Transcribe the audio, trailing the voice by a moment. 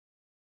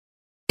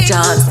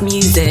dance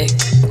music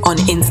on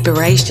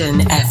Inspiration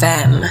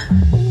FM.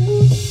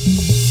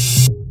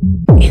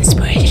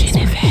 Inspiration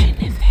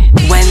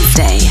FM.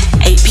 Wednesday,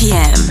 8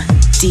 p.m.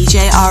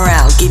 DJ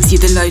RL gives you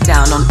the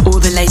lowdown on all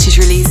the latest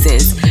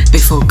releases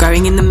before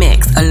going in the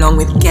mix along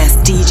with guest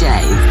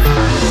DJs.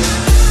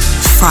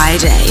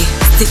 Friday,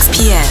 6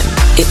 p.m.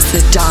 It's the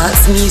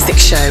Dance Music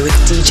Show with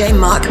DJ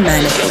Mark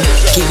Manning,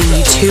 giving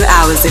you 2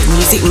 hours of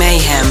music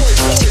mayhem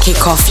to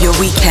kick off your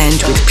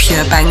weekend with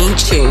pure banging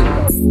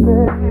tunes.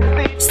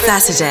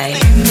 Saturday,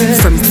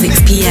 from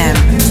 6 p.m.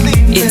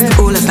 It's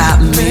all about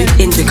Mood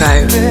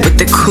Indigo with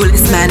the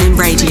coolest man in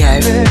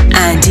radio,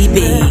 Andy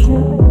B,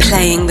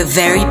 playing the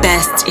very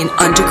best in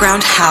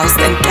underground house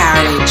and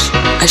garage,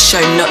 a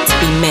show not to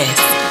be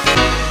missed.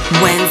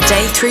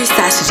 Wednesday through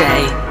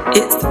Saturday,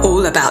 it's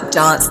all about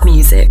dance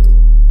music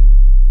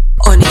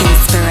on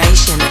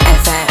Inspiration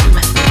FM.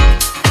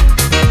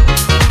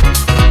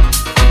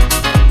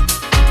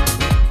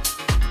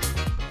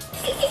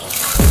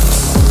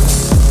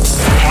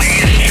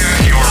 Please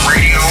check your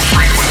radio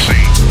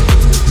frequency.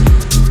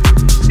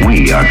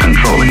 We are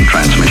controlling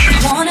transmission.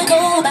 I wanna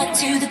go back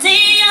to the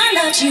day I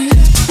loved you.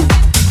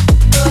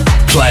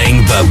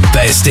 Playing the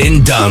best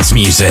in dance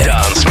music.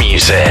 Dance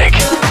music.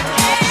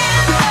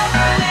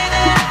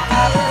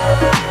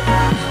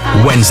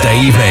 Wednesday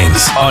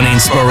evenings on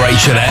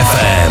Inspiration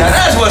FM. Now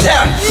that's what's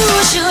happening.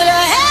 You should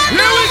have had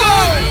Here we go.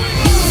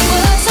 You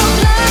were so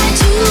blind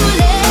to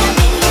let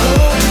me go.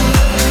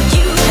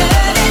 You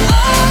heard it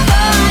all,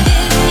 but did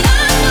not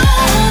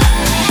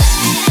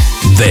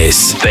know.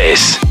 This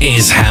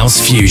is House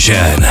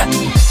Fusion.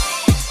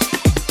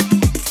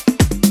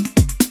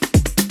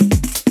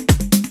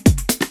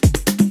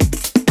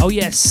 Oh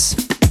yes.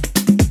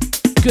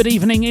 Good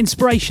evening,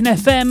 Inspiration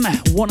FM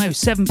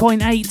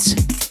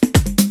 107.8.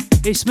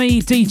 It's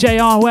me, DJ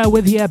Arwell,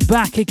 with you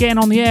back again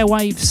on the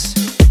airwaves.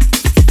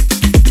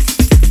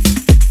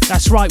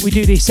 That's right, we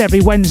do this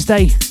every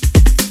Wednesday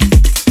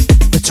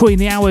between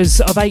the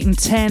hours of 8 and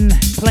 10,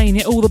 playing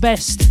it all the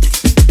best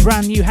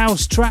brand new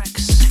house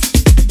tracks.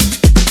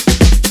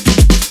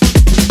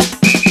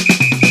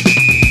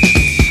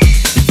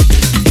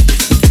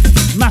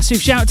 Massive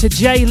shout to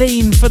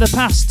Jaylene for the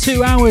past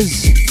 2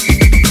 hours.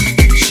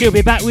 She'll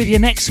be back with you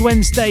next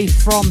Wednesday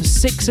from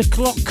 6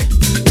 o'clock,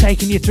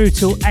 taking you through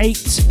till 8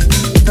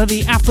 for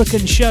the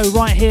African show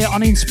right here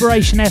on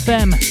Inspiration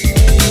FM.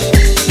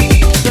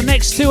 The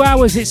next 2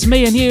 hours, it's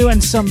me and you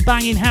and some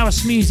banging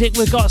house music.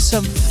 We've got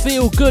some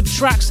feel-good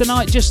tracks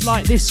tonight, just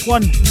like this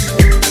one.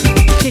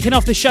 Kicking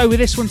off the show with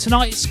this one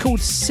tonight, it's called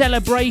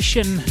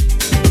Celebration.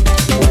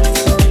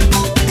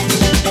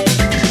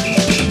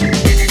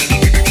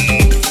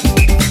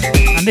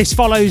 And this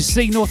follows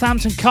the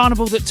Northampton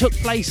Carnival that took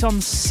place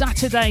on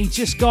Saturday,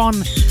 just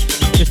gone.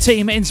 The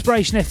team at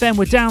Inspiration FM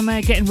were down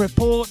there getting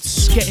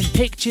reports, getting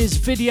pictures,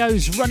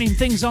 videos, running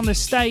things on the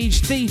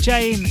stage,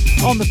 DJing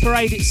on the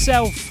parade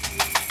itself.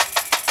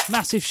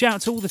 Massive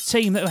shout to all the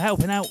team that were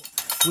helping out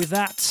with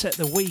that at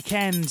the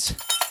weekend.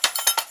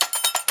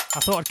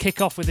 I thought I'd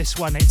kick off with this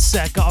one. It's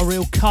got a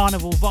real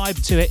carnival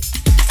vibe to it.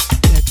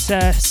 It's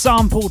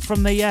sampled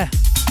from the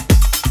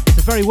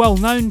very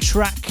well-known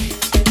track.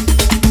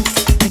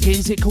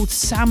 Is it called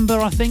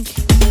Samba, I think?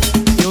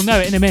 You'll know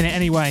it in a minute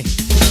anyway.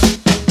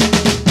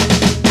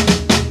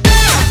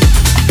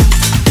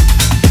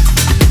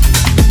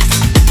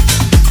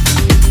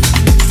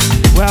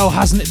 Well,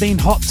 hasn't it been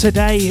hot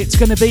today? It's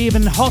going to be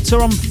even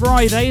hotter on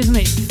Friday, isn't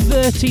it?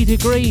 30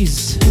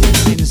 degrees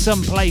in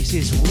some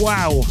places.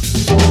 Wow.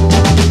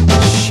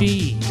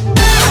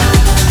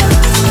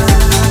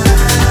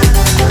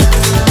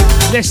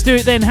 Let's do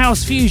it then,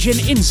 House Fusion,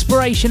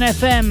 Inspiration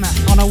FM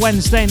on a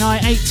Wednesday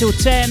night, 8 till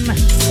 10,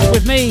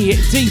 with me,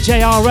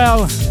 DJ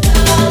RL.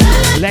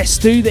 Let's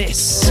do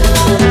this.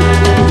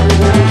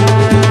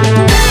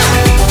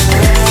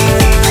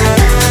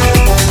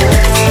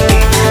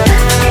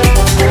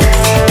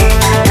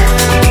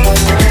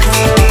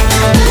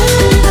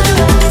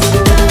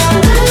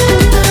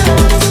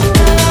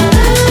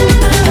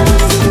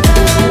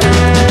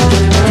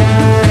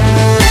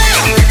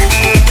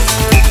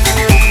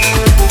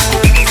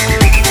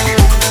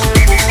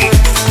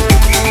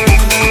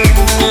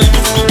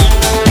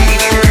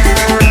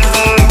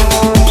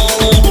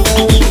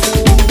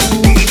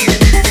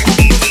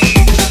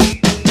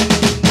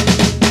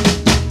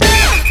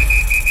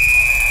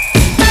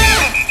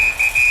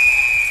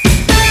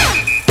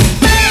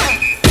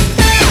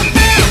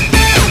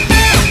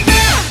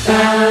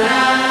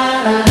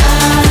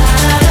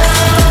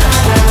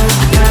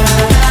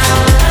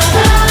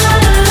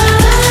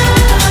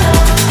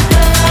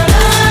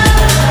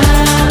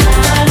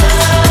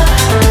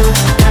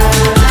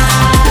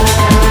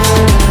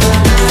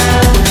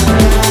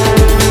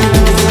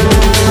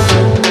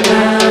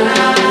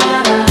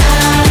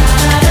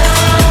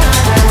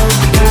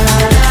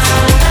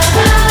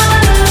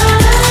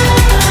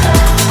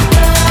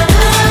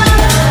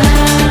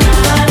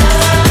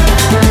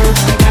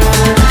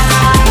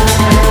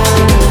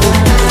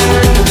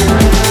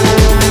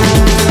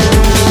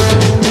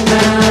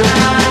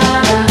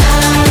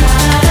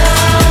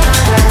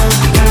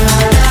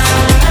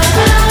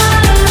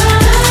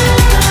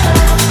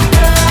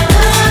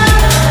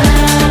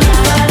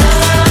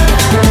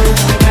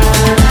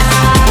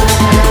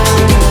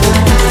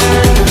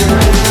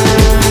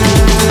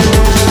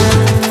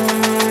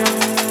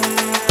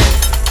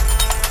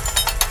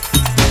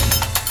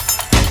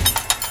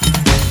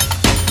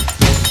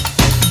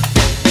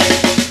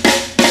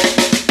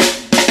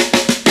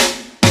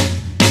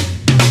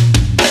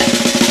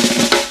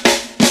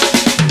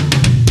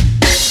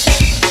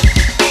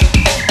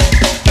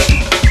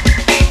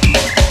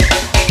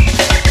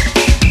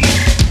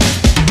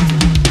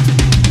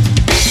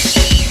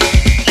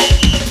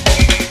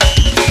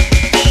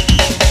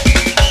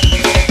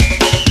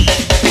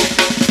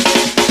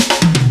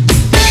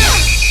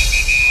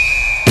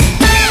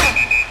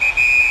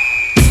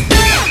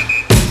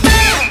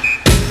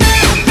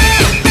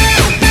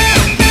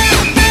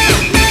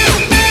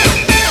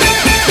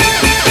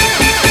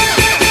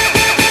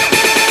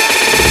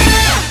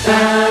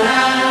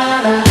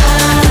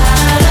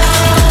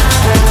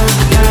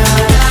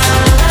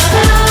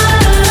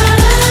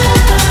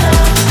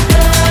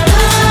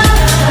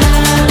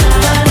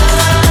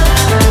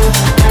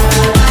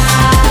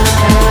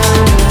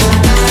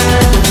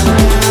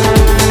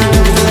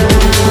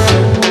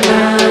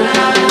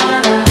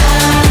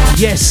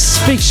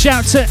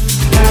 shout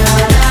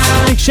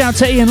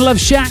to Ian Love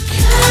Shack.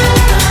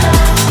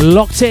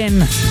 Locked in.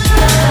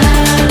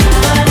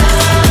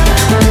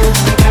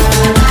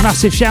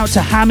 Massive shout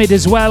to Hamid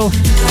as well.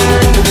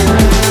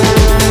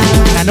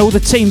 And all the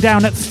team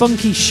down at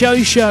Funky Show.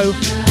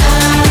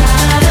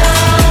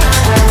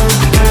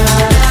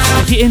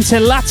 If you're into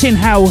Latin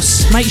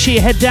house, make sure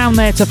you head down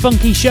there to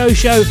Funky Show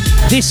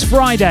this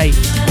Friday.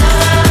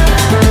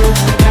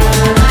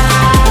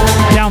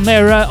 Down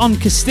there on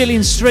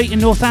Castilian Street in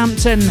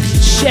Northampton.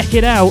 Check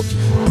it out.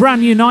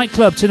 Brand new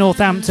nightclub to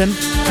Northampton.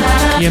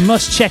 You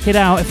must check it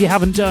out if you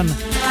haven't done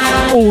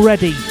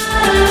already.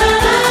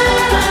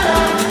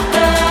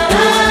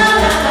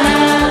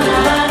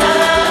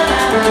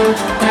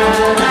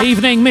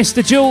 Evening,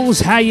 Mr.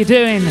 Jules. How you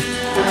doing?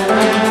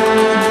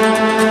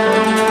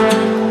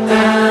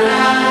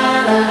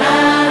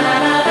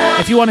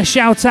 If you want to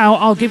shout out,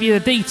 I'll give you the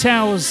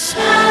details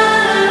in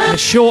a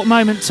short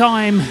moment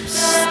time.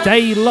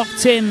 Stay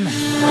locked in.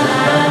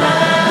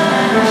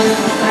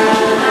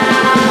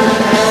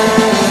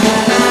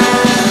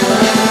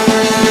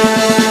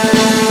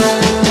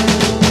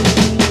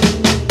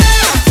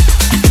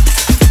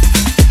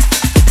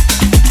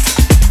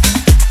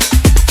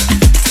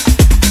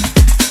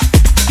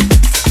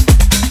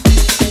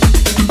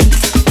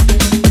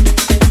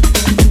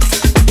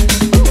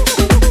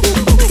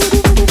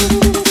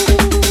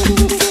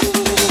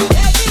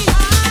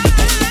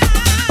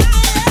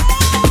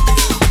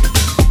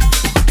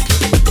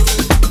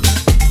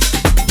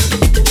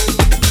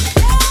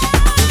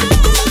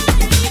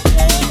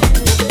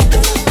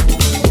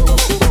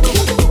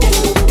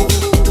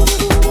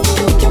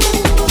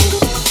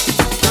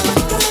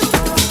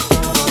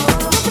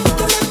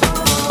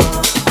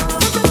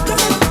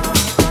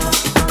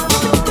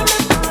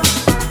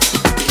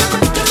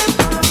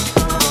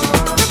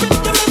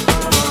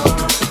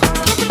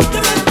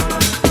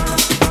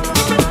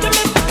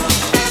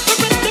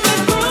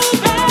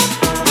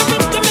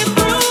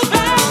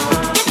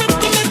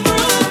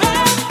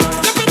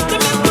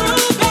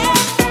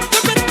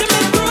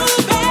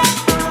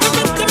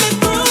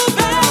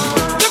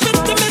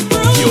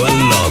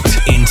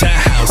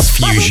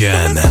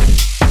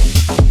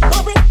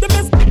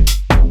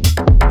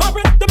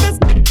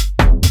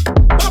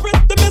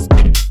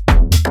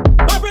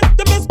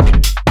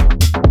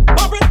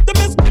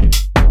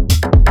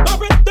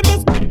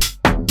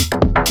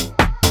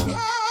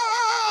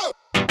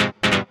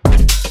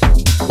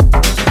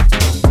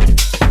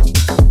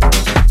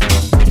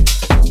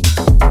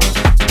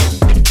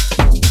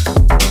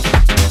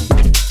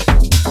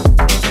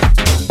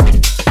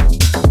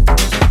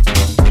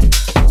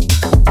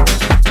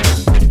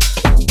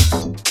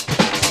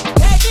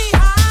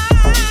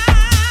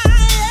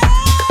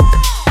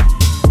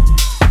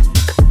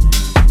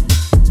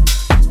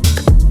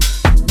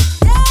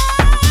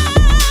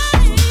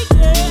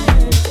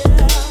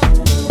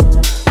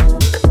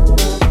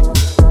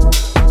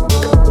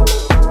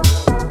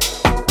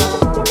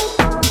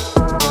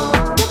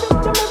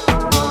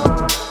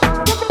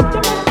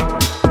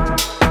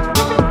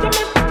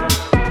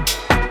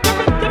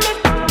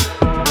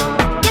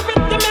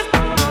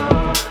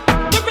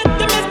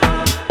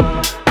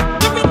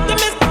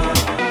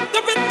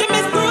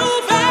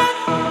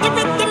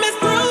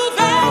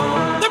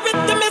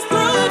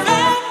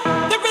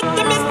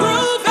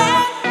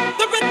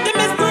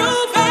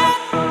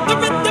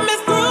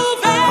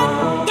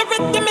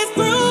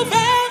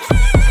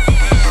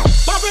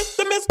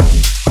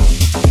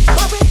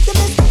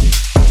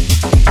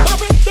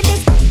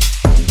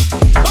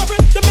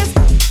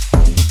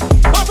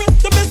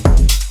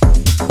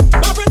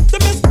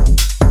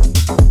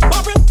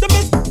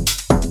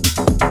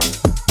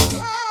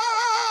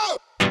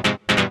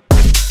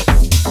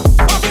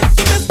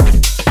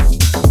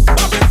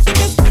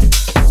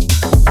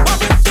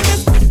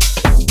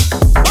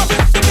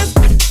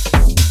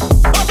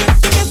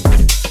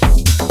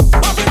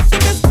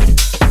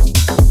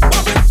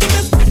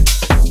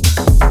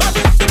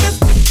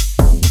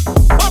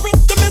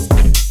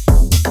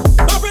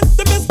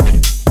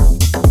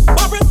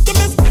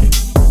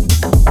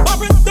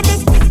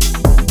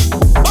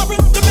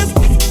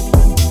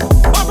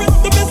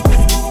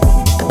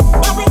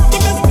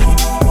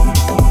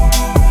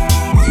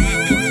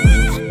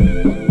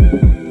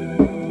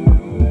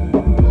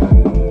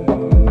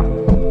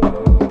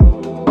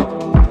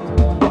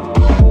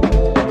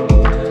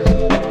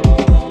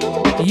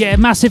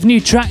 Massive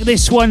new track,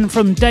 this one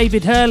from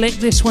David Hurlick.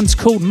 This one's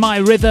called My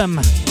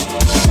Rhythm.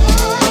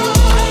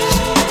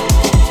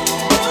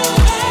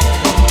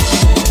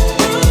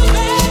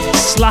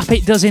 Slap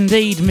it does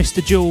indeed,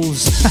 Mr.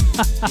 Jules.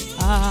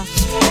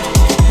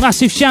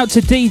 Massive shout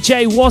to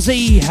DJ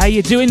Wazzy. How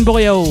you doing,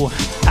 boyo?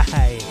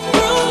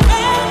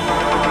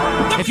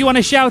 If you want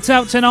to shout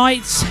out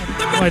tonight,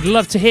 I'd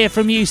love to hear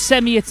from you.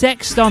 Send me a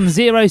text on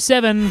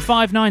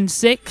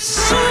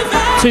 07596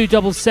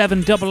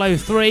 277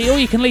 003, or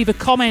you can leave a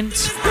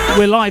comment.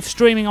 We're live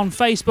streaming on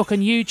Facebook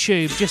and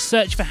YouTube. Just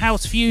search for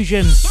House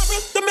Fusion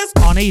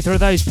on either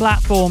of those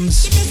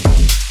platforms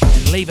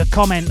and leave a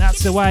comment.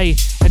 That's the way.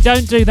 And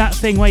don't do that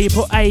thing where you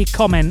put a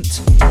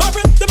comment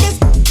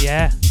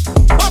Yeah,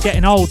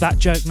 getting old, that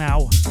joke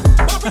now.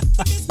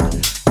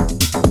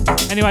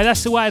 Anyway,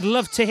 that's the way I'd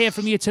love to hear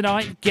from you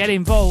tonight. Get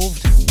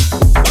involved.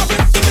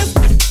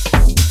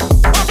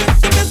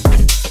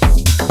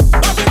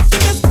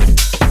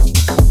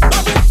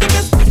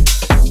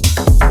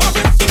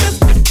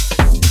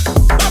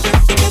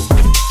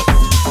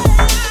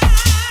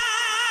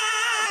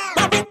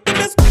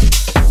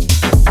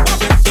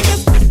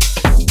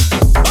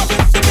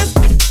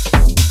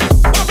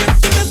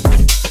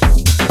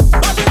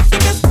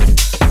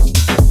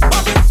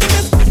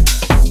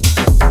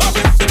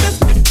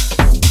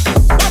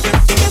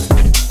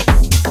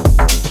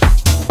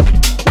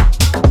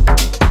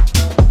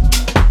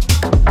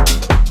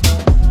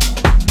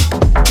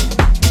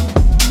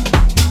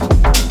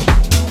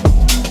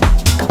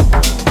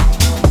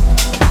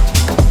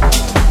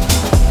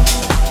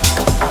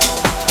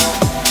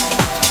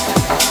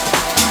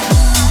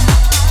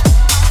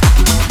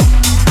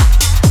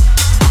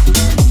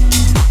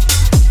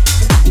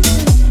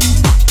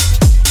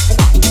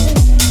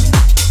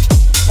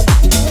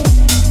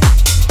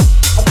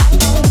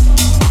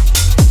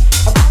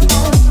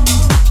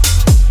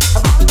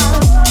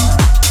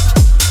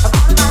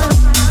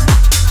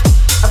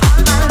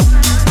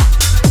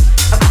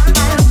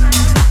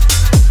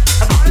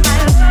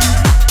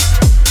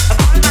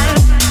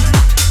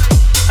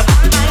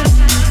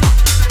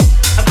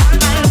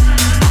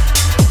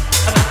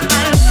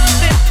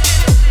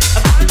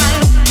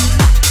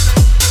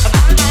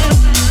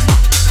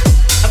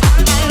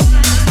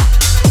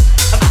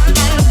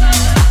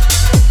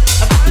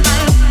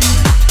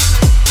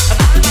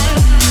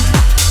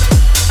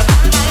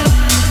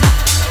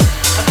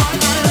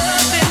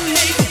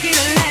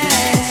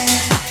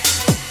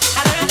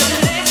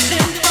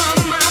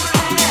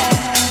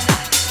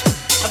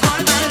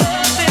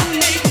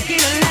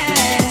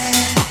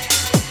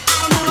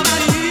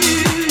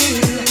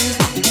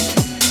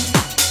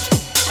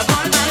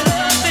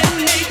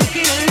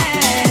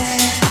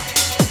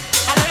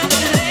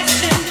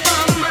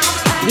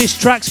 This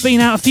track's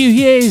been out a few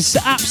years.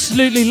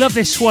 Absolutely love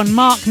this one.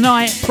 Mark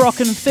Knight, Proc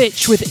and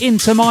Fitch with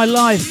Into My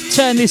Life.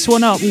 Turn this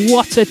one up.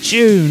 What a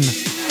tune.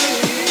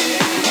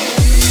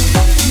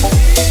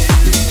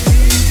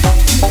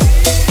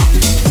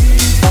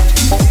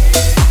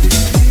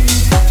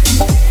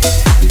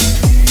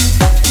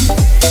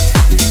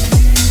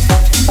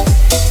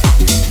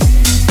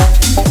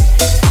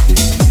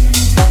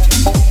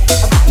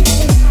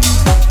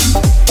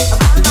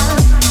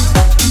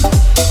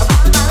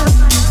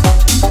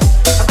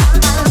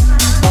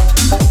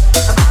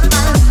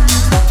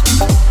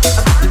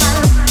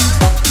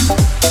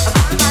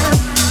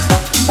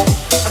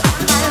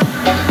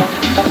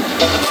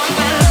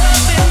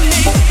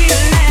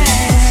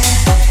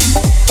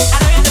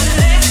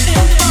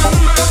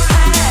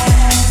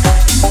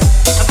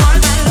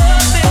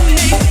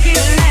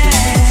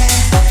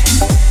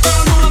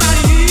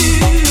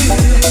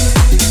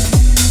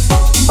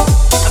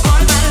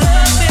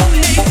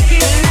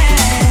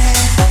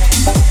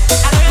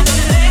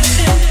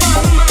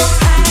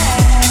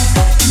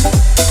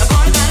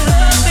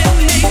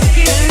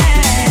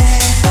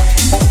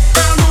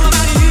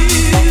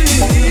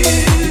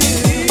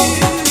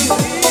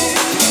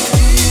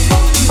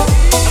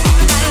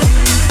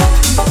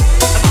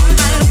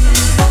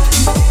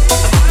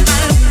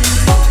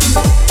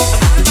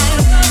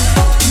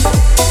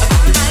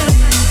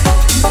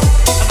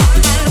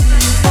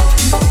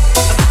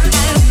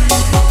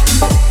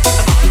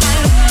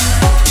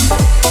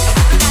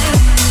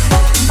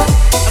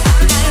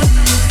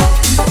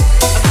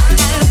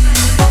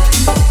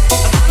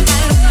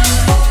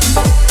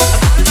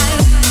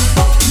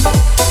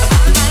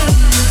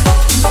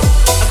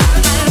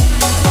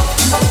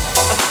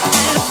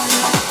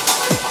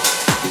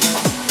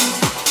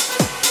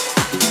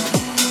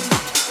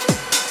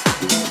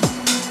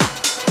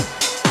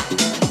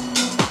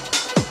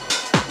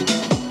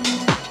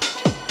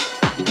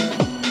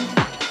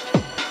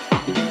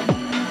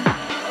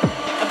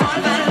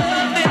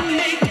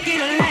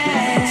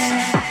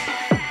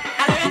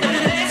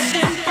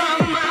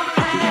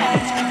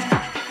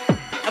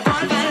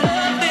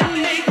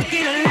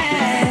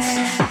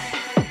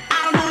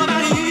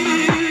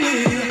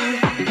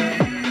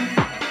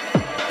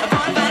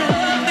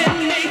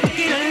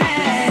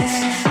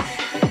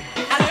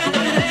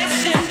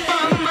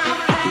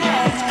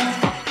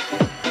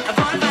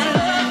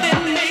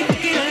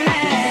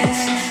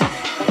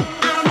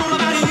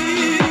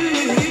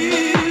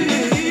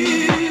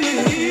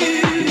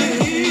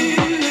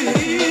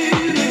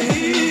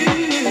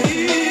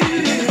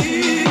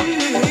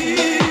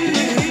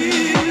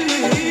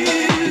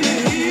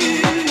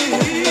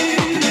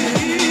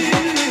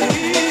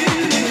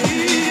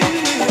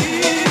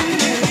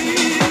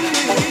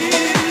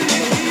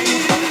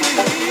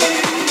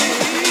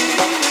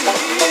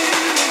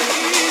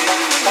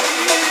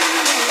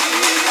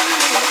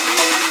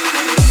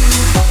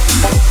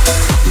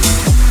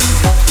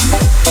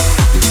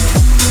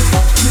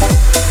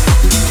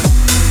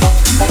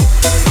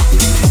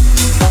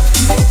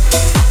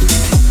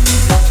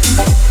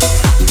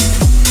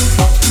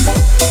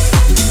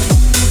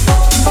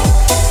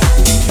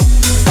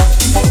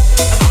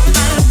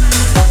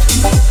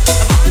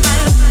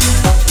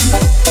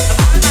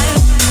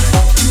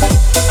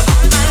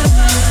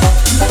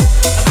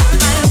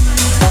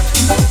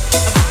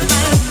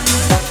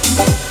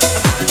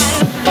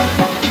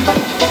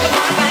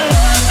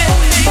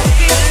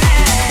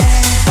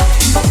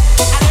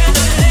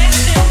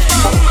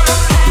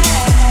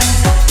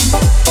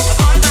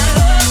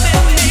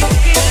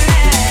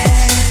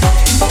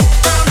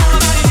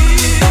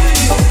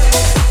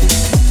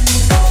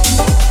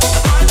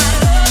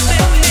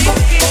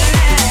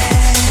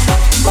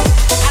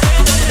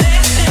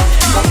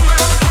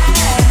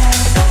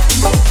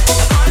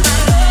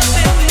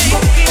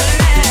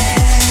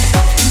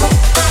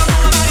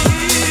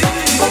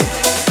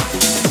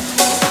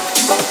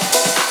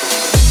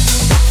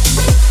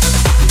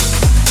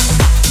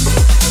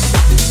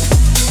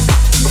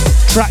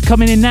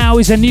 coming in now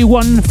is a new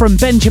one from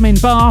Benjamin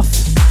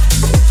Bath.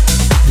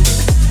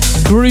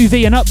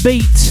 Groovy and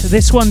upbeat.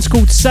 This one's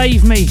called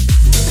Save Me.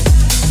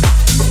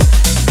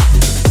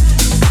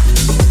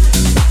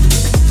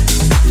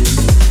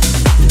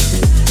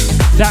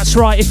 That's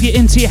right, if you're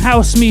into your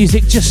house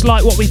music, just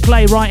like what we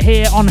play right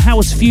here on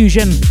House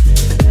Fusion,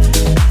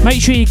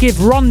 make sure you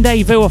give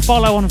Rendezvous a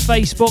follow on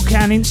Facebook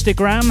and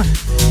Instagram.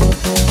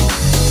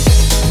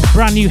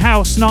 Brand new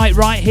house night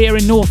right here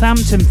in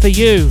Northampton for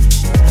you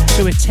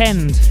to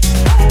attend.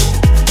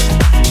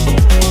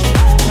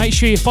 Make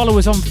sure you follow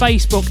us on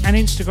Facebook and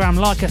Instagram.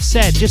 Like I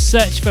said, just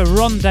search for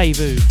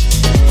Rendezvous.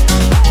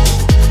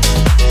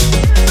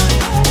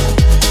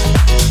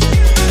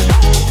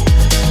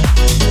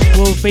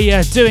 We'll be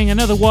doing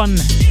another one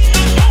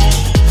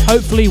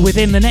hopefully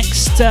within the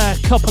next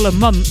couple of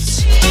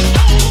months.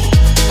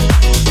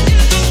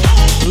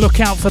 Look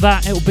out for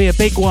that, it'll be a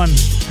big one.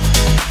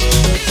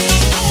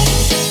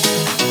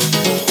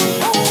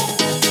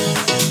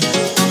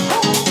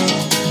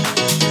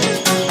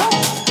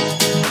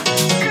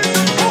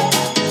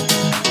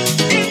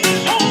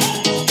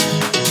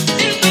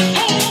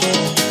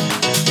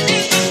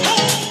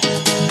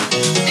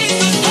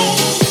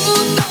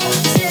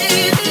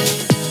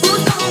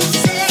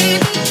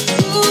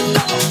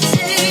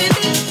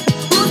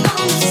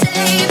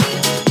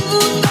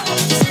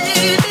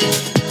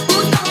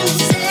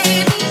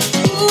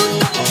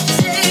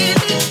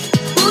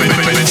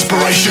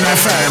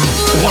 FM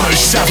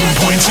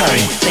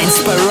 107.8.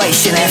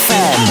 Inspiration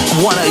FM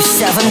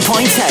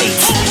 107.8.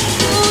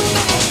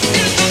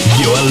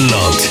 You are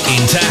logged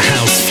into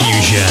House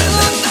Fusion.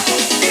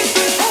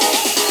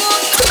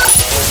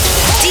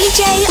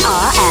 DJ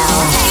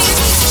RL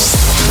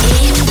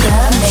in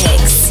the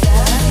mix.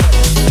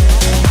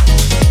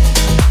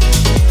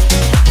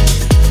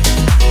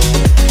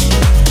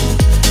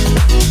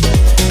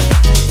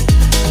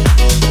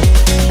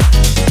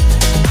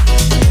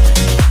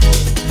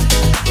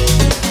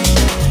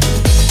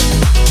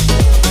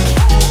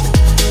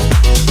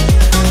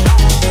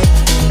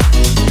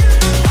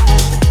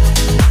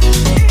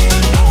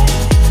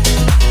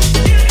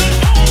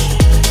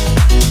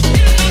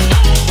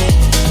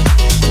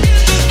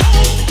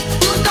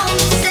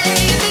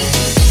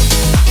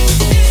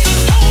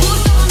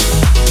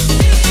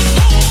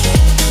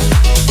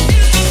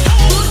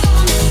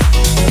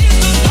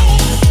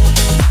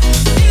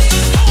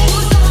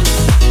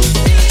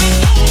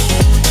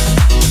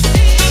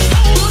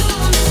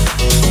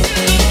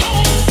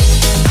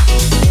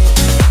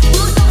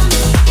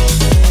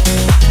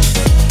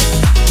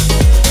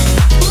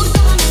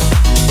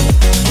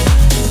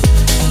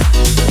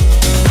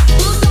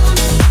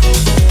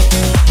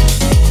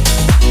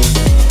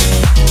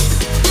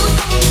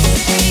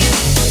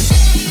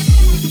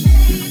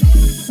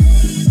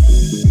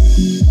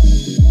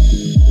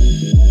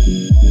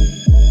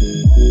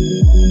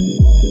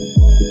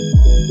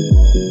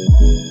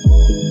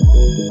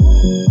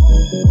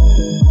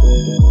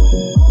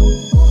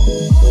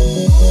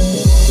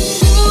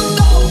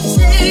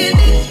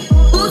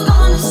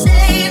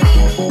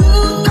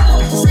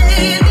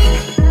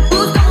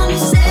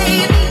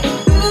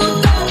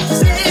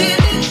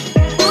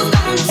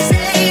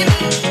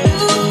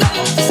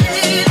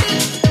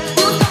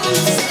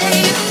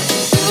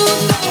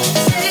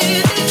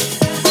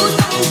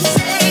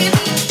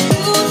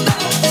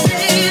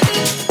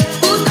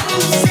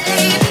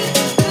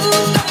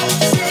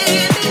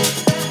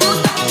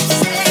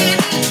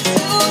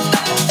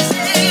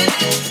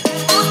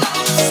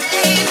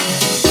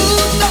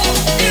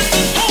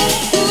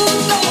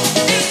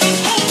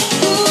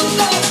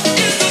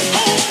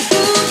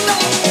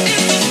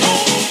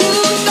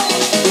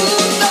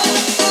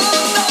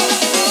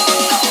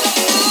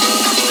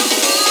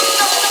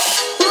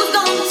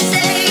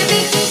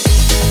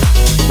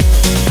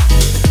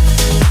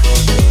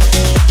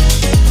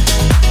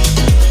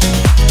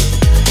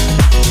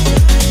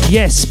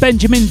 Yes,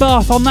 Benjamin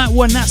Bath on that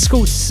one. That's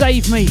called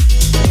Save Me.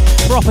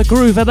 Proper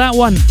groover, that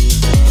one.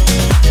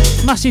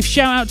 Massive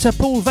shout out to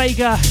Paul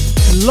Vega,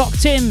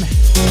 locked in.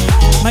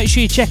 Make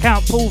sure you check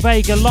out Paul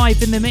Vega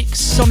live in the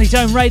mix on his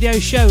own radio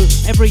show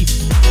every,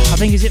 I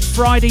think, is it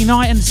Friday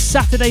night and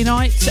Saturday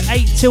night,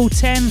 8 till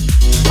 10.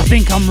 I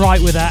think I'm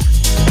right with that.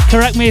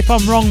 Correct me if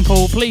I'm wrong,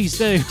 Paul, please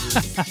do.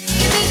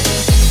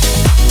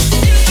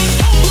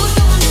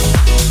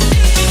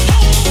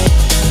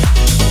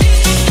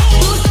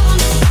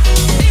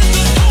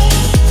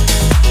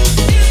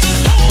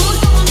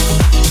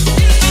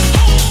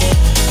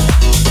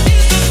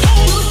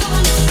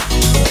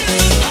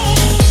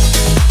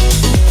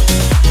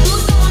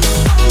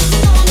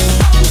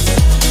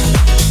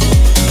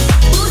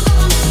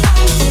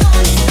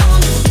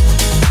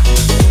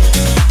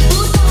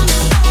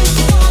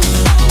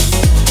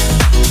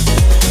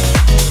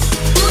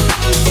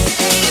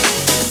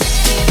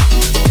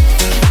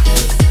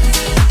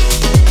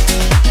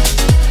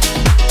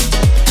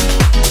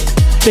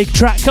 Big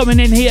track coming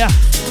in here.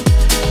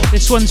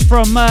 This one's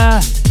from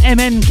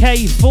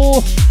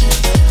MNK4.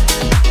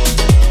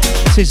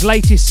 It's his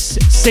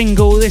latest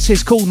single. This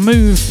is called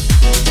Move.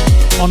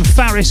 on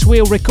Ferris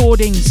Wheel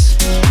Recordings.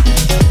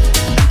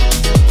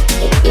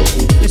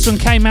 This one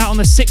came out on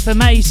the 6th of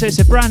May, so it's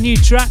a brand new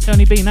track,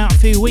 only been out a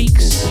few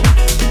weeks.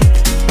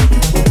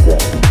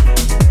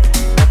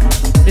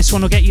 This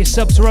one will get your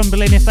subs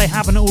rumbling if they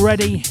haven't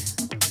already.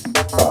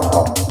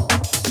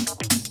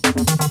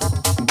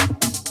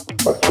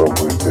 That's what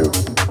we do.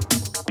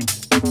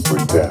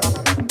 We dance.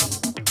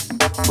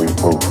 We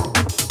move.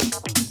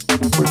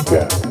 We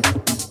dance.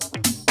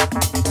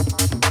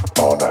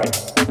 All night.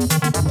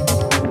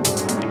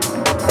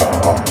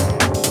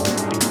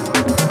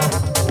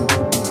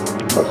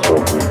 That's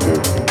what we do.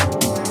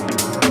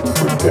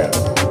 We dance.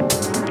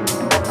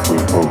 We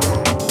move.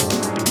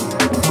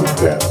 We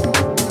dance.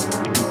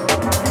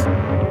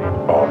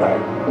 All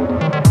night.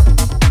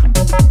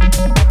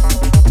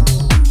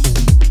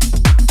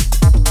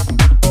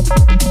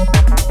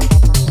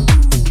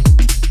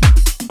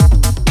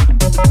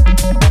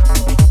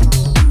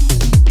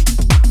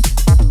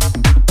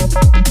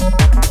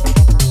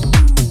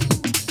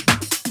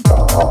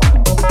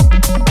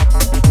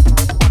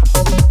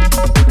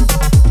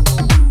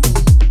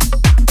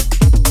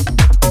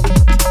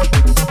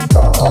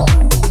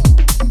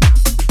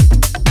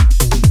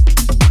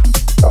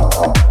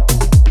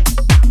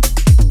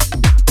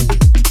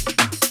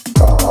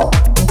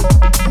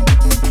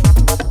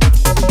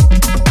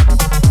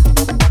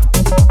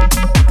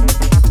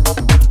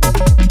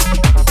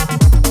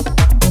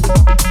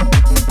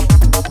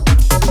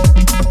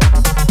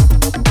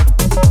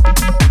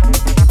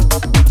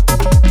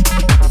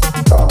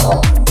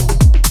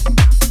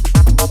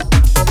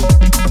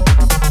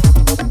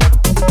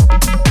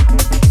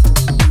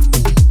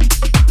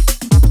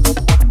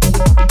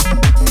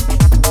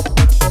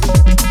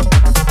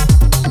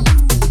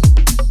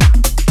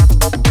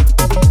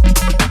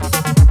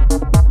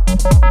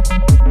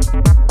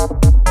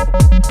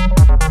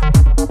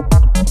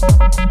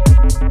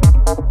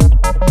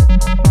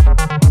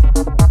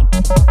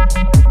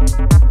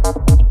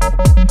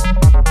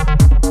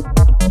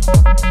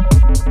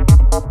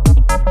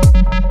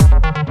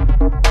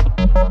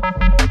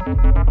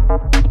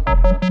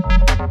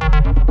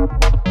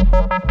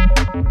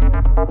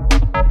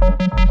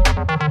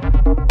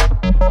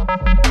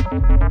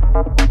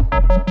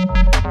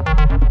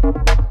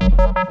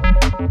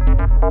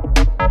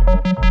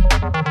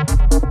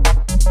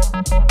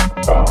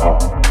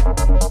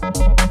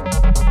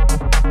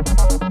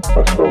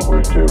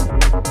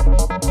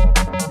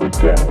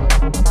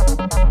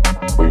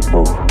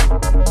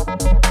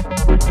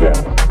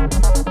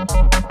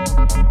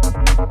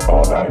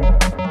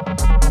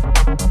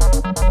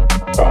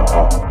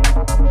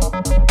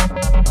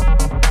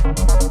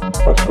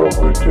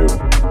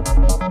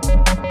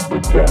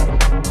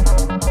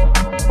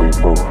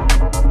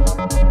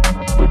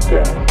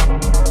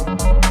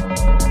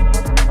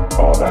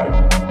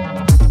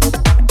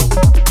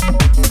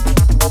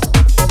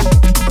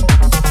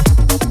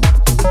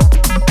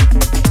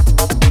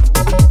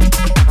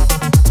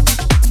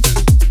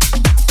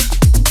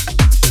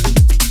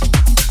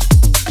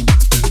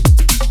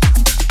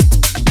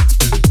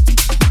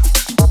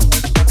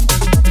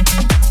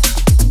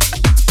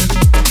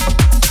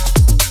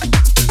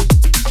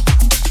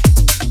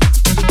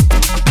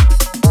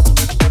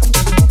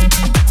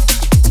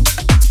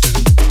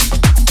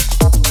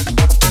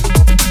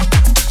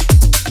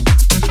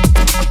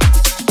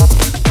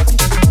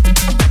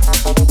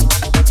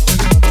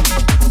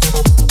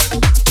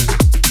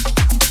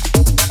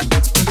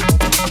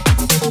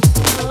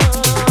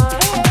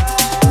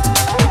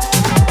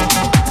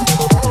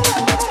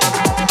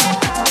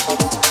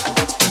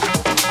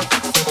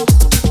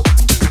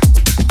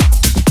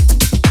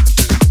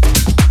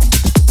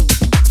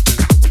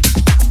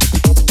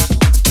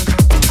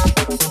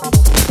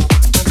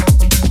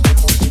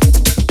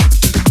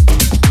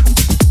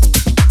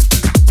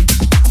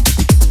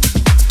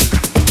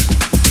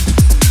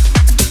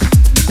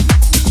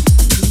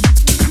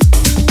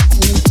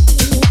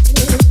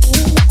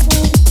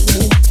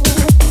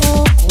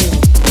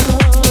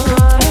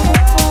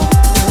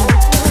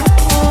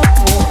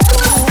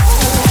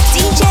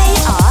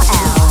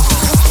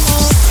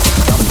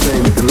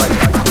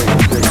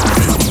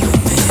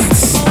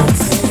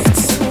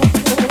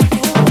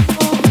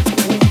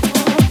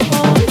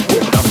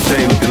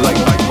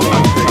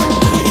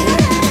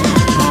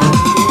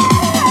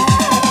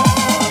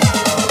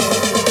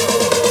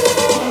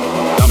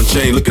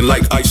 chain looking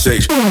like Ice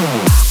Age. Been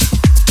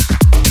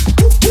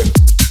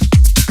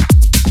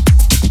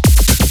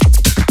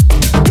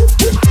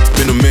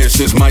a man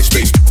since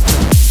MySpace.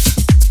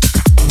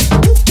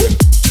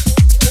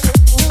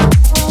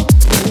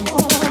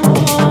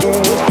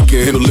 You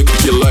can't handle liquor,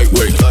 you're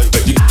lightweight.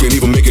 You can't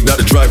even make it out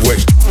the driveway.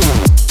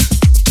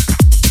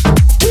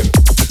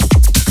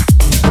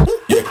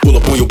 Yeah, pull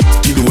up on your,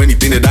 you do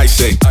anything that I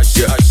say.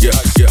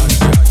 Yeah.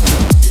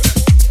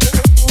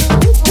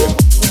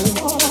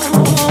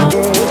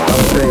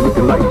 I'm saying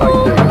looking like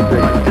Ice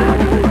Age.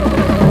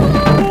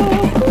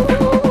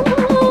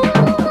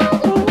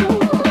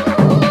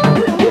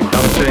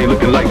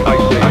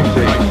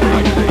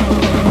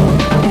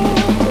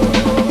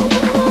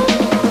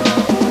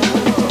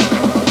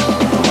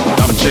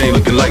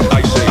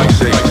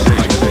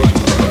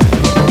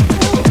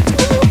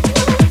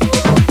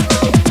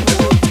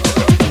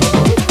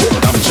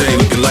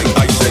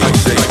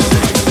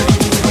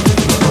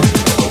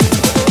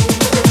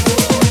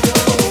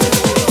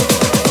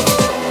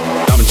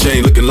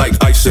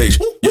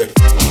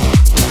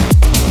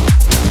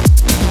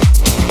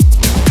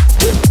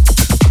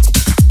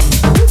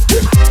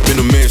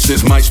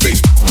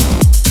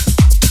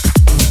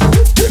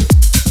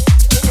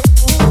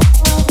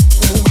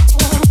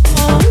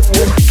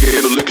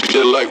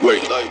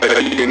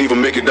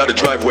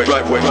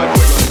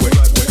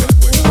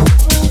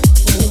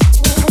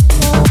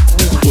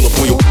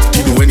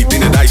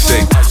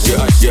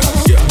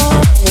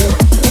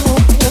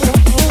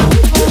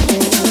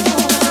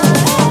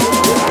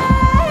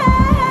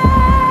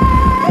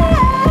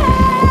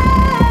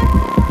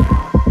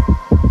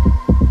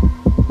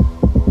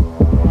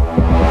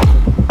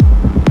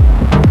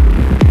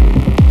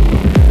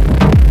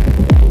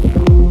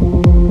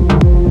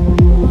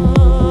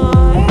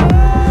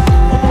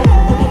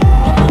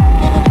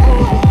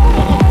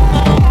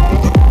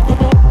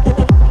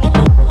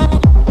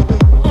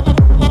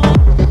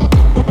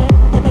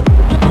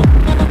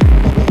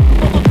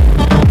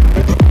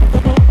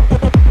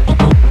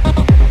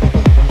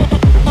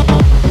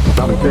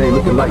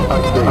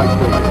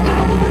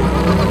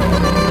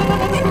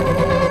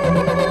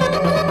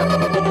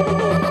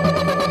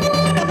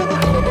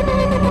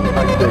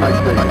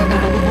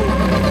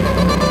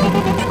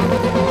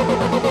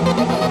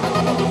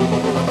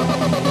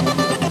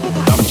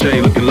 Diamond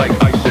chain looking like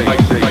Ice Age.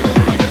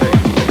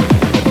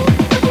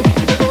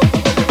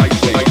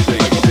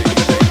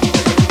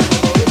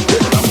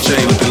 Diamond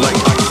chain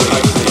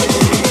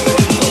looking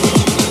like Ice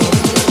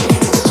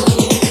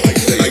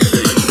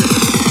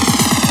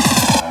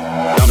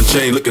Age. Diamond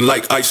chain looking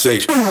like Ice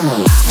Age.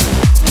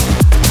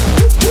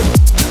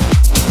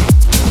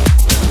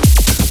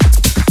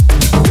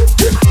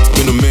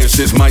 Been a man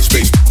since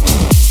MySpace.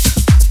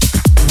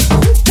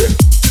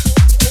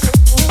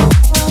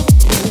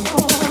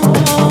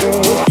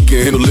 You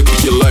can't handle liquor,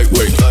 you're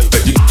lightweight.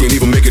 You can't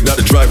even make it out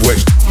the driveway.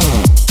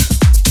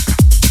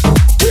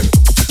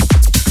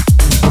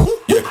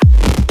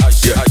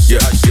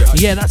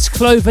 Yeah, that's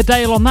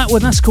Cloverdale on that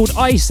one. That's called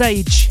Ice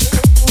Age.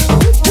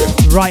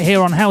 Right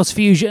here on House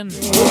Fusion.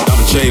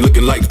 Diamond chain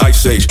looking like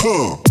Ice Age.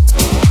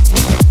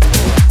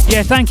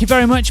 Yeah, thank you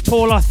very much,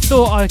 Paul. I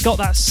thought I got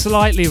that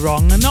slightly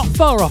wrong, and not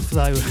far off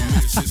though.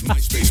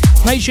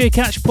 Make sure you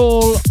catch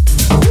Paul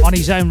on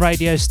his own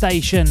radio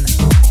station,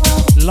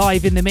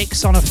 live in the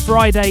mix on a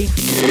Friday.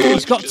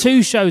 He's got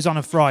two shows on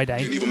a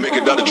Friday.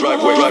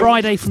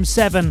 Friday from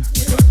 7,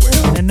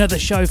 and another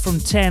show from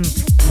 10.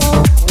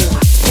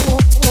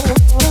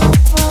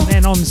 And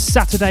then on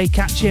Saturday,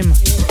 catch him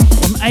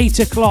from 8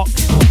 o'clock.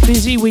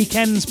 Busy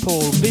weekends,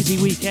 Paul. Busy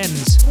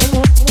weekends.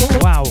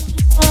 Wow.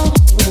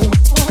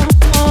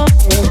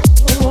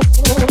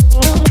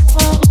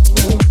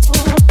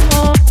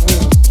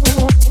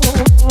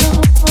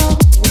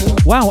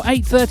 Wow,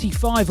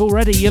 8:35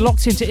 already. You're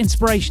locked into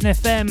Inspiration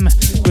FM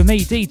with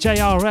me, DJ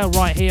RL,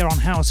 right here on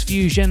House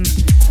Fusion.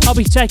 I'll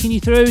be taking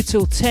you through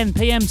till 10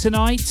 p.m.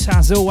 tonight,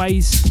 as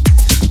always.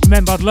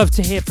 Remember, I'd love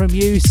to hear from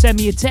you. Send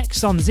me a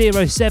text on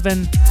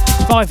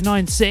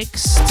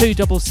 07596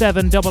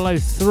 277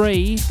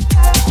 003.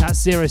 That's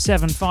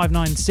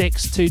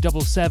 07596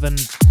 277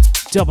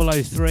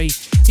 003.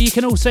 You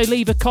can also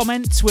leave a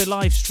comment. We're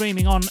live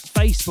streaming on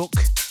Facebook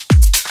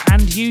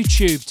and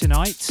YouTube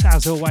tonight,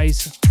 as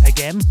always,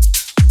 again.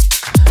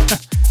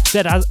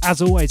 Said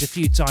as always a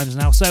few times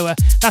now. So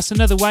that's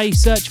another way.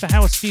 Search for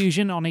House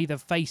Fusion on either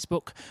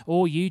Facebook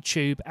or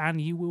YouTube and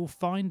you will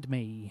find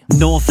me.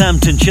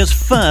 Northamptonshire's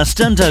first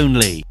and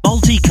only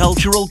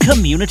multicultural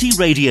community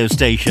radio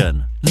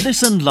station.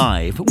 Listen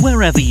live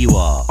wherever you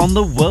are on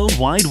the World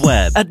Wide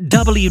Web at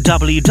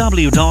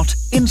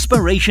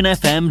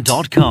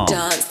www.inspirationfm.com.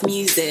 Dance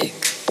music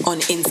on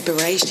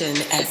Inspiration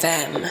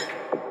FM.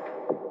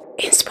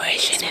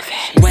 Inspiration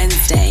FM.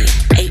 Wednesday,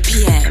 8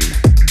 p.m.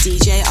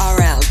 DJ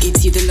RL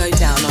gives you the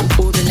lowdown on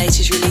all the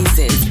latest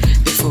releases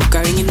before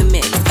going in the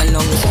mix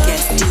along with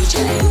guest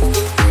DJ.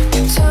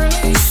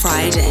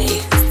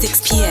 Friday,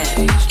 6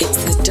 p.m.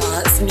 It's the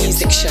Dance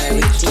Music Show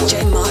with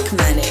DJ Mark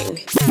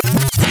Manning.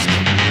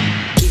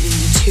 Giving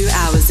you 2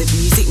 hours of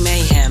music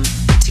mayhem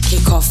to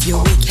kick off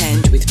your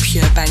weekend with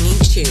pure banging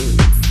tunes.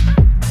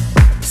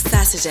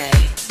 Saturday,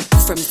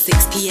 from 6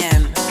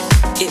 p.m.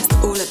 It's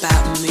all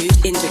about Mood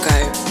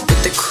Indigo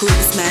with the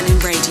coolest man in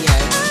radio,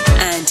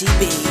 Andy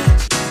B.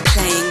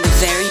 Playing the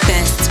very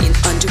best in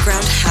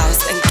underground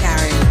house and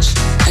garage,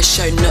 a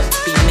show not to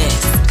be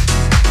missed.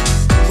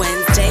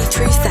 Wednesday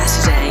through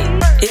Saturday,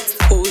 it's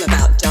all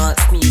about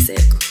dance music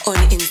on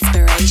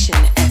Inspiration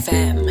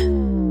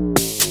FM.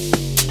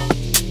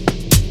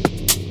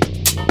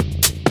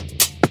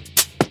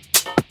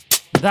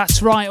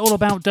 That's right, all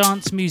about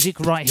dance music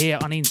right here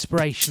on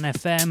Inspiration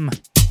FM.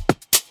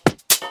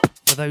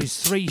 For those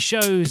 3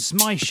 shows,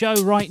 my show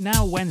right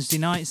now, Wednesday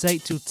nights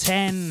 8 till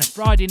 10,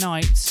 Friday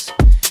nights.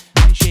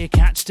 Make sure you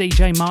catch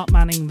DJ Mark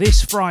Manning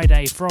this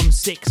Friday from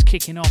 6,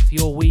 kicking off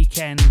your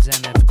weekend.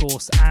 And of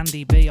course,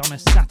 Andy B on a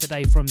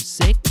Saturday from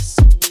 6.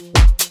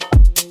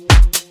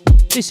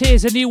 This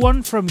here's a new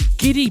one from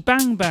Giddy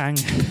Bang Bang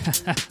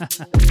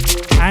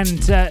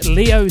and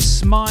Leo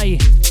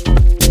Smye.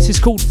 This is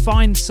called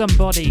Find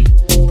Somebody.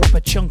 Proper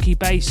chunky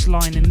bass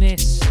line in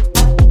this.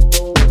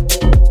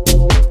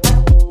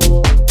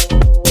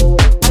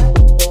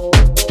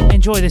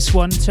 Enjoy this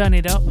one, turn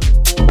it up.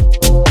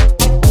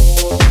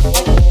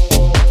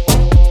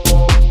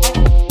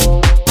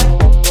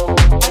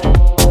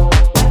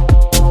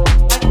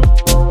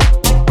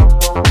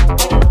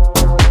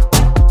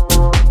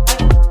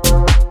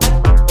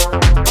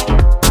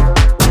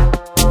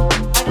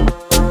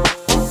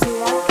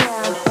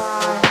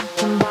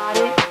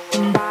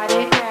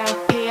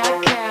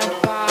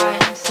 Somebody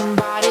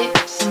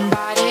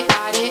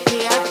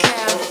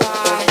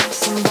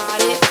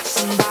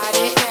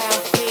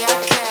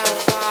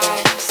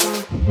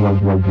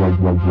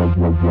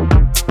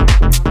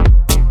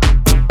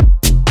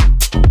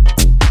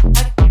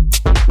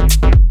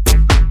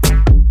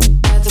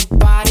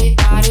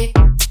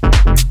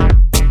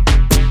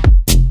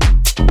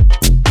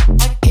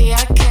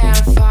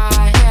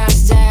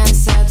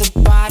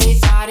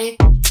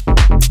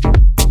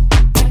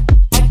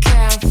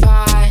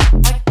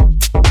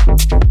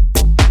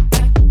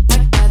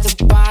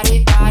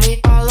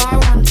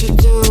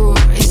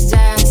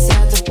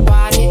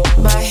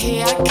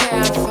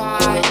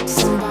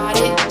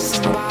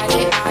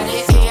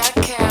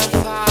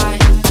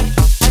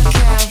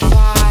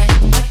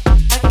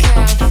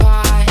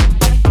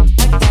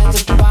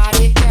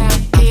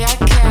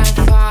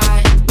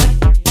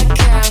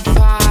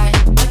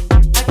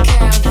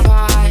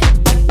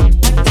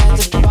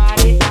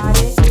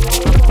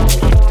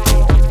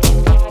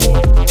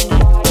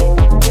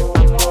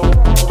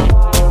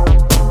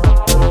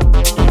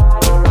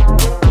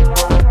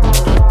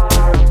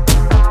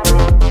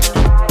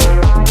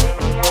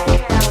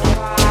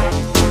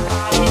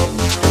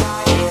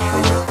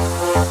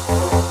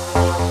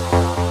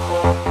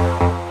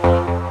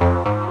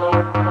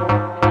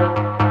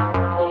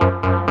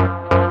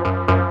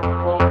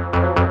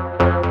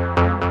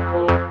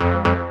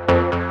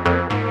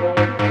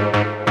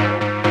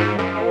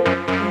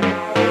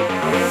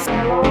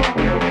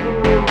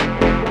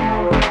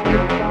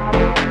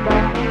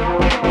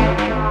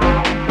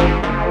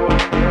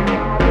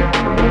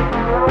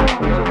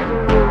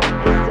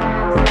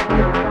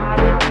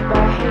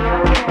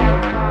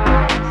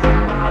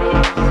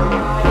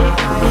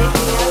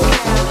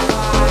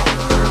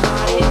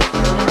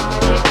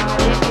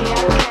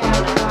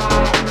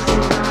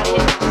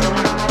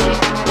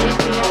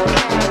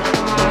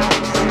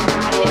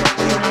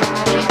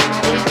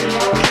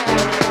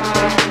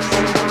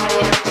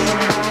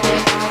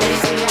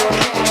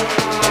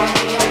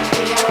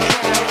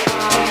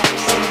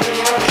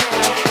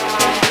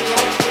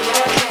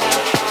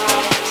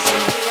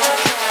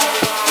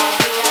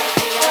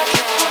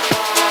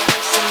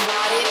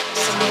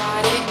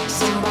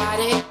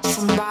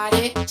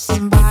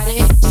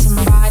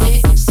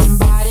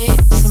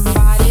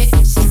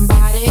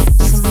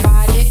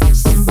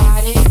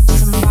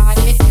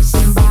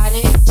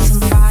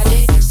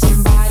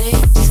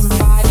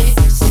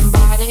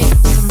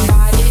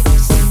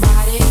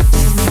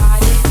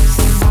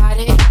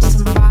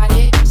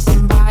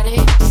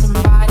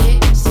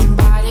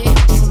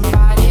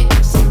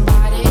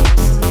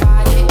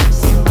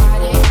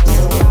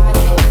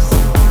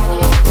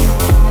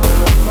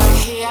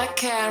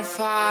can't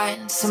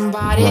find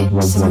somebody,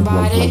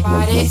 somebody,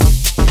 body.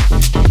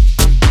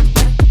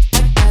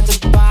 At the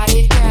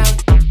body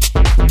count.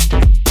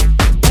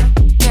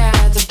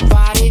 Yeah, the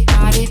body,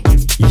 body.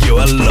 You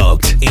are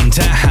locked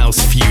into House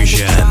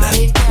Fusion.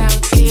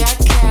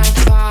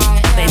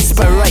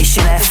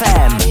 Inspiration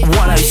FM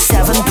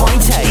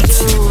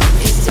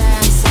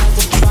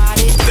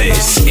 107.8.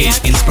 This is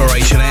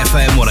Inspiration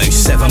FM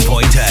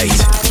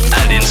 107.8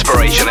 and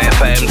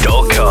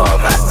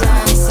inspirationfm.com.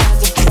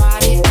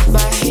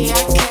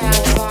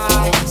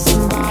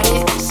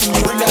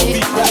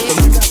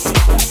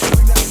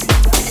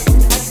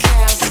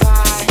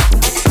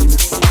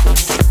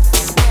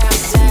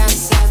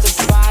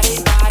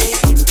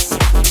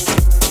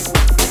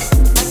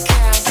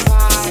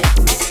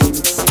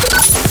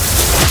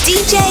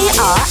 DJ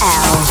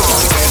RL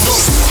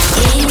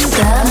in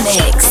the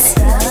mix.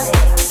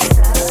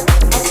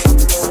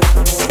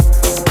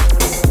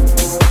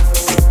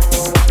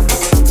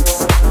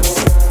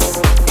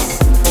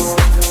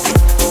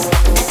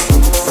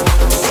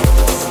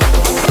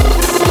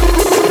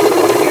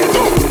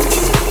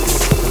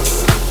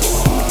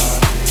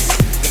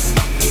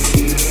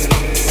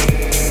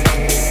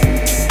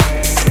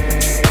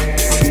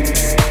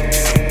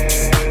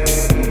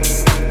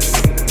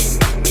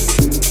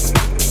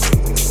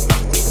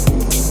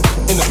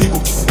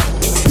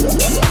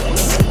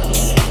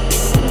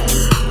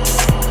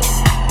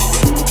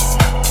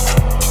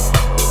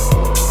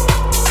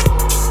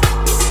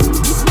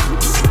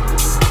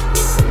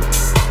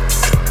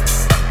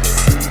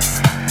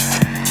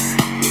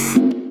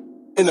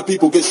 And the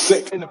people get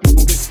sick. And the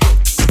people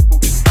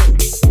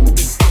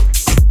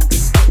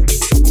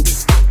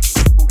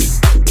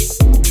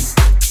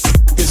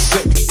get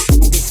sick.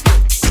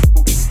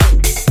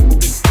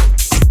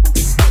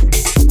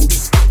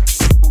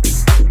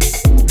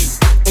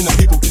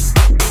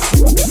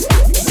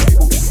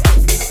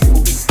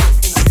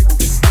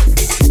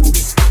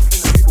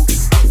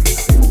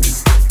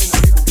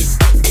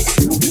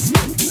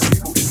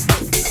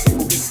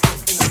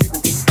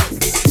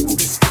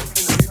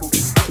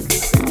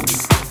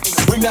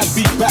 Bring that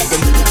beat back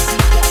and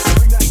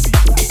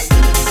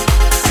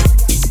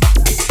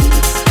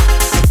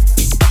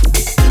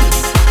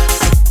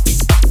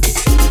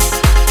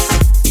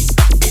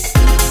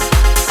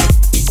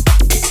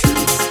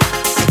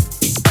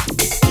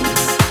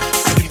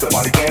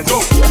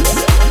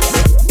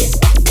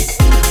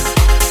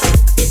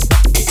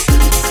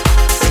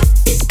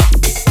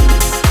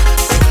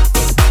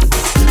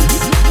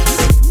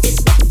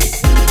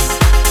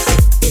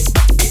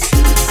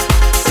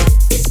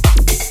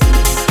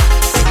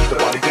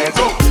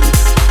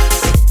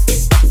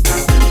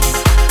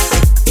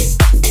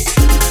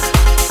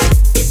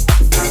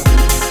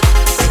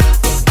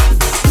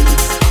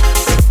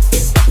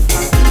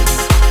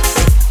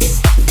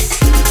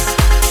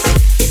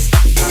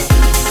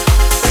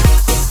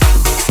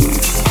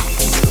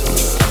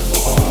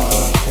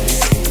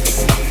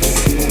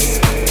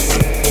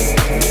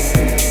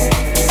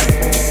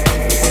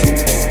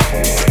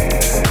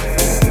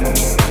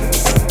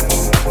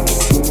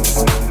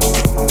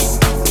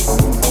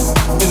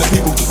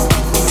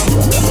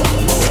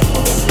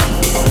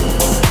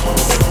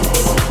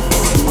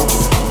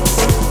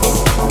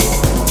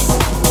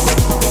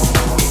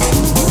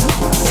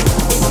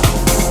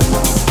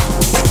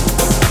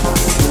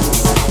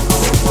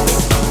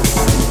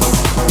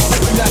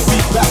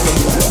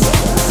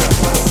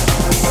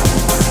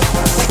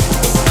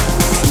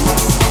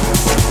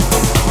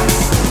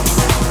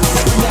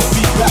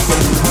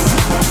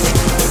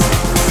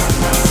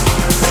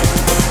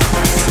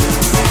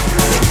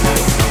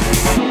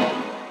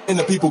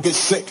people get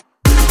sick.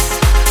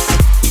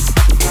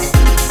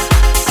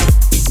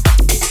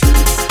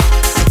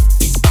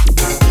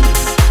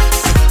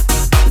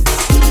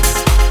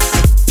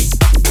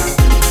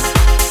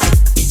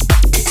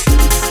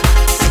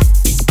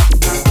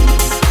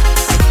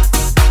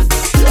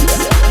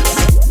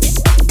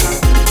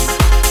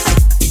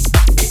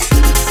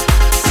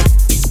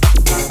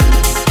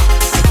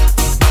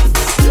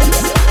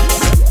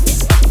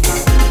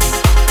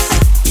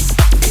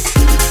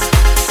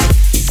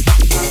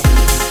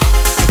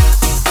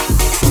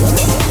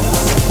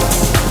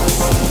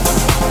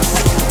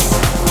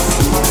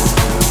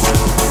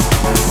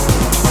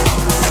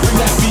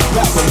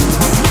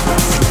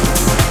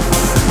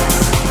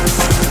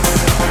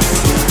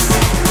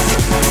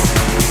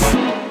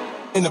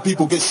 And the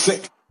people get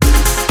sick.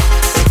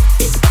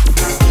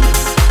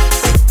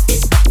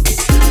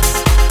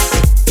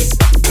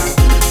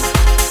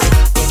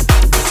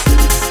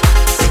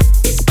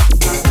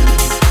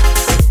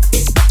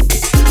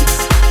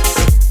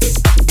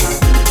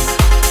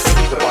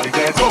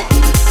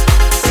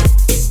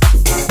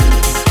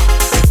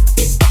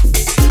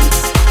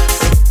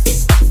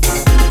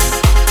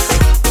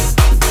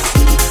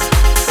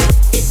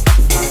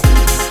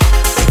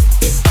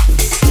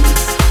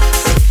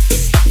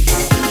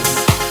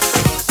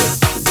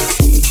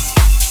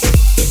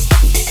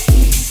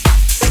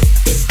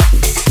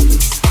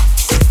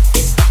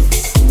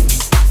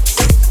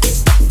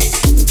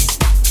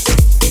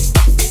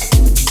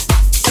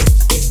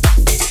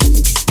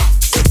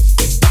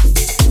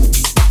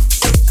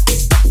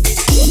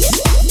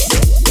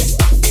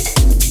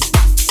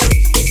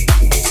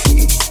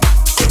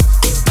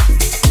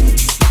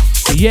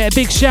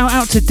 big shout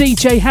out to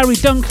DJ Harry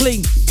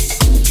Dunkley.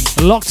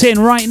 Locked in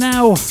right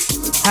now.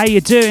 How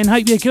you doing?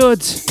 Hope you're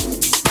good.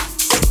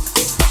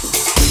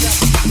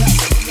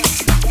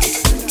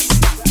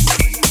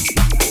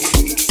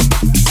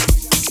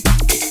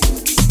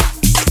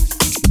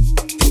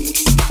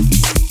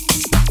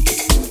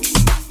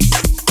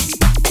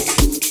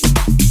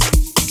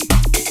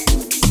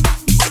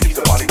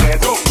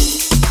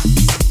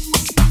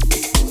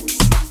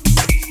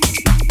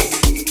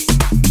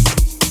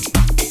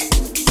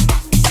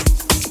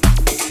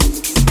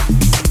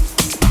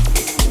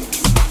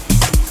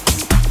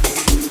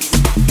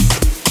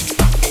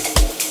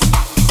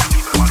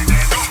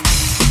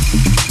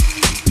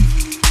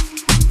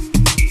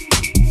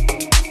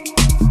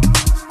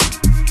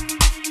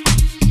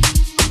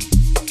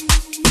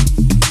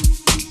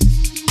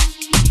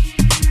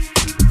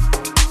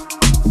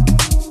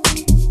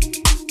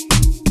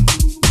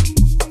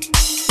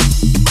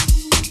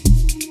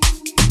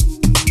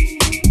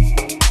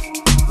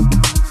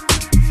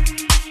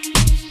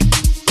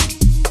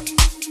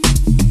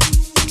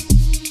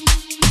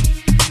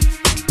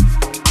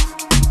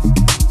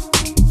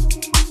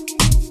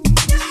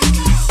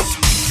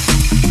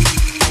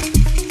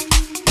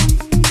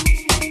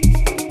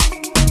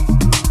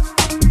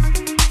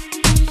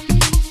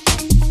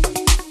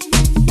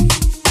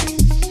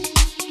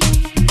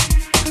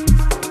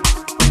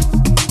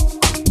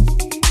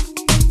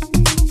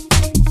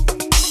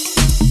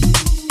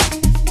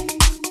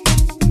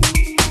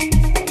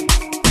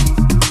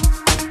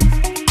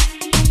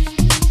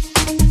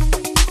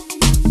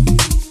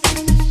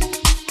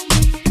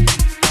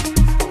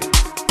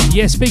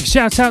 Yes, big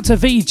shout out to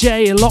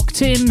VJ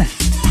locked in.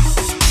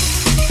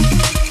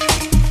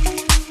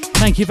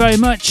 Thank you very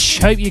much.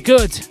 Hope you're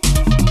good.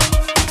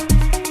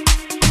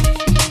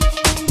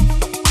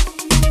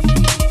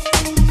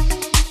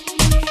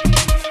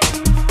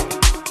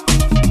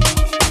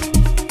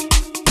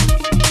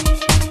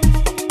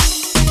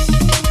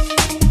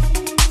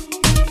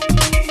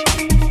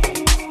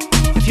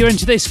 If you're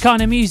into this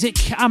kind of music,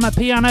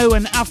 Amapiano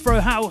and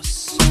Afro House,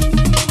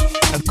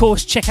 of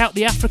course, check out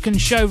the African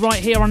show right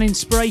here on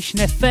Inspiration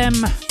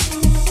FM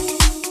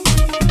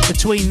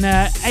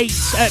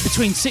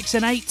between 6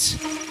 and 8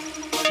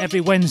 every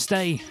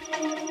Wednesday.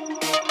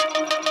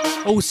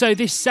 Also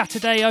this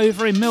Saturday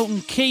over in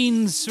Milton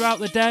Keynes throughout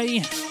the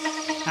day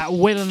at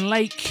Willen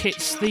Lake.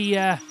 It's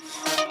the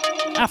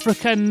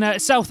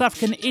South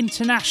African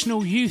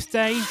International Youth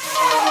Day,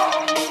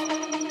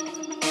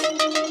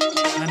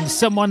 and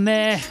someone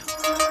there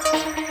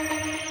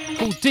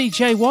called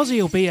DJ Wazzy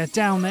will be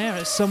down there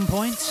at some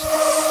point,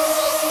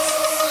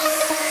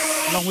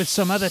 along with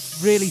some other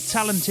really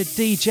talented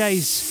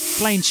DJs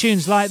playing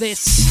tunes like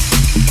this.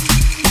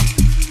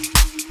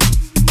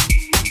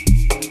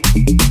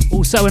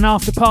 Also an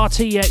after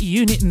party at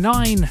Unit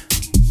 9.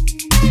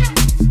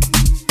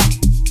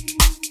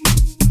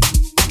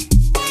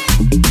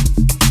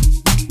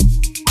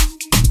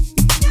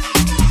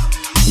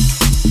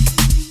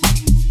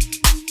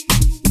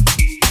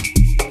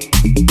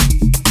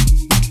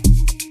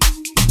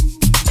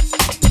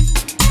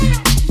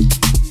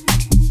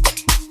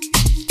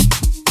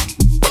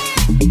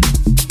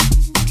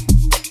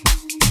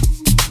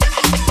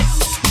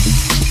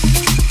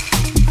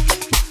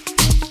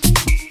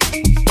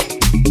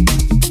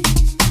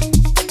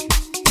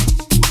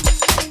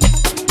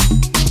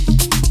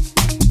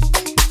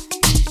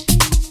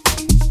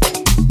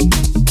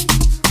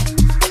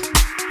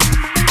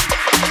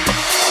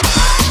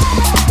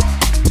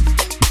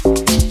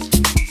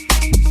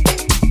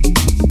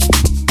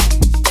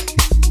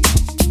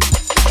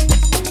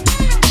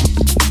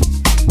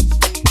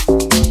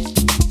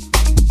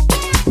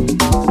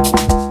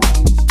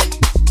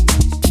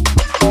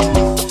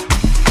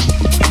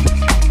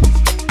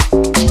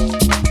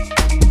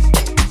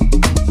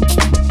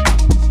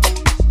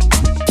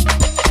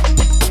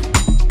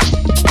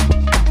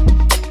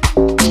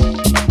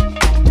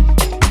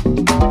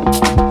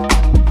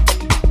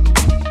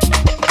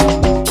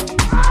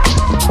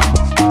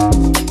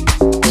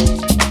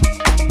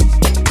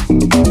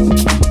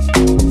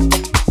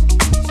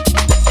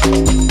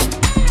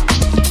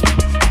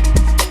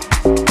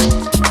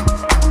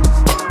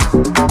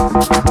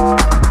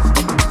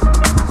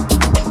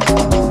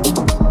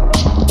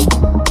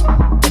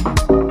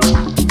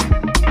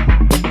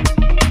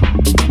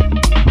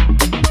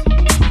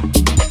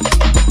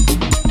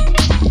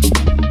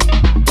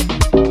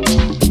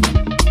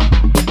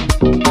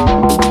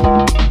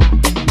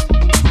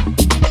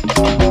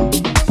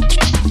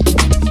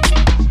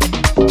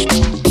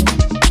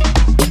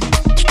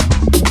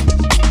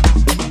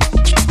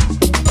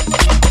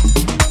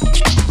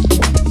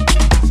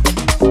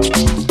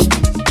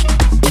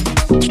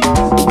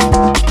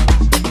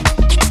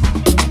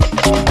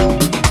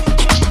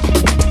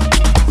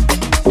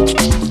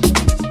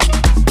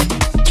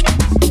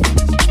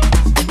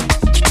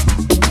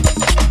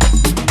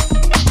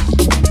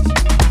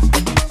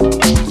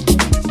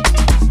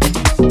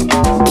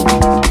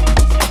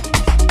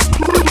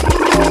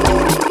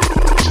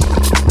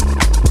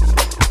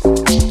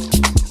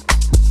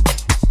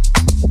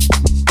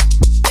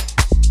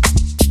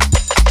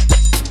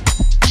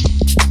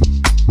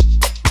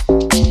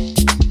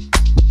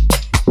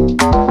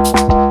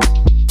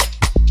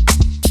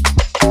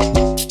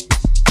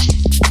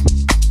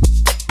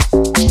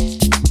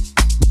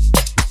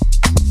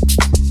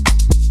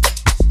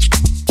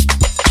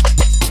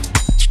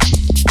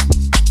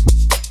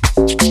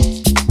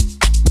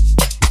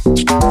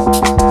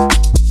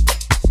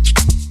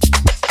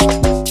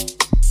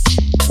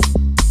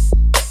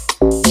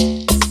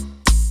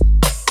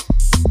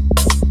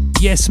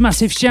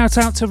 Massive shout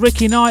out to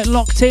Ricky Knight,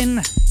 locked in.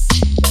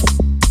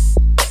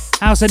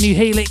 How's the new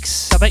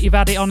Helix? I bet you've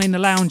had it on in the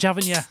lounge,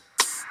 haven't you?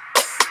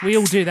 We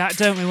all do that,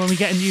 don't we, when we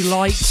get a new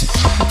light?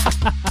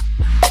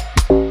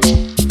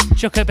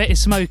 Chuck a bit of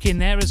smoke in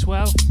there as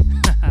well.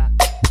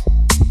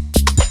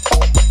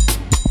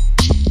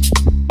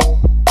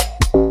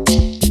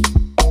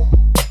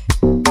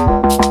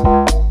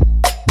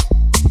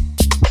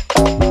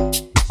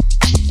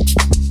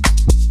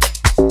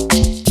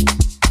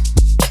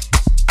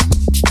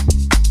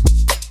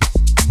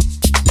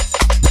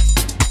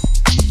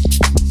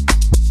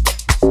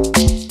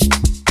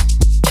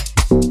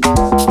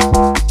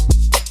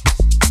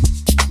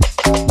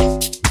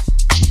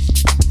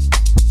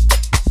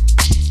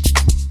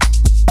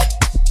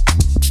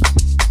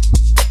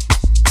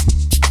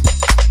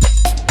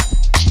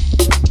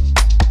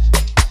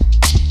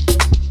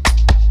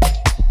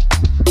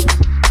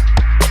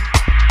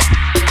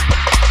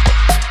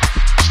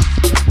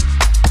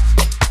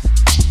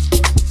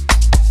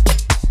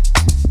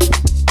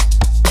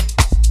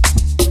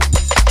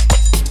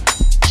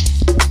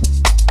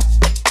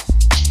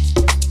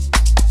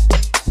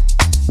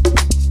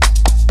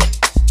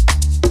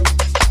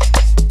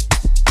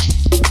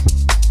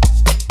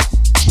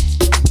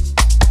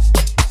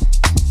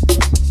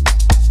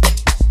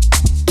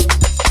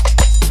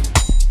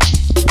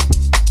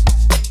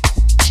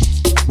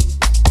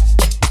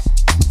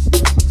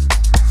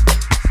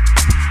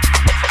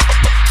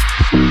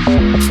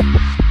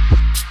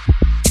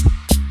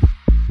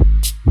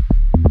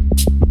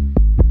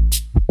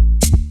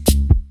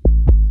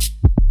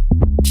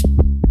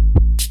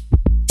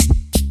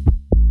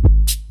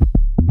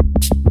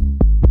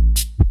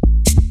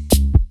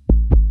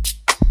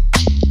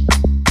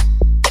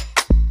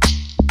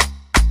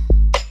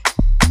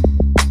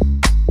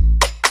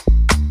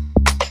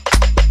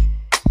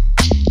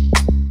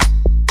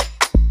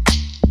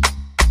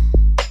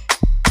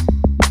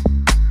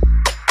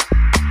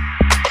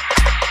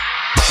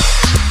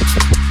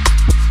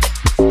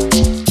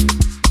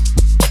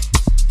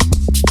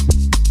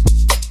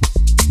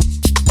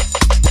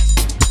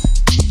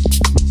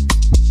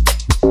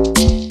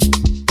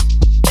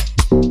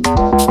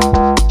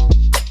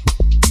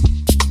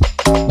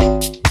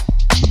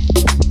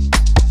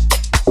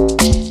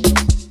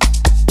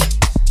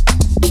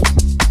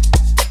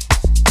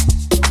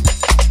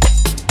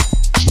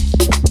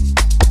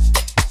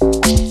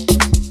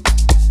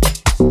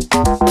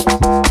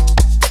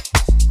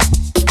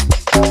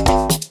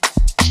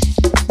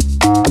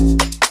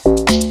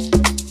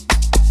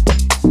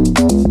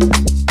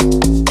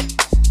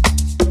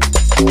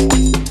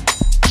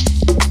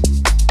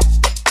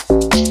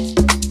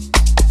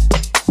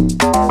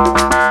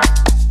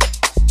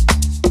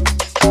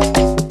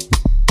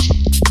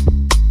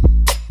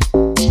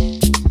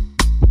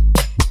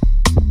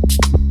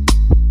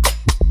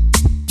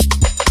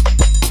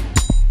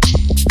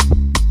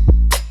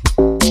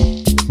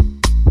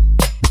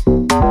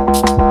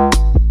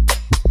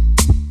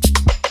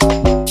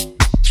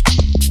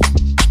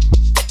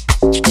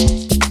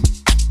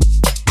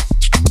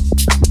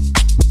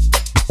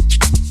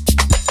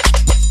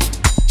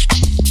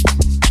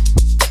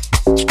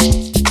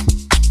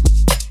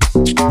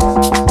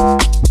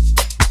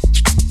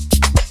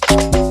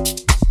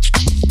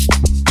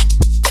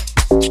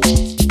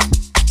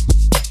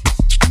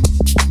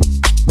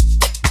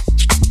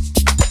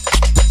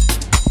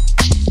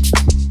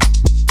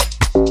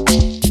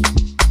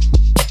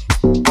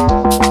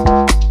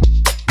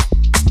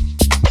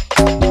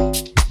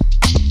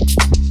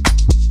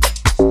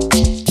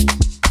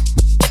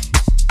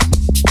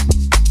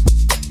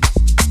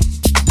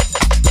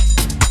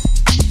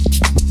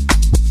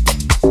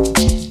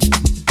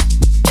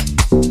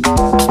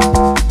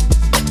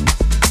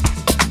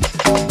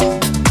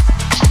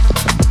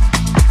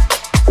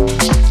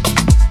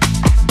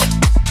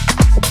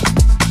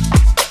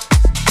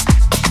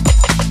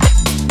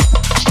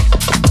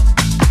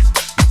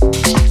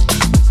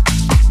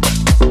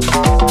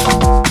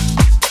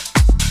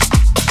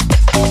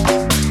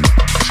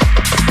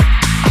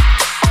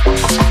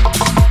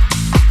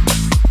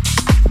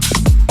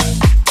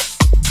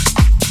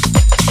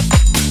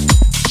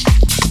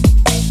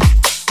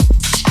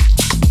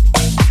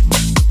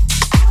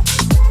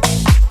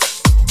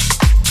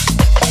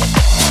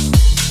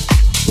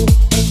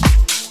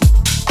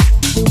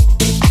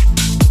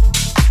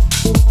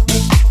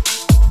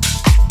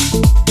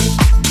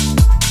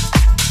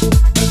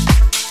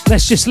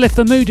 Let's just lift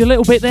the mood a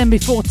little bit then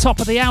before top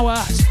of the hour.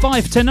 It's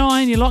 5 to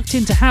 9. You're locked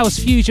into House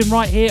Fusion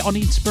right here on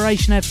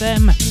Inspiration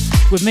FM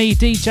with me,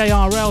 DJ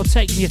RL,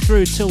 taking you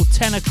through till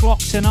 10 o'clock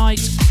tonight.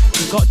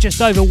 We've got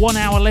just over 1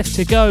 hour left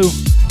to go.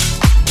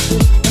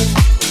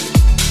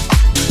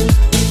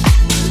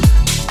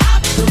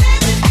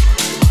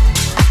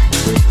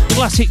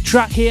 Classic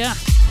track here.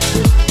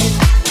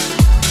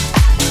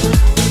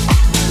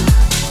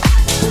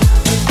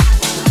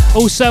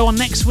 Also on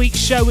next week's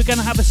show we're going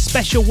to have a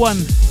special one,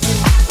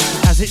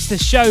 as it's the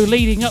show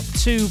leading up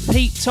to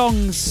Pete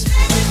Tong's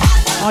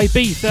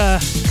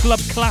Ibiza Club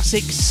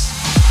Classics.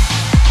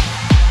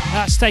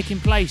 That's taking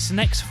place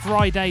next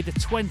Friday, the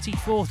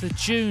 24th of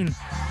June,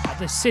 at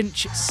the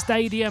Cinch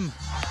Stadium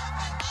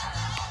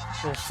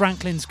or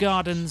Franklin's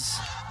Gardens.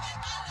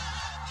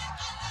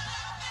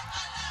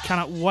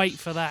 Cannot wait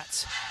for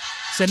that.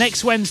 So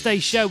next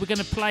Wednesday's show, we're going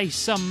to play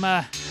some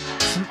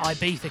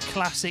Ibiza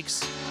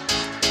classics.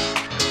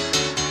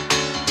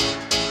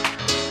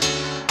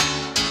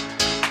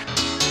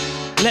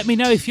 Let me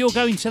know if you're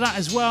going to that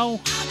as well.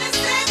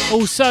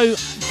 Also,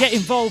 get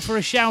involved for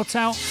a shout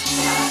out.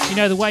 You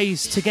know the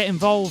ways to get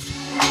involved.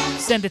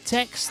 Send a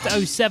text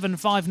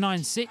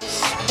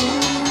 07596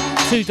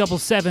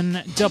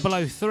 277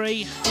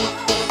 003.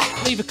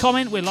 Leave a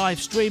comment. We're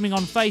live streaming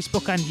on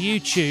Facebook and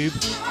YouTube.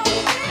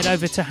 Head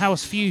over to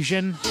House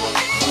Fusion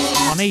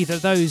on either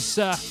of those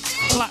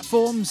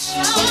platforms.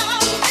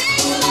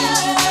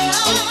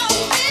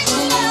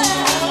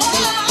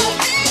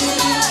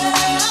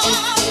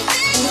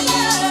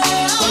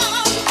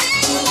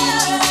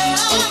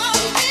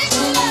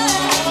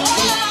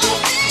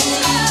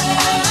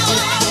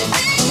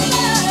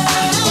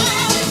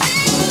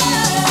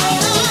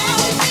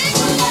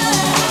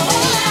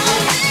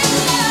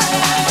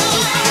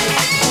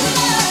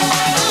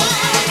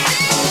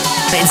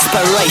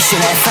 Inspiration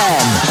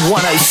FM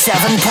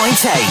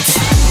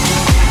 107.8.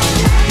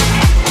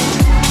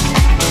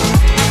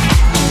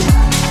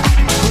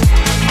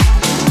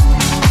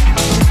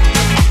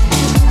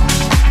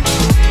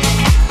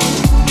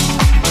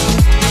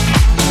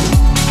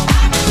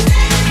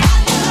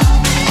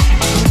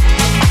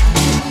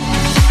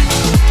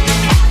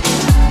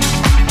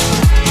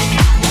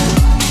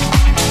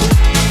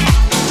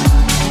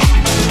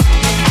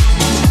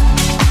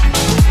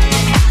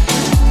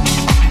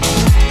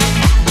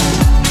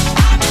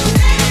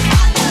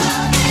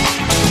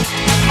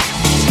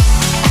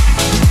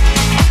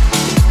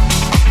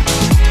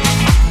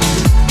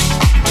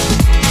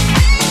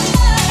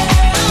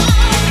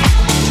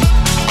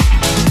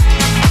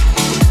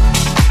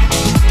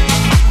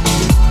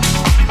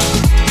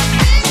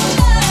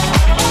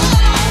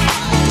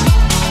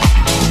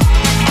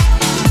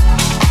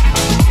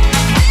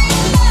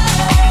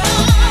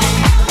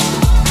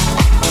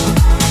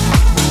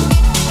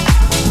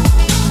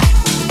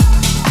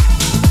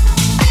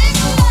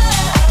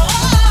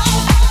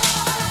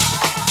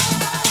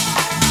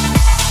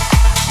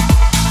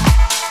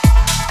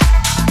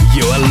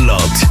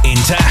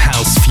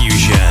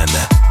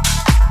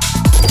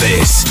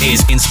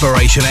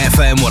 Inspiration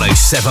FM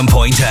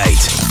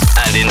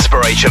 107.8 and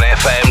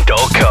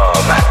inspirationfm.com.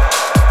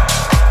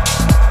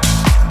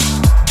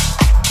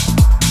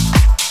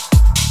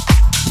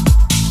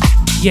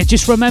 Yeah,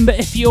 just remember,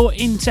 if you're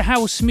into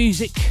house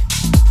music,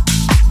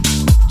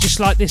 just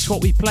like this,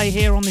 what we play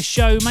here on the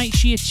show, make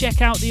sure you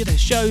check out the other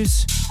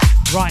shows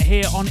right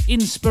here on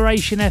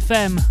Inspiration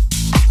FM.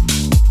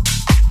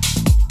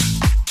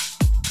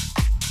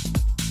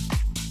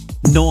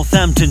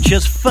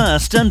 Northamptonshire's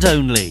first and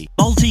only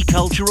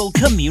multicultural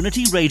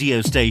community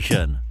radio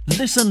station.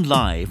 Listen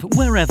live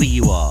wherever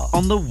you are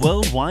on the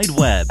World Wide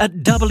Web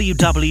at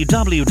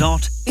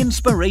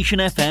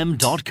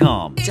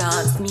www.inspirationfm.com.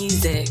 Dance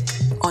music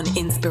on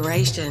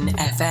Inspiration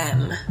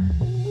FM.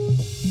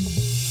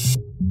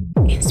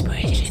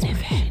 Inspiration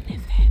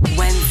FM.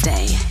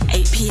 Wednesday,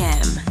 8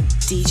 p.m.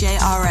 DJ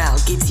RL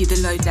gives you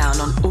the lowdown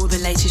on all the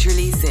latest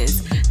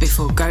releases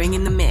before going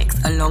in the mix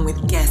along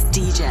with guest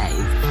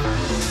DJs.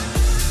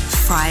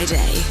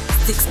 Friday,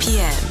 6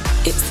 p.m.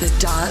 It's the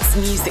Dance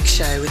Music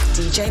Show with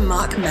DJ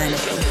Mark Manning,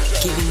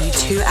 giving you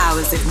 2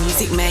 hours of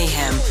music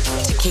mayhem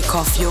to kick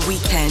off your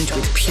weekend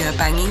with pure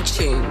banging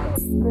tunes.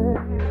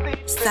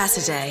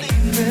 Saturday,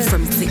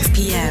 from 6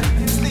 p.m.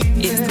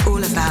 It's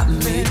all about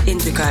Mood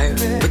Indigo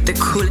with the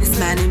coolest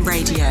man in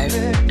radio,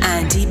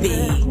 Andy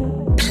B,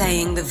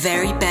 playing the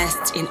very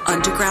best in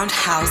underground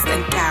house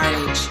and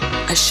garage,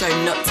 a show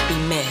not to be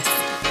missed.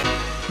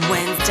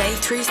 Wednesday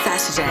through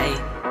Saturday,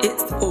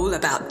 it's all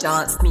about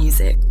dance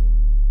music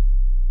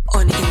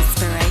on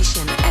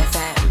Inspiration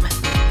FM.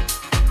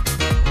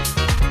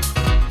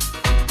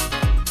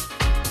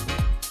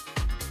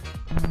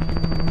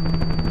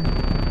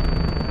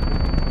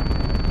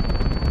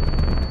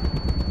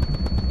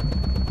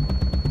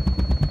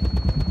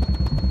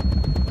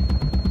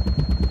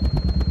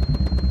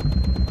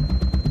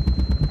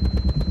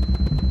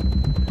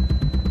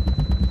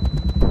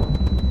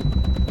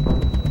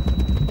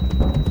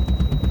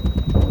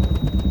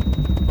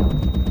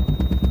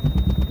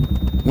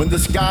 When the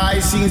sky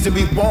seems to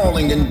be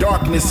falling and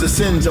darkness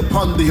ascends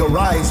upon the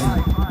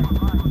horizon,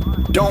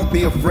 don't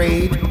be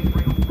afraid.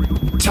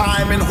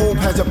 Time and hope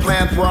has a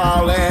plan for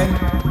our land.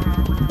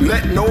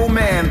 Let no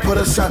man put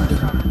us under.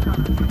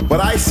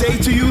 But I say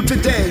to you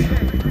today,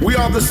 we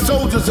are the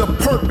soldiers of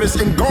purpose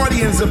and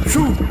guardians of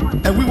truth,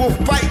 and we will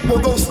fight for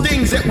those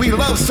things that we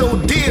love so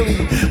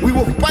dearly. We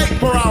will fight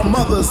for our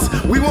mothers.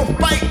 We will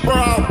fight for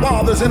our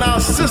fathers and our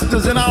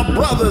sisters and our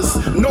brothers.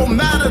 No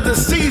matter the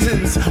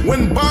seasons,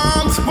 when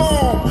bombs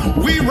fall,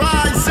 we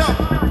rise up.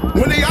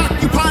 When they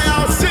occupy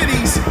our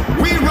cities,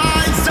 we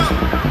rise up.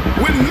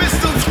 When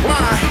missiles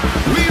fly,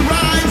 we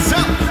rise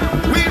up.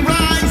 We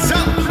rise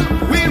up.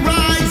 We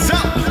rise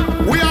up.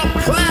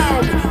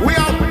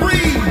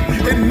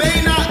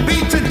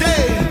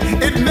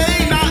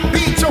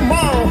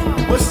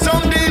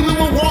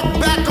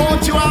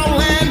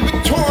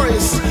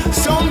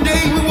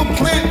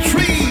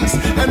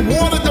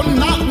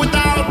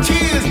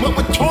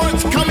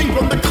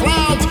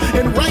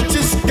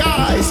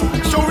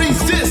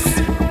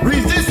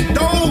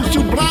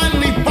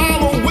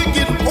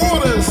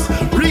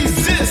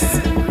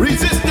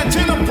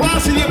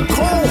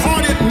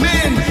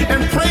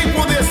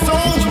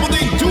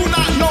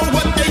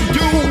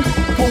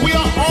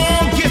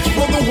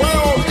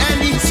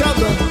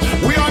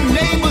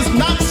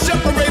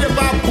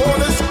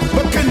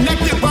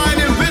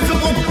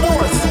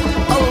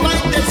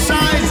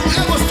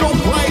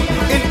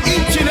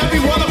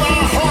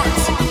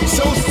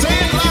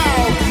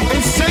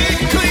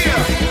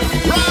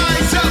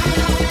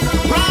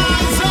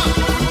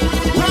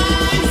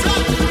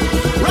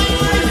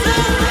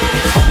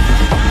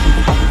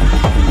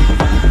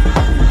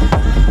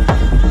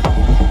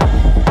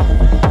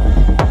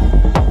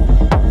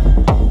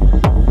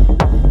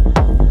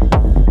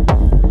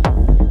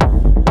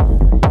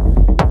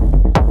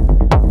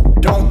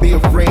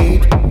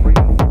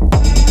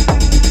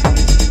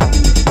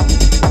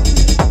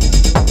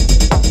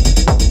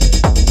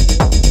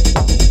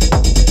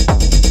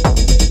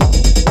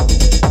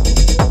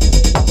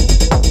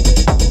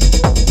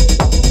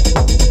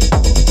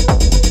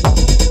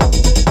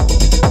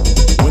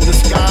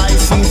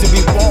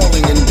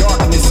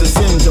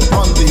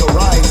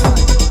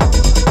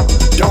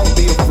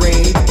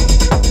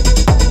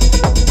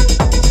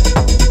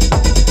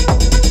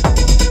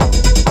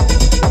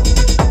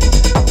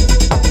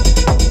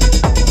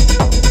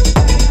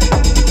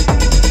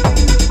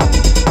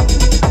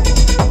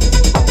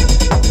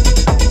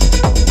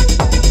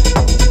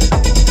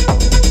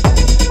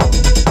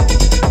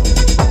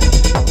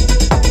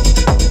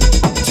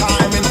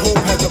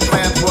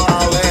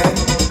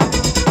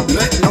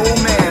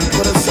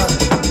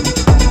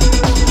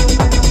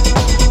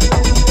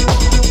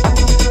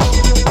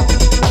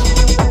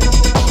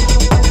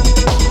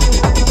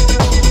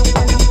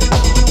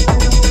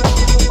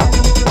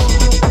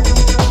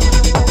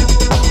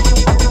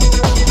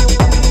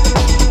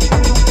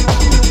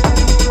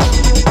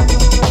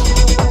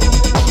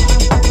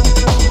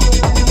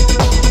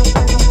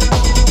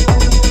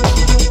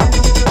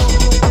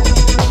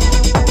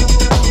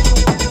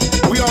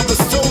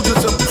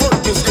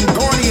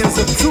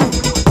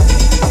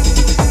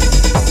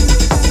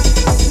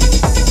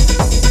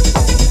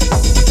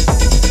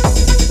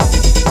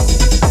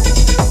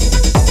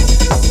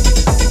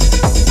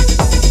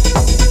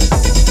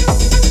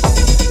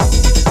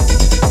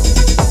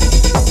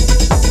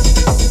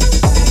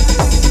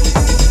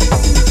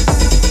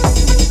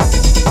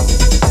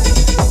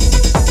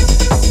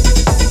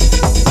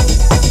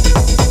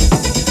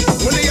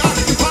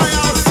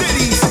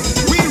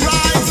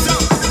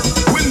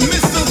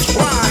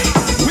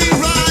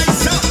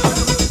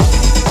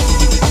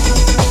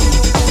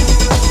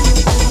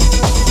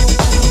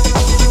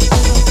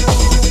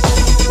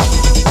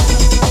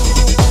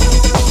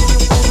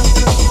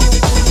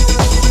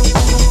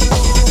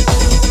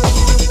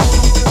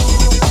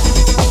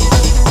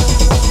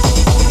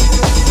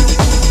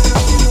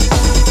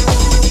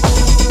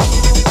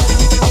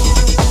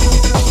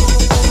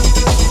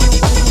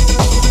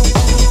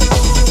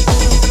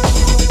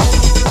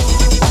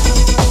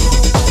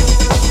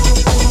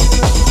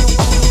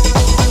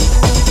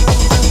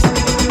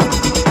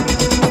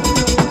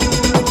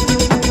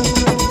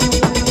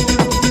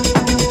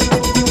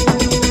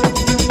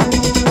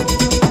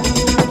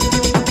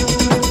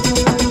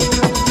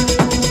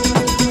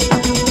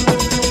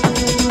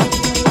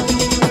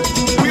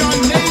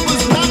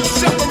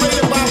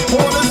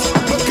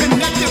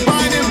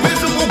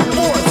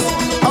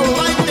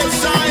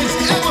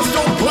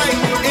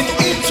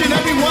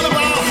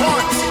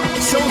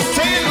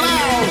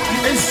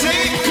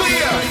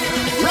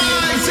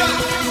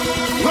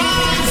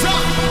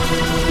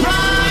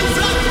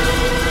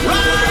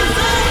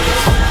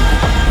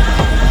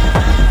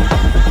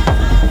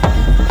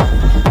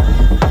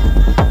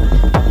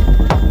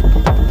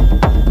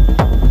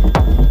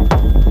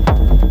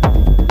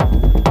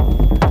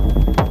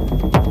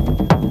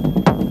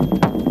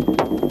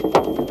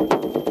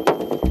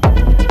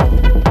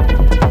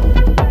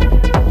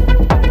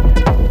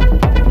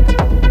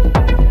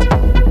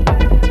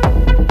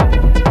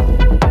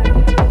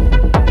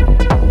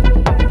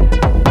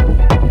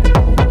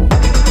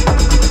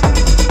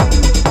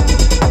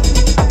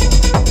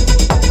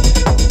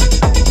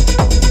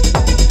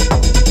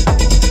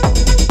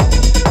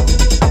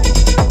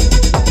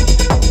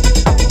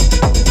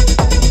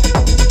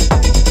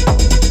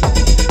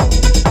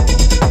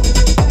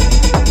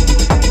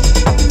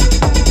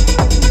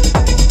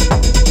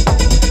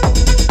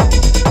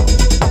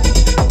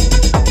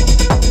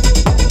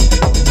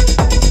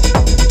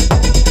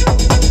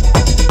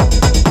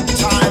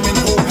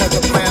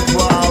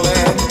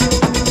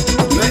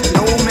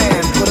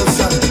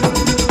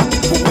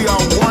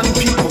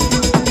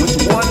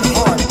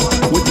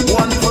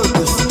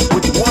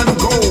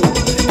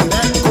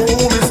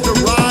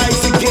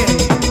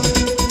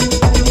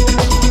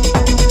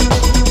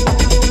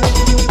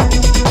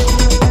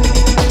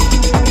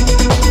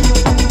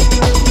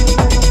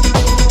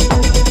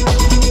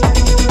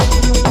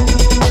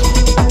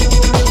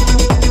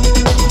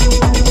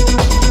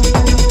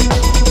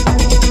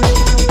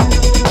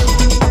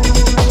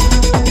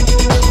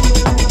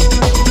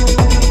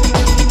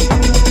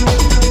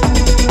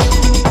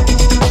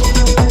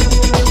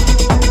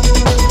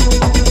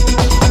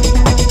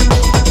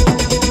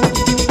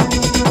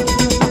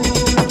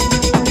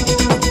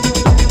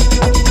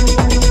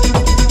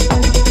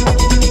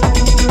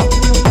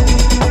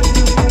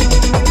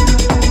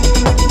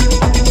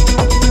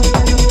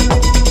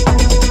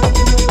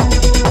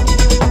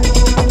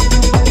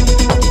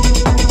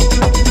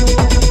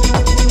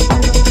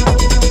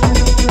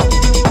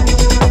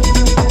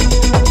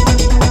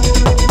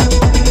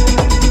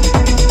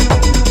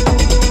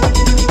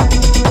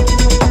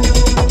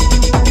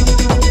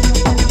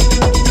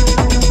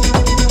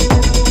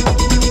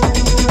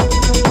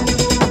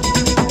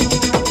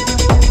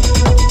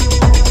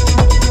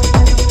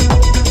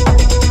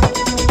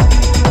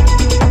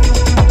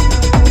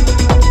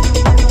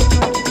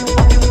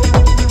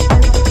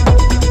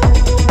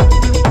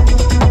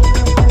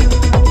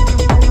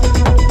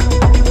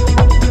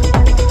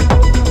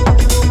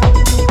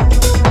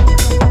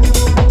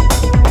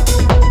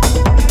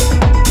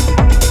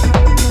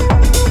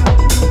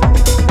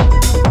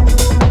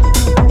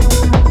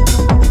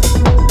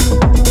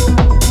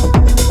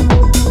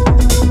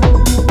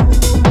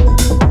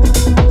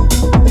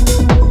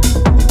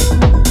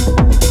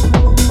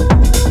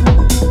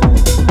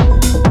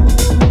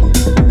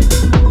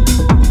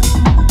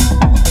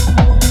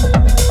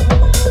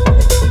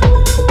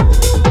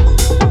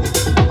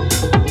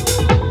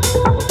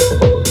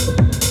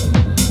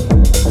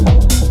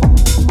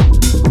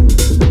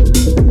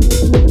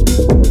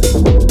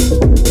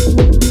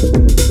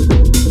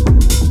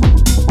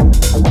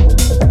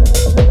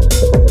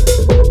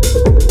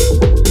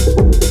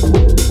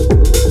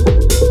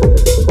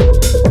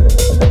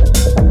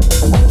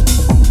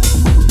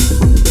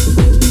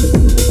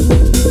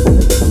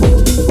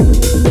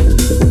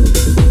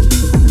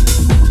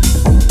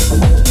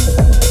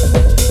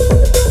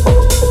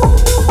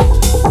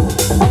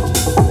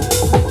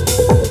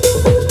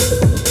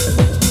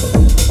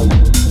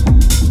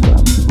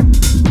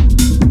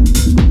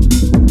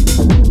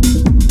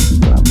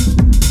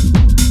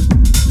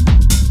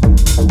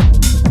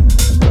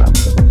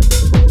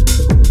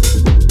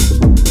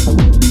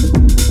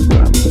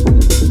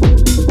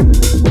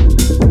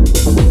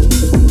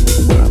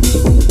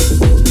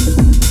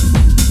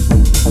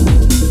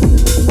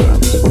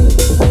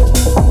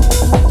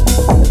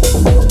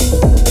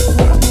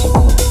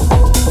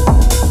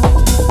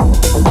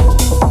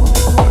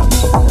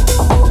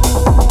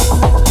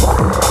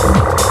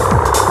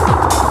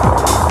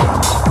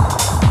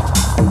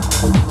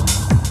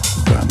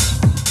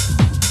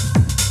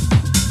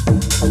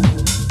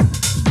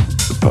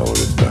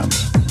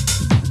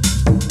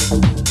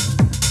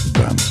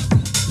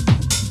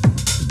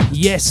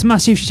 Yes,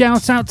 massive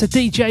shout out to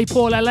DJ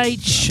Paul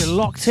LH,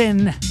 locked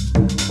in.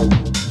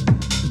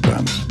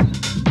 Dance.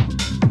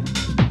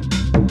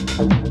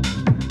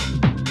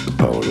 The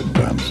power of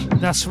dance.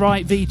 That's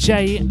right,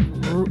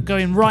 VJ,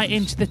 going right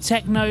into the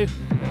techno.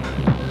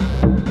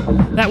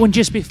 That one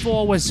just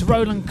before was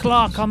Roland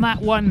Clark on that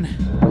one.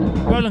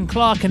 Roland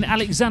Clark and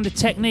Alexander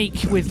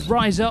Technique with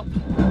Rise Up,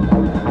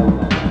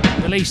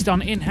 released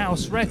on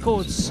In-House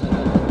Records.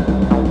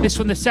 This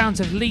one, the sounds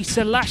of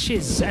Lisa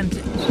Lashes and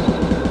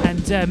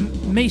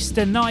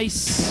Mr.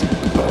 Nice.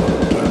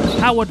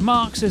 Howard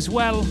Marks as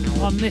well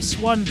on this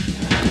one.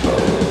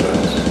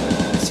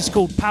 This is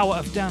called Power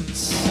of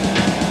Dance.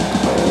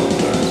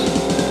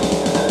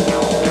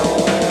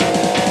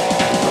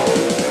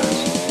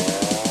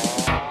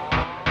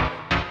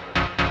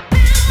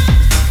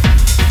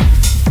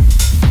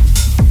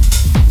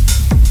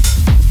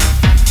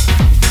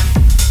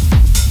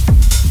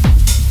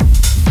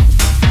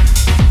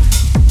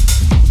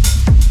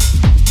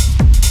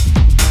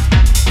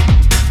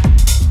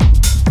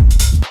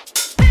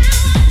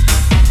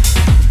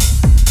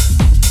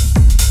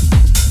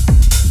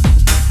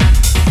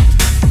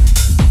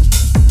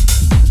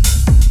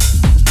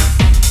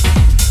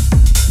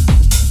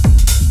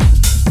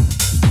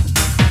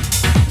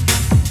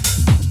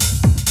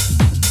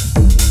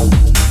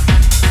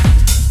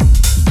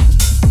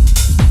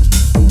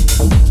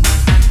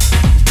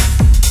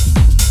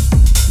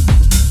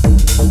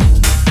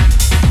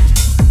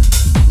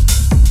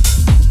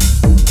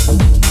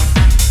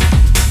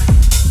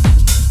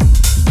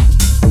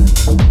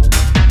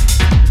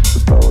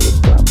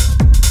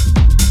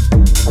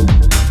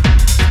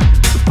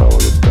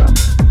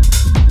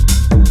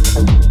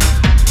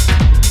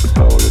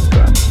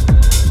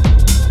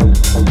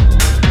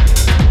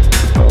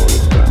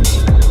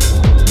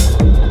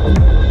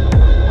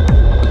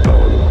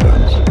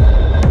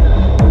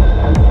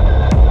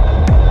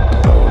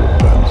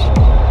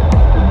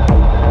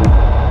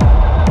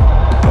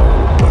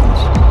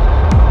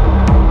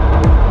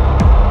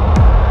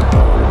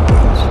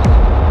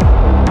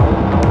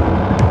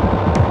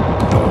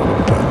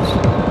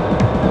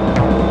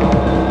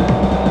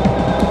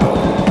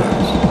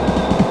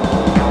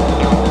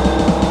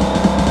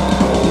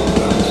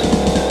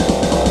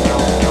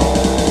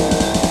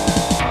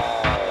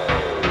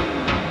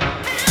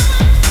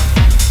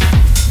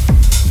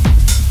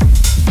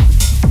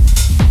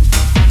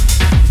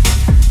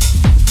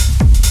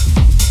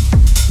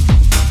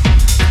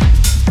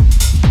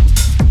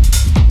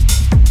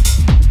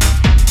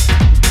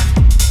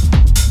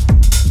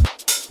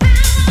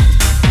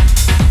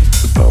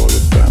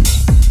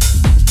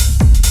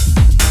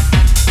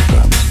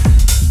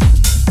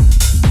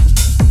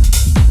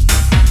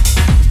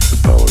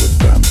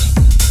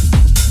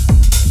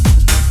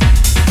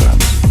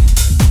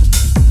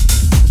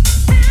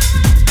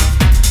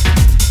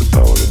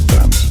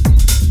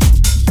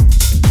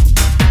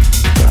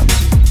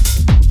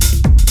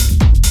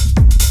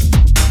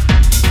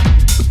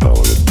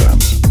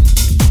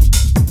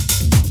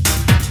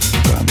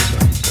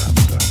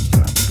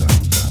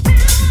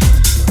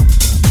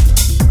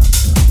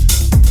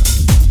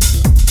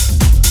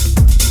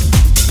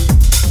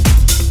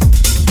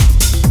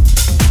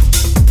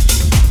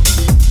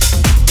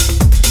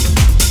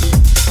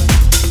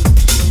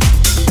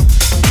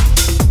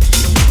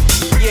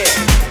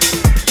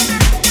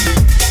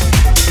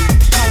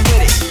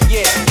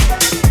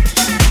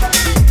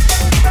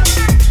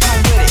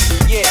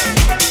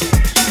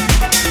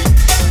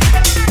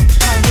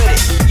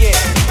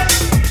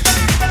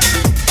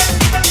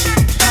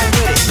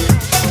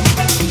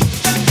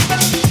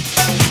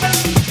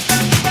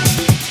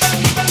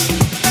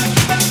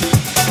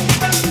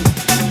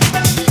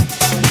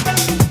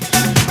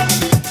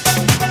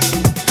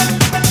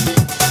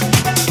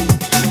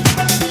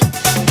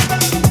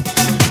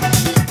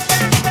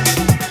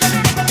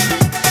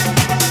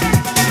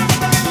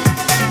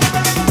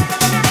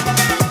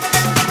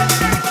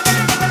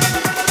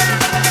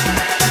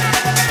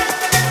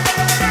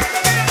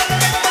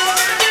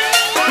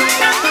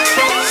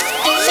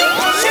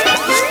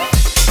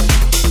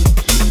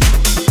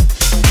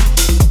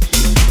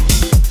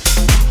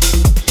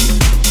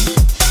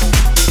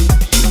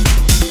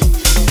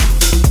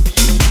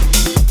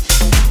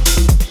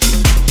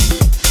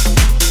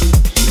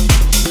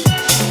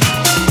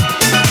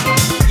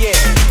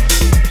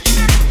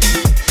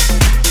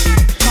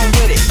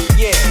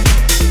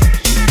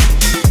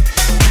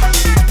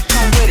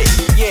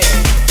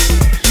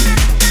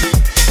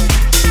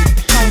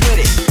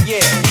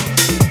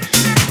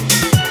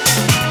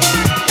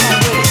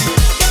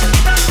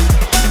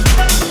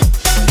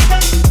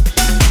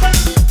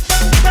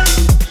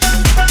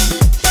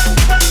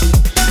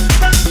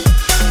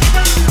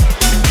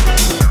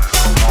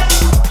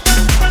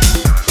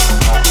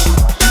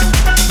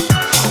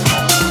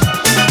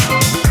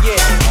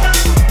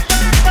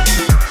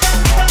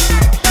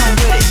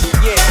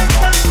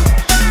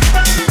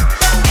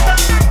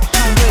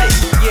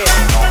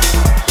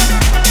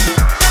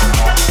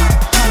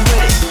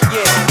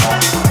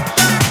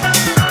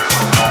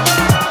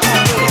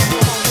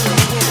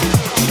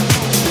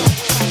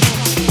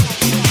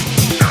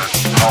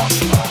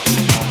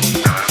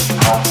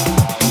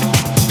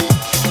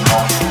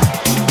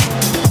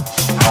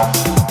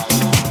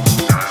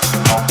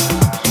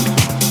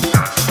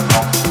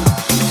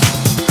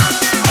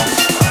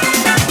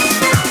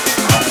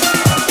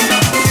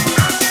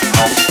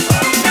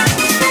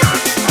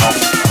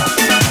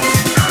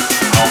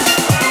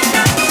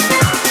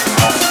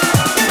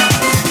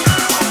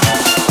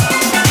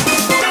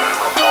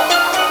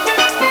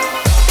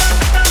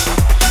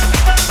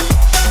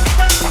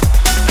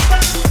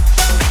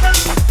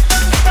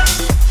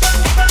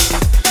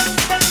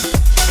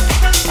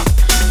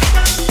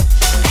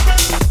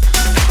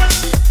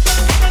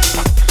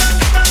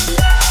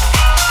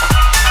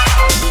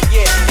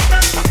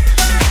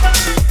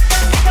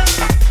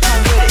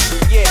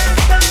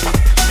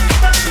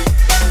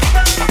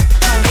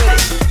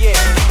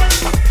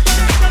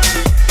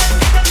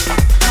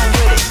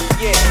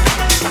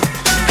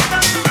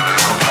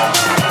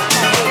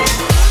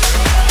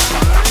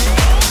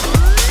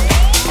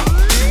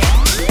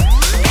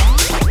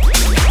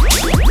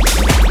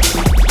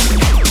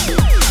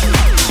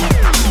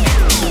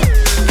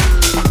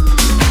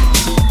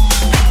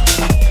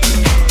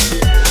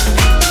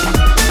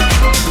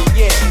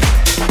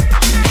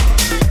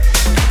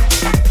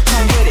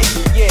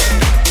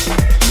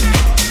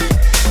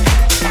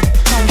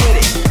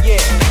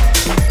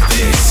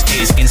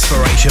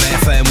 Inspiration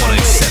FM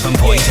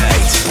 107.8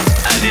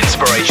 and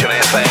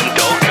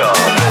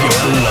inspirationfm.com.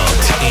 You're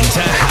locked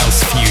into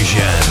House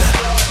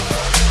Fusion.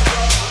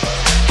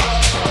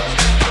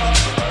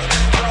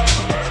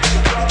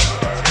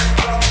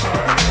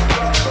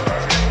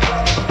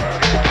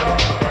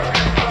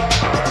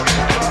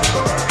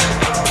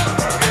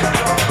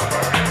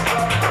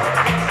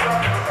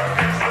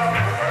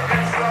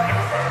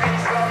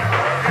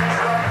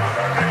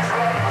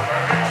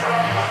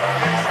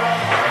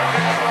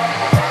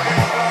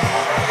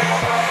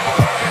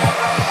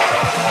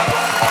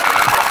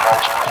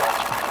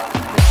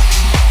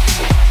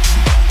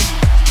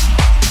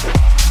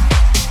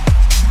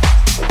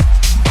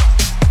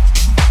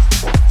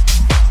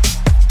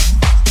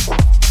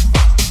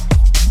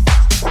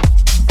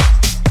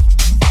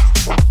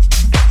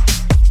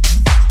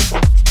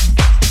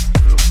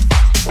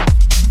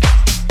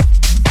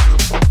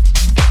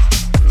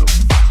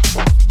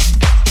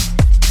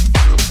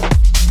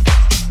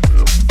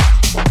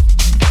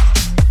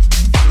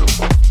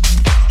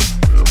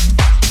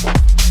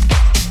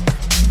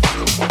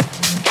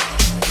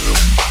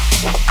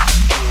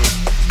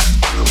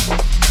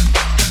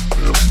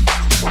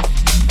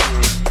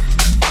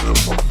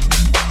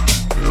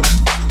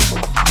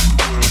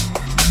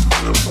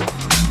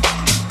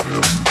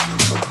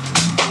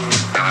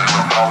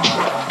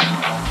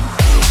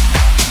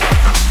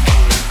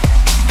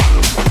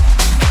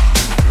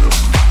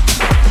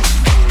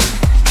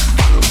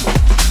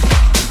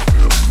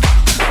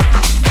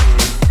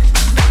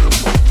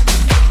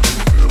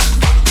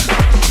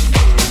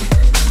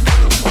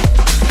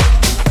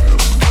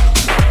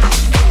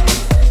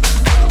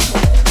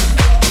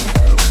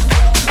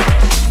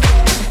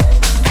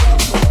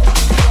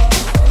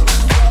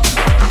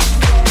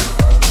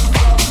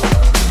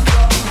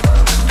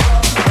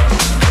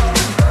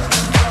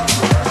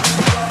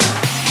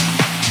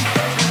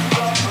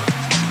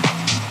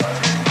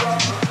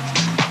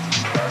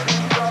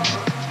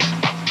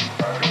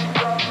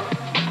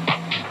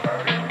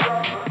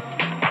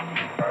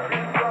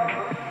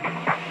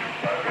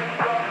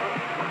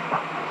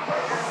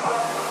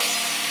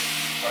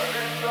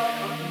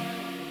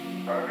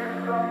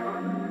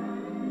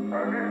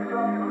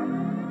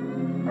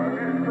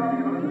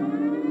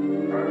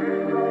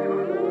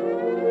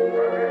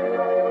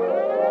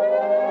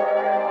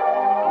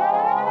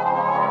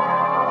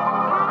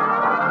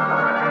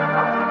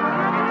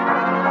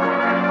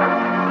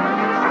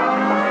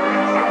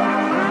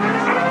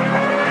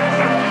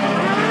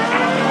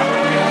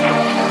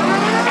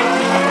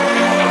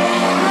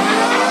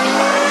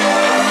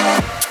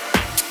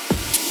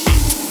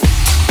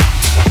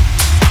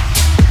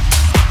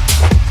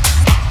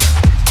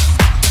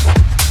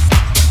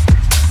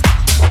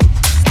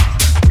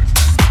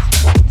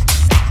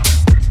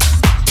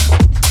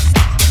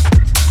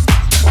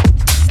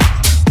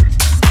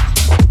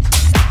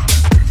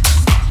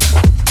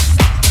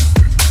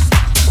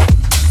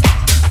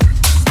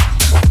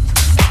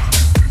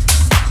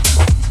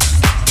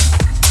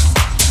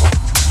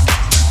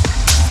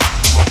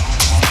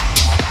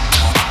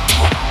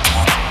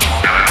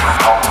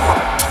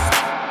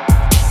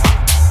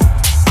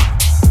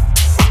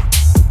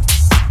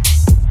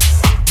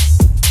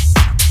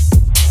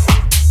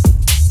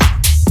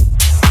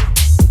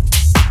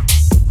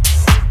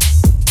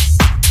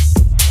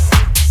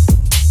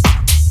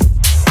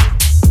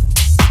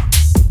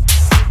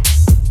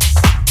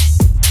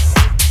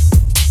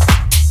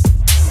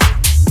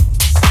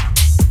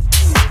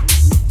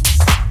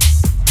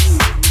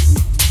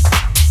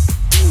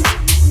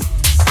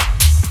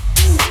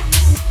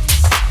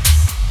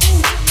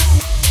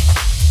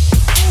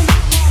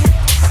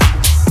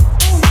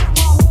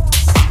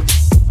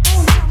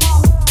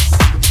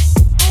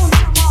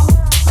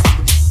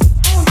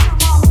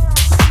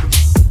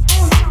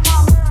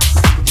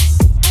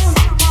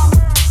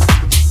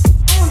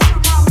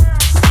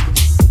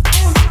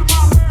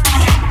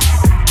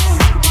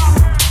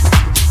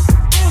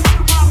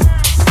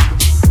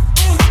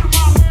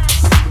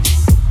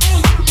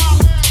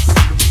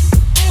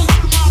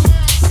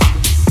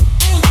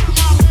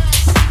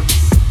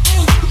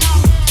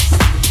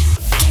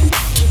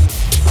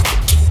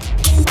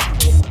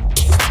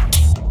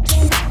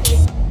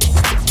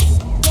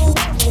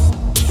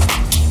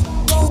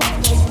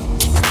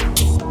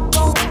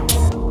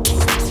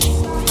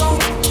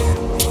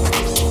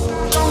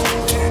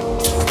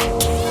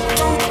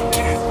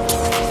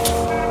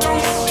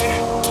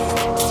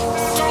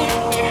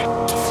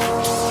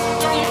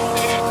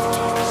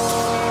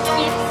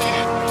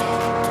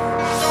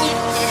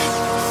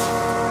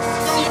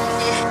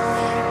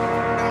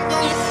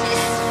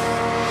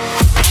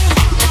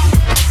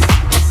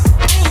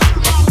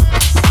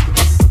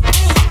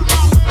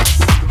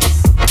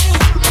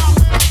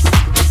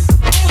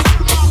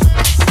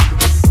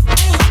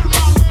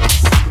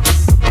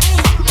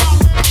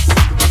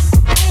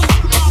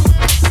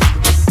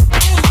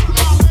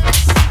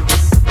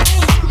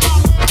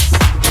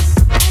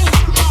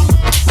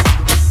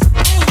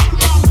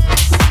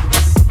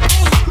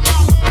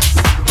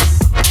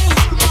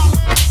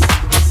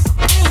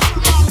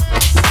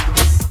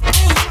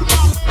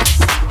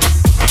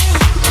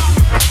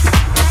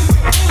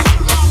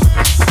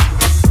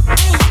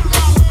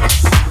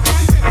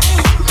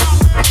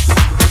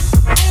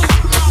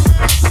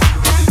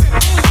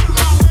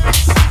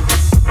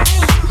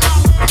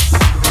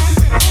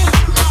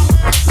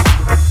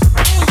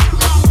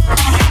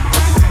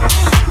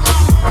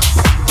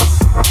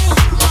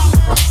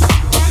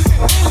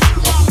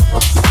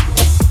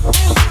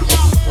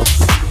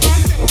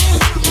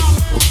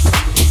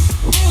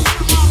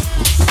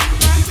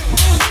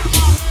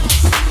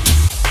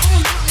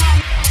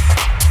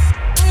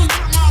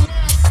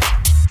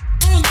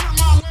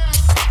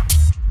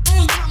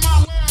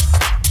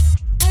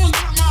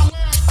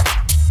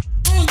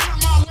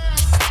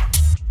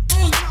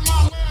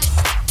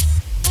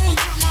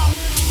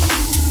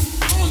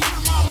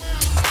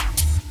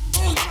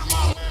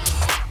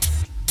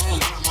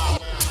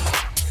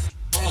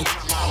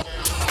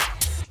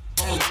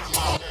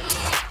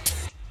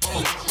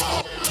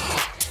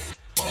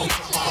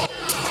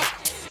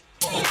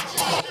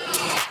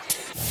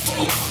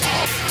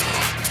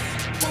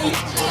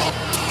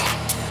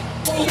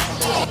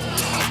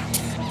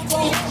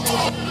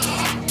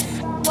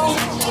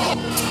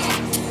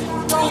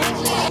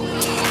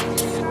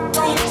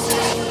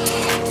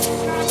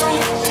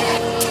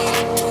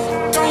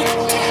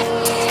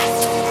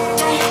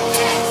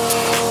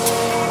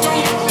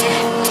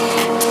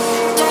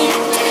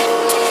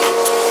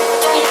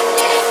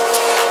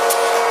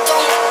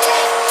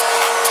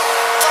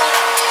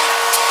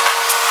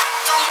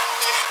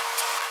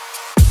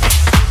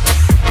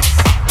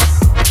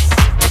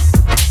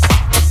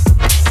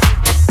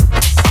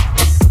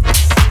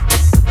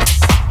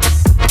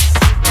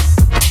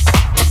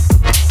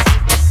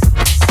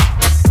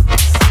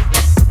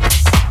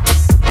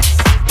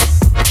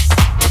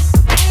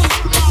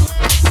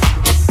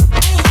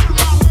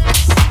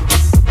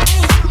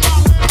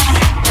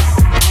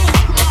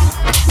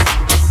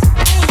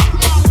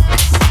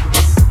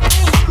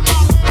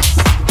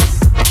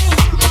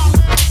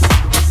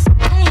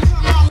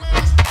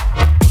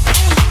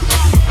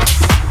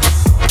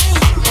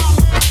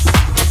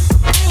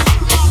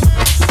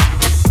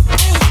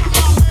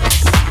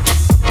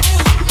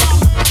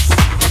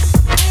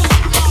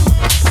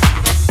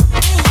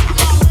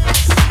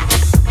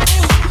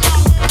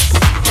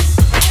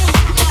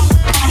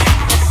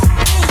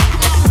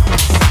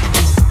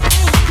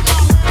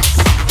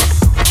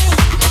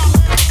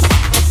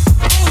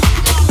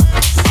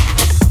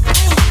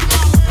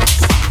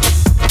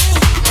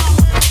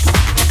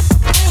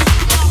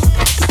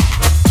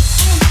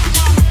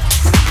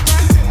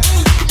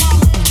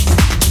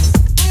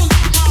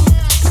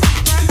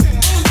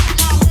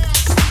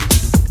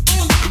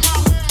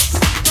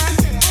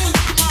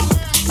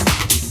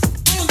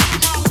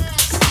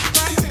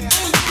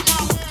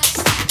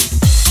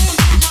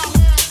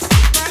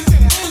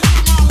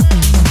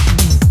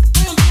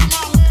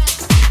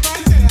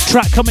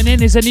 track coming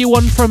in is a new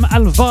one from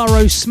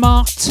Alvaro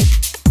Smart.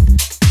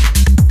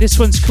 This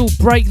one's called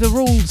Break the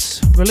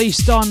Rules,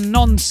 released on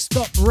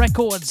Non-Stop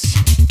Records.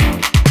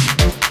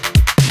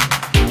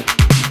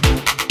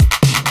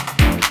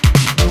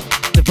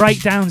 The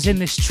breakdowns in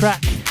this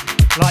track,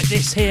 like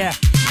this here,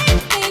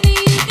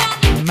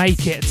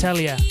 make it, I tell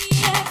ya.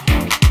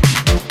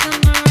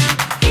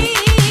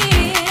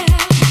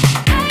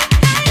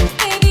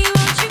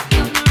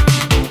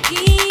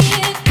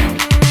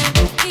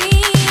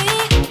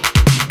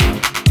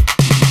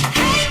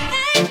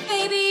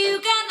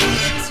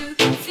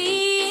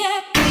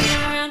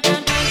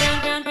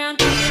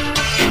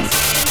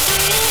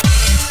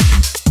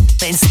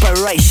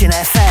 Inspiration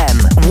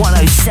FM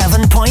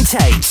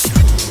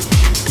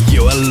 107.8.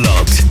 You are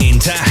locked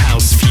into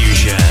House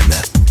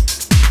Fusion.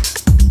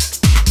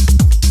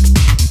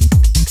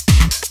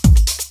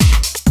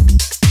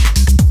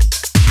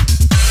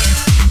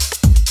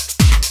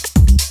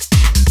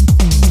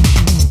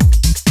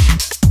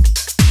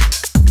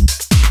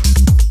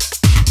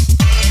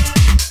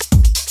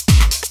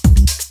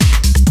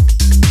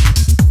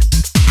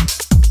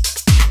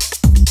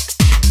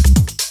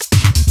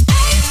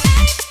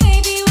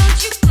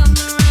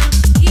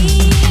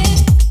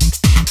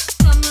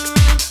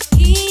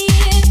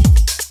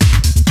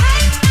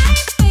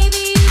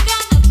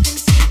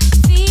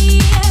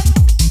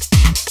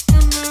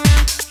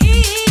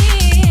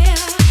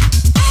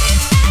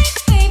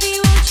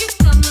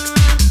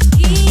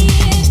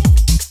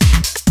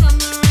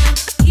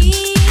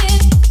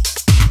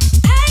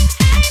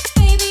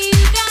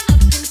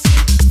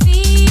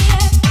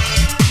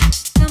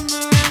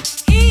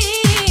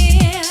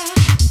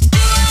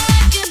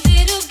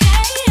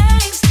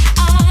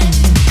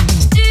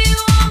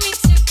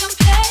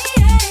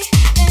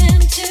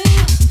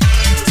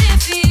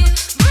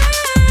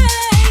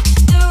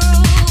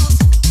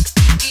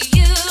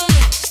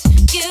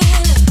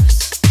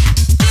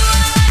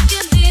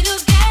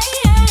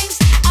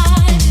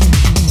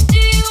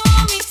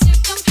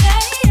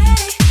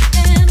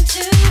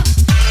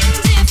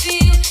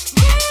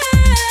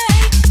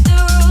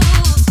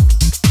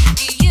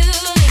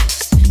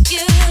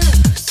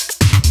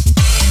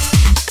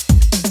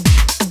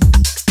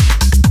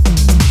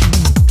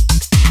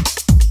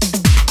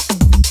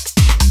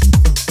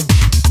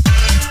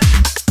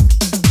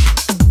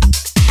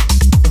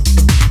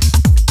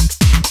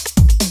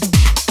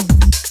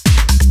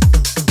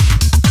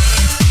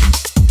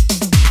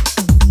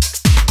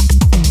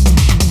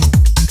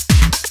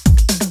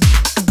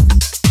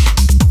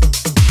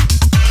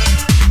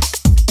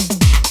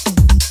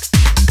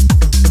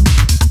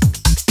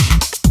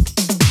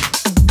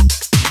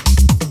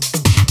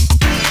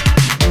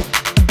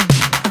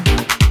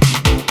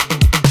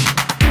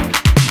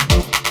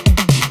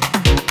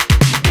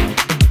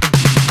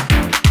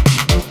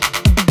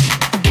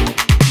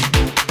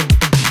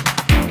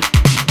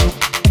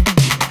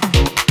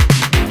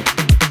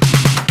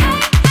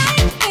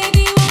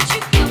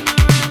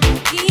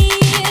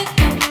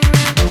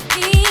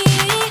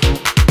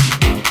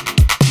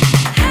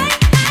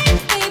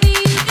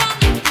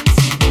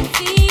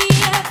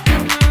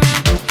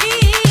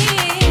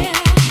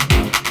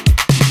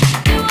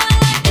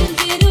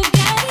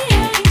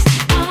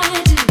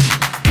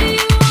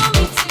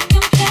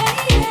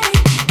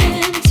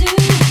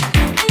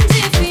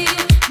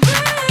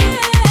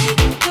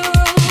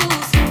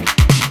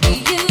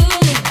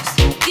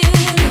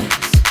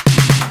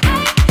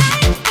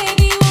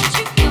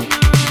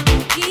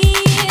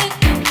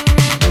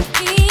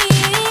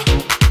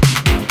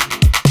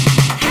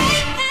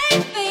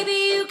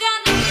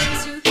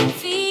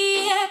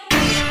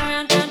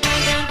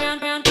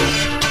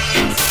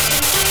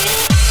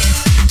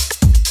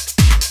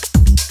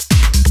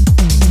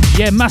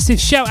 Yeah, massive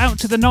shout out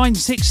to the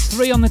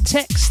 963 on the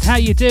text. How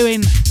you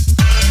doing?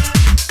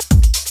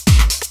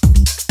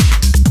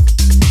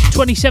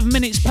 27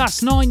 minutes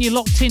past 9, you're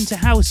locked into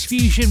House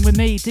Fusion with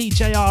me,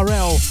 DJ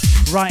RL,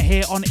 right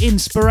here on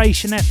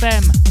Inspiration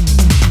FM.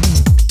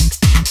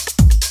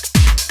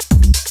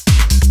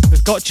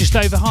 We've got just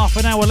over half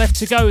an hour left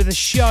to go with the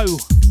show.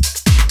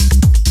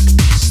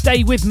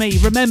 Stay with me.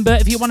 Remember,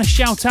 if you want to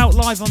shout out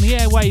live on the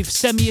airwaves,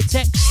 send me a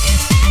text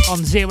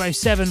on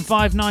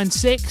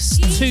 07596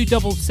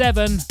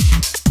 277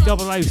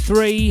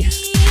 003,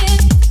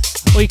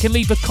 or you can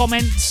leave a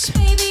comment.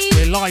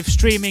 We're live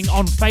streaming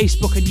on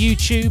Facebook and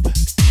YouTube.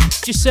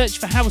 Just search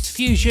for House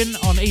Fusion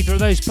on either of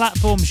those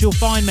platforms, you'll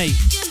find me.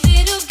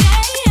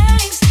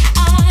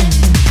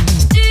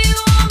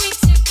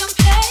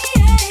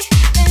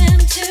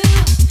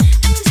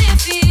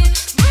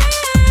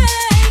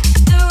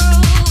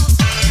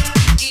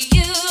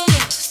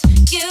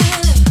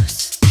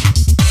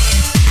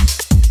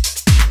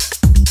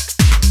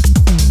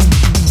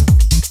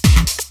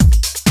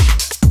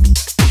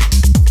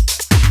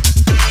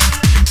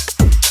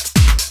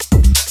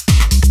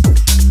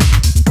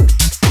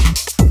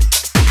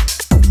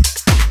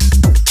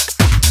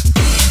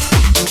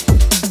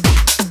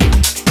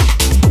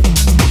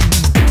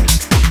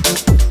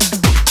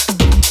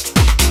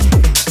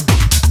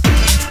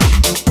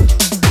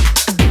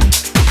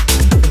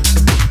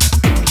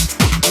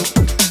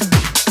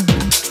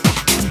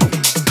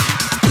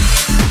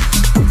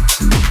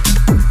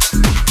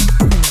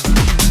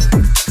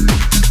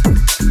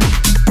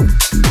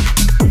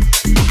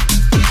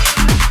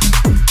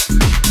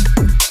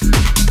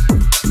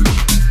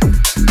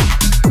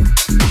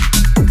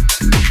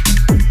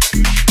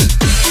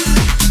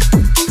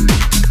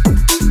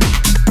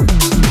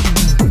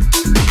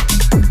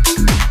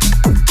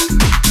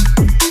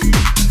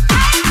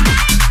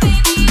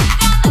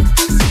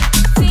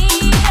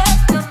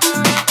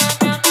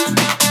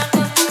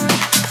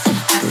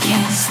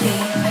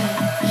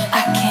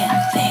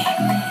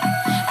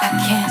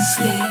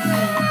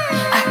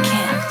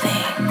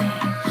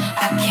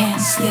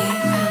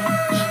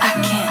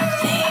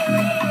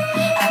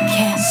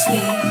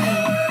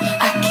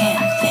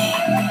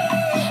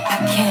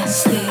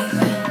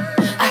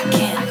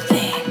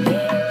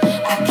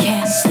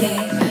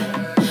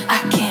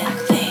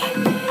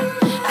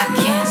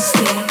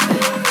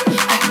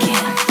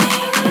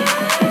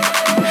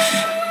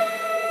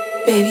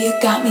 Baby, you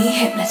got me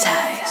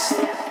hypnotized.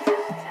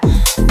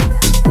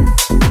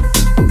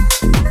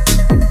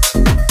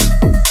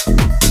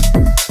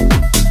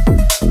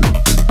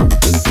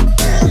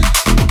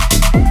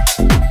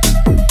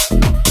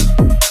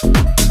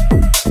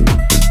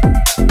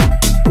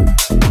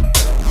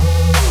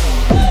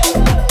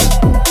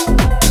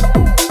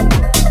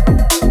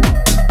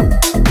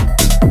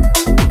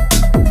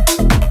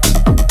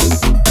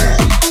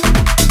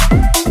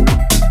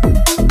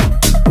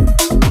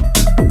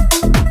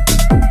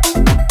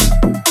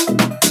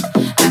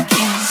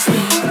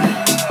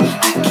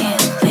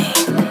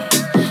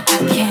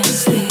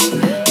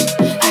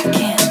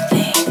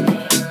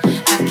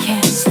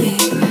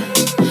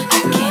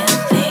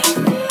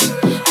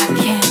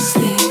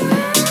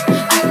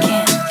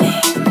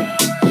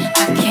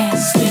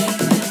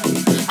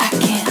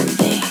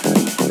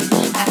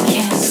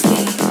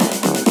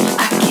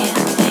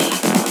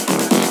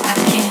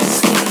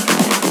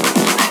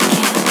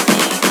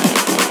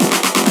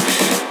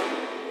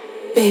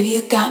 Baby,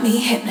 you got me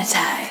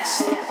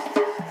hypnotized.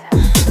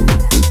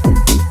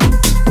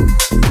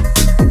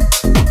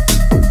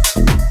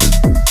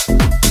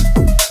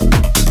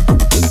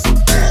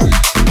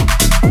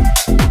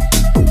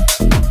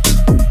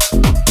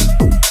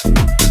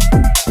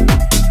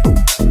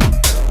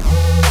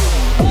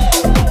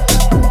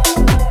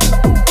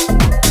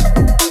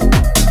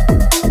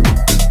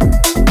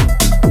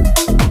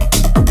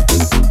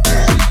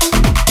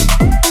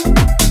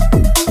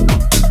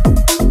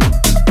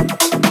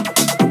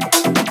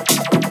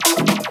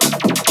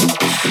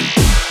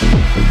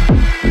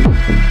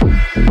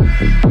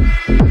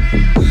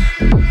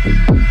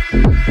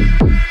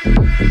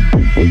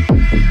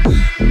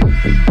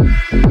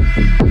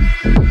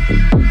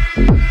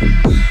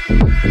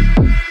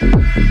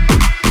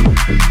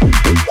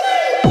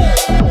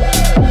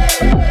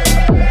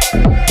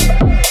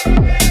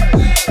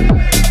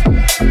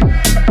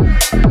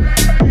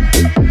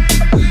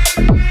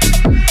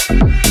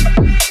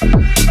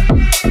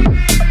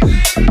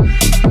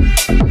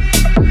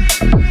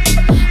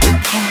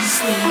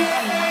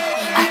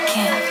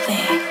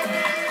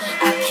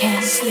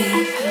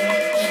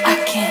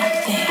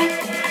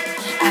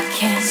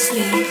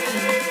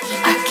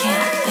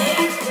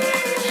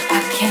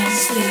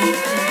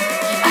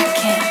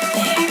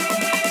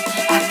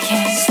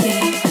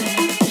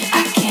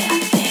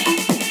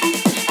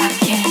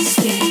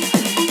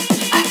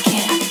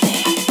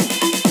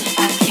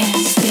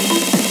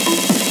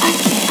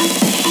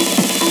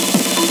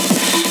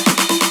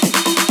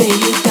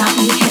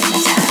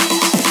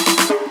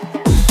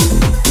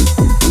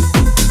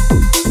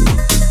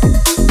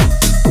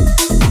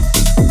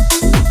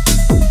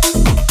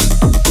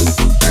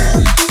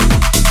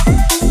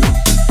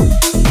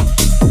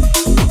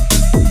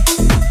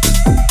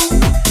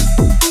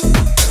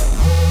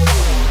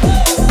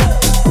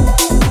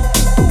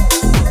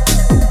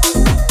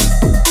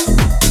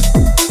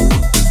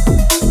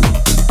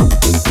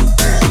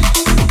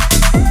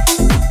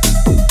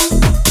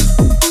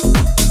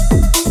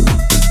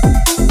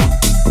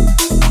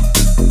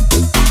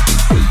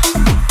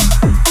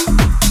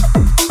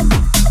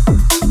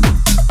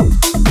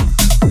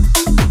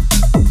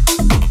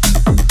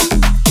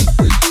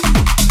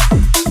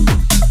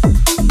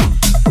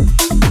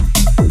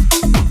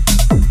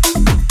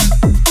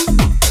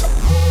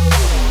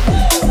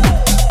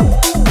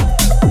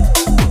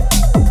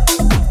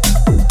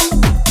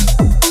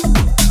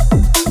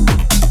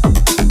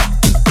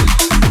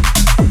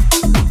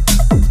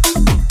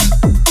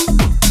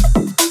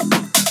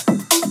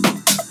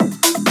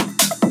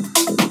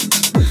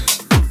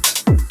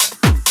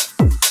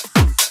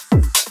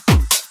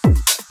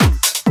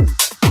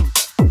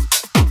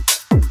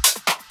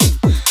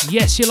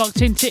 Yes, you're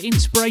locked into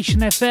Inspiration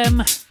FM.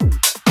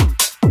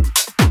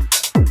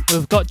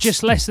 We've got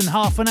just less than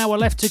half an hour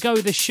left to go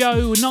with the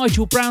show.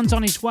 Nigel Brown's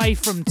on his way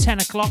from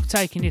 10 o'clock,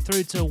 taking you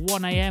through to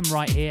 1 a.m.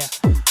 right here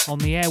on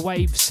the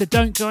airwaves. So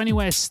don't go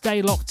anywhere,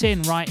 stay locked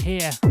in right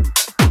here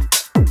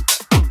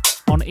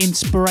on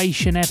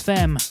Inspiration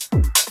FM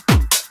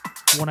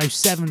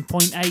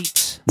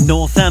 107.8.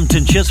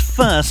 Northamptonshire's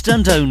first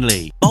and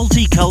only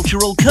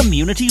multicultural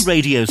community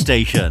radio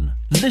station.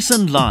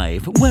 Listen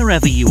live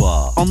wherever you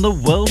are on the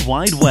World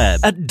Wide Web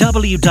at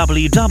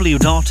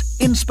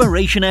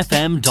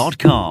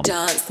www.inspirationfm.com.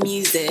 Dance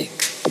music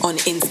on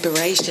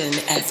Inspiration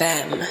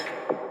FM.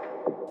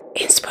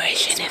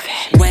 Inspiration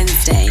FM.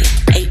 Wednesday,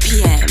 8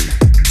 p.m.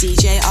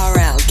 DJ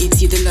RL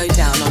gives you the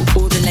lowdown on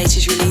all the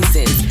latest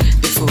releases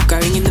before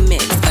going in the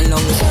mix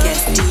along with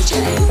guest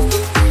DJ.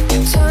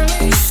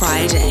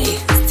 Friday,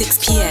 6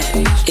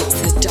 p.m. It's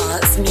the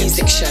Dance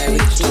Music Show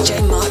with DJ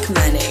Mark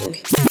Manning.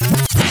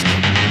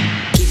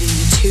 Giving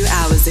you 2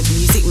 hours of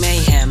music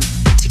mayhem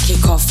to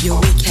kick off your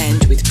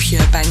weekend with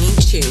pure banging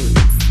tunes.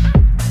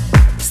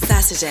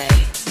 Saturday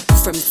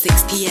from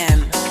 6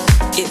 p.m.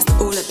 It's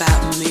all about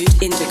Mood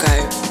Indigo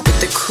with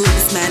the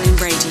coolest man in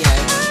radio,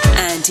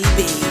 Andy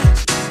B,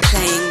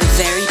 playing the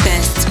very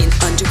best in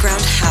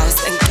underground house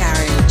and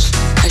garage.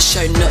 A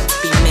show not to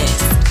be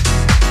missed.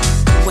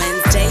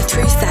 Wednesday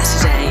through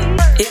Saturday,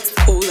 it's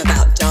all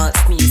about dance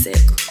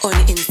music on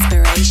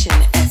Inspiration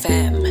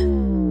FM.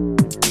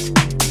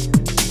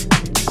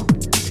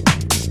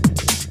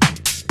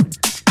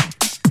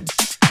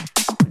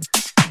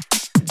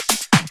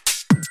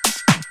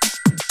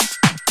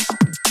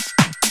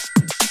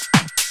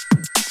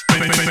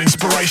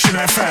 Inspiration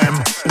FM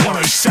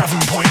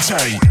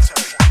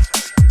 107.8.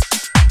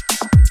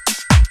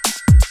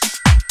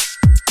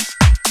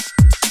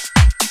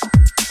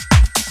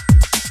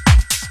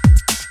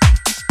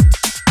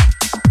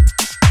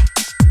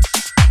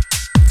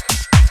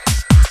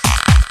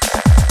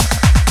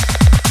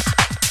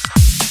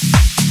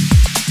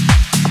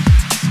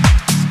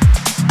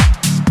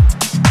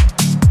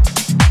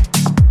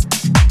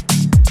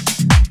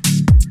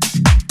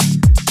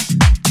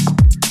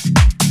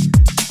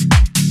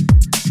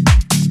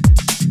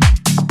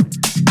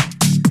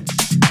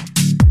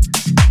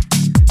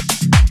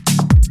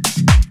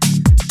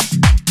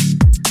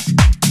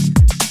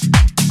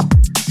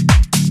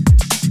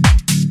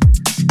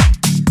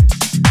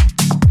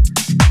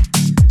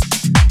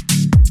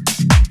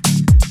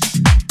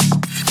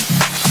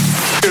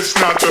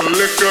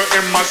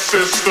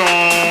 System.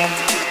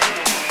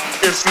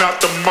 It's not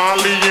the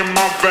Molly in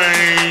my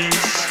veins.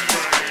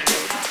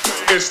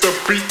 It's the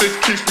beat that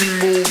keeps me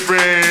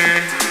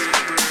moving.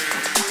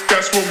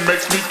 That's what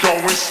makes me go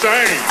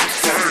insane.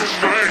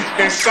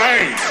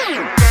 Insane.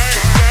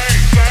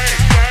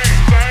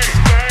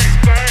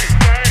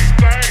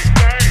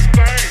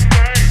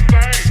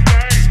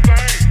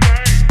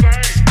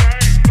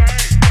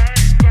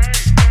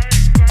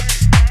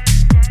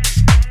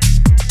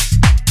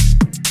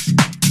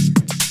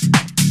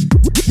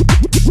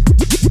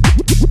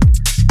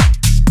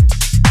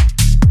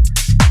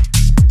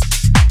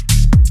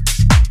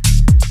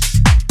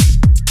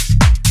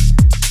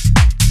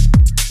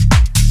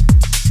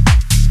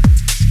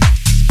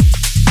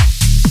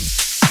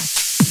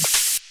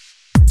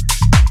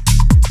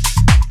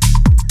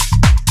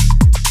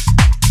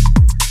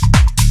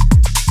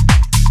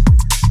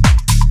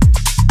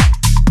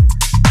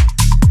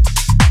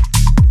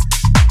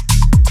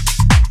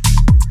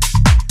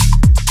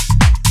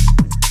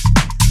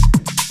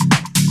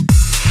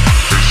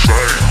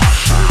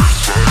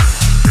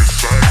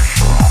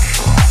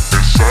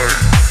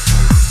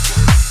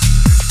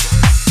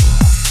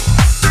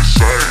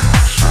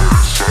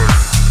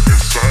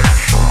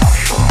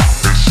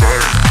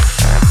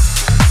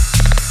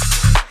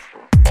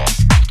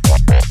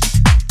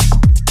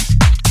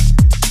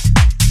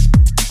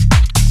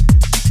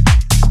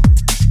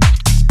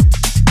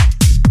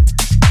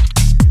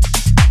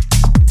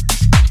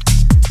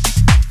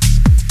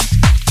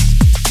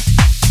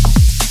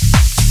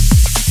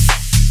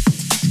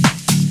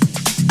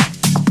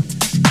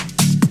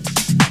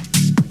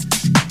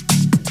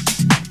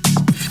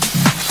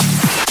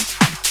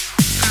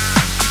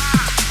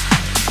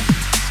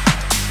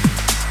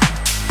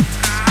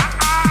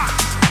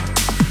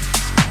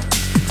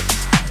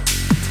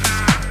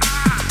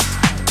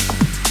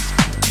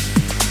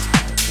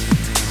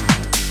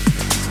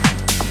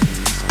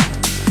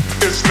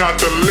 not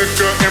the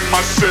liquor in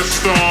my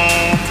system.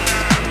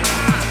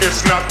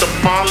 It's not the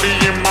Molly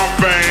in my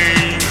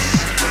veins.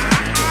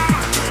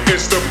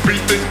 It's the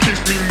beat that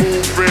keeps me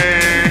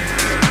moving.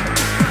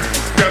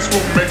 That's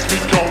what makes me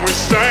go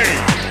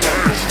insane.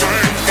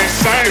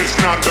 Insane. It's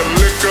not the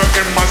liquor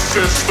in my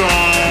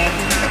system.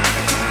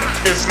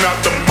 It's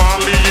not the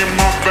Molly in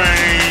my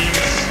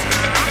veins.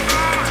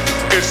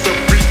 It's the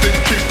beat that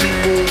keeps me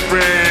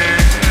moving.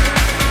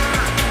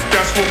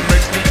 That's what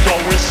makes me go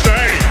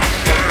insane.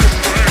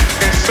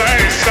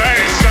 Insane,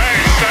 insane, insane,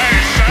 insane,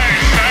 insane,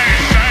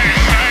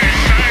 insane,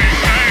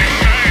 insane,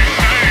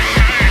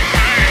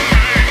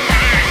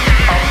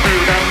 I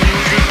feel that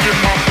music in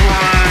my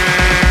brain.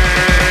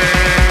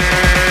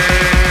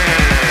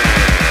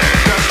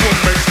 That's what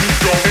makes me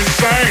go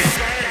insane.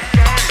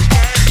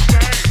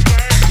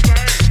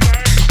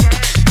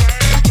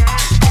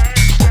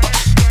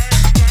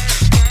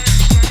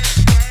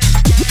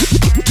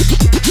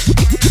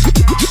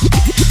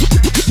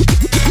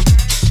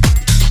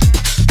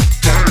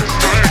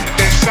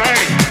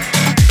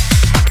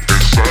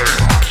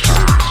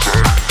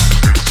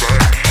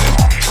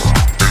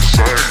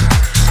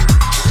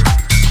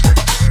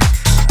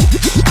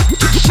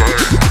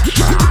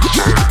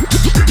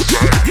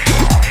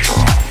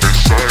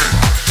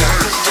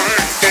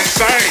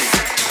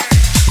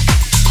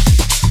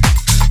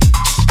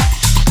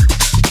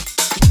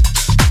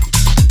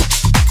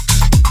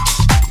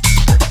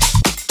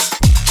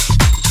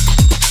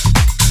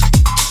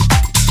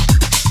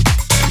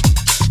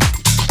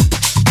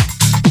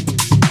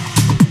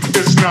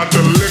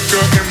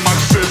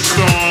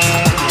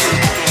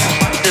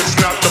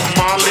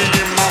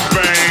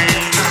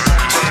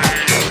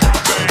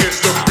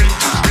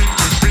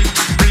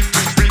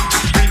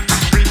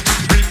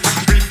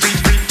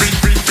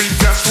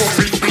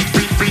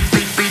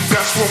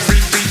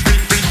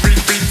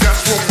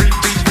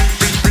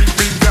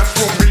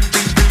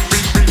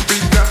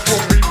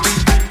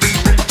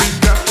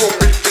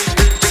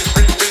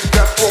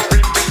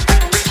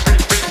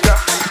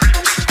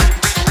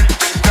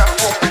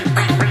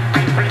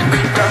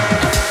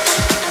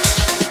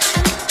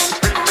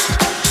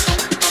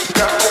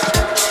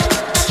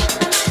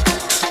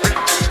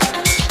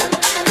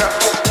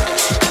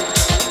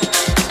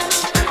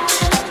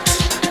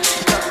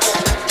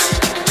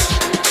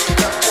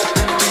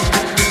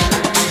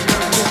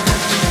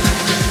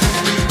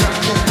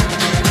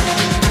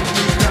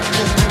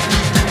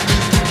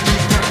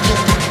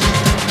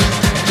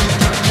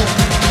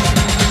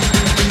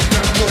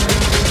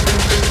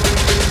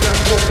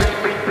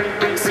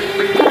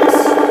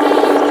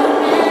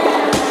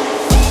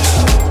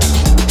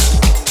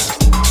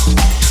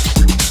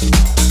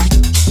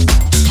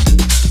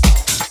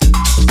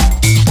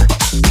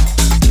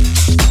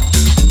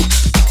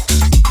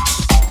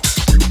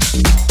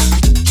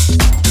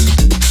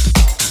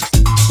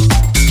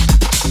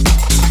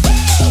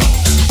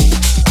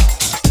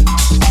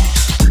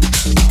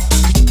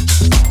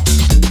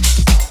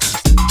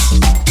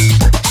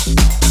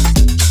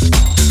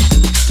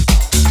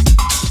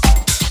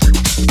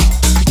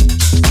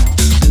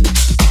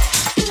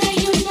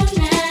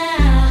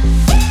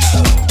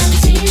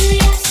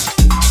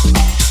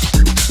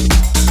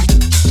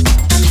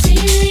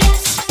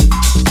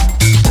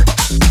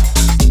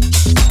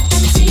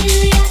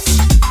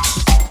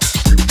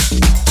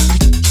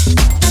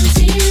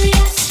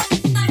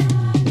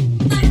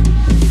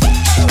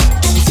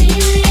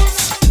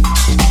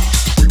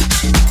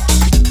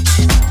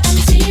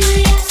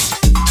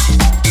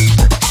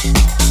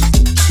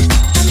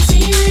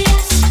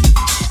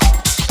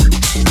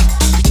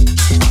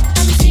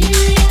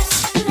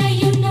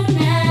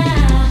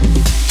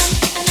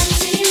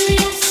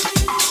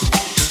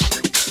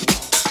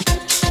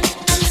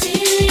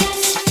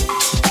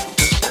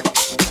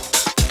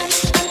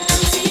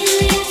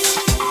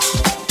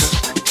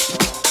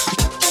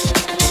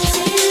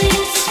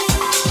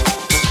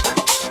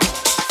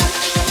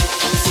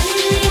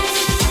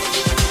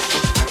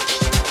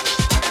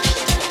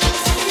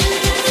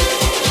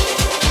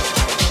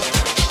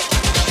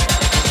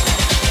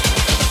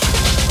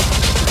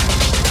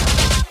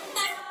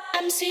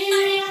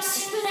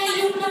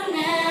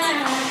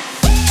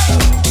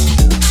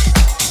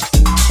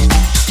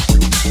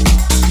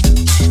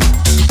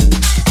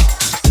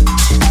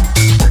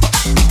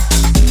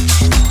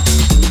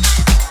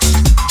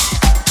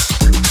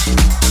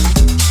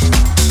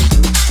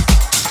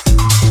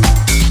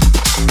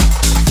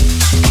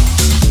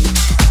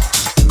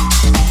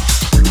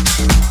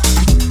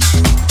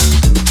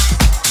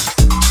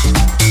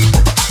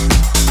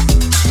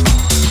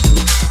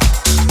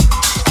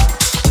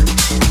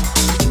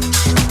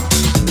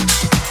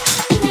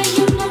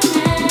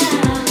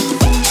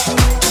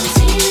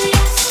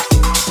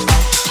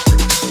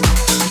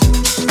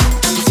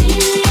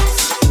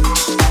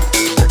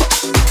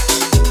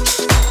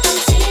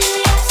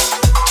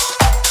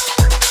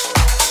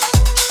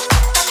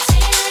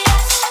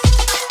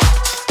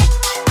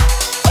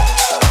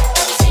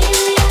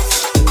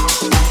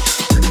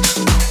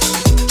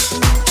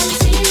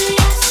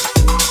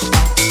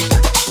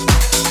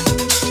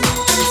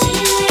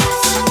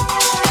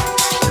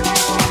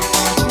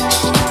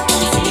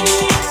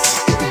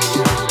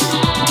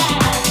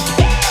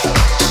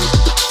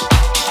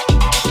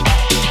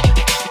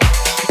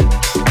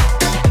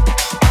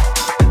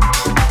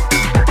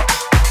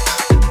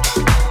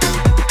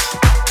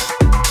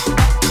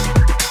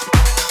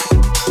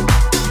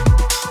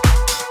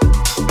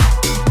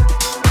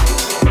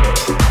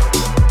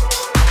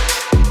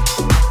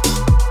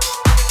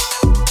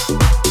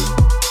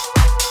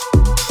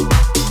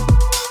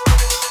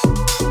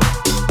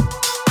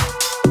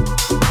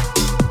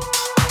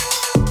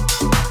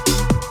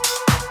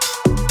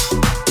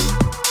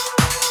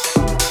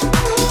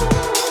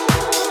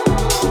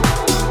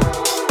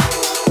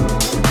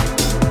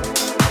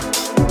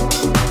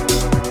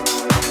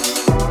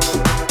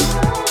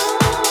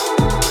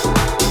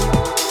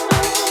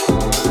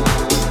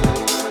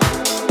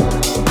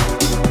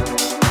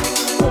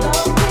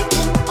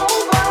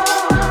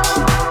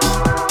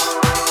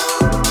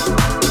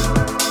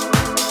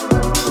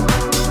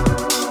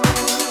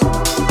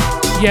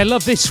 Yeah,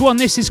 love this one.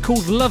 This is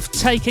called Love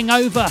Taking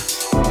Over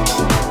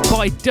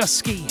by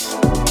Dusky.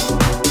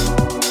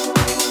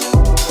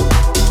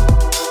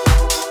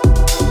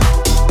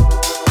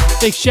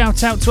 Big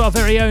shout out to our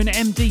very own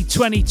MD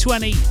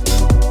 2020.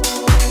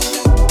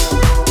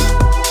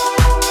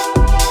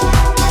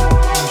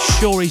 I'm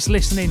sure he's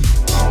listening.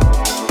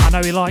 I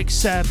know he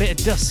likes a bit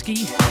of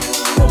Dusky.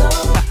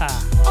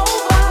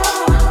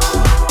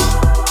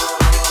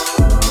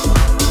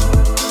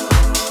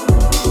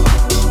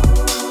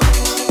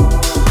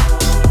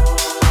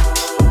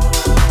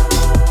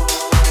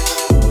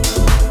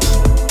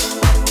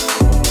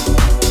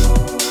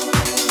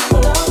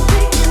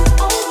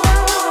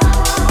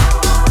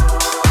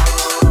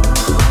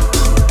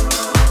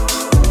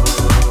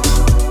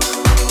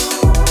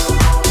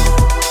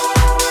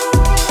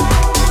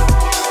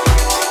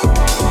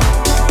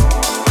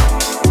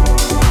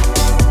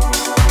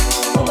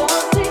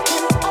 Taking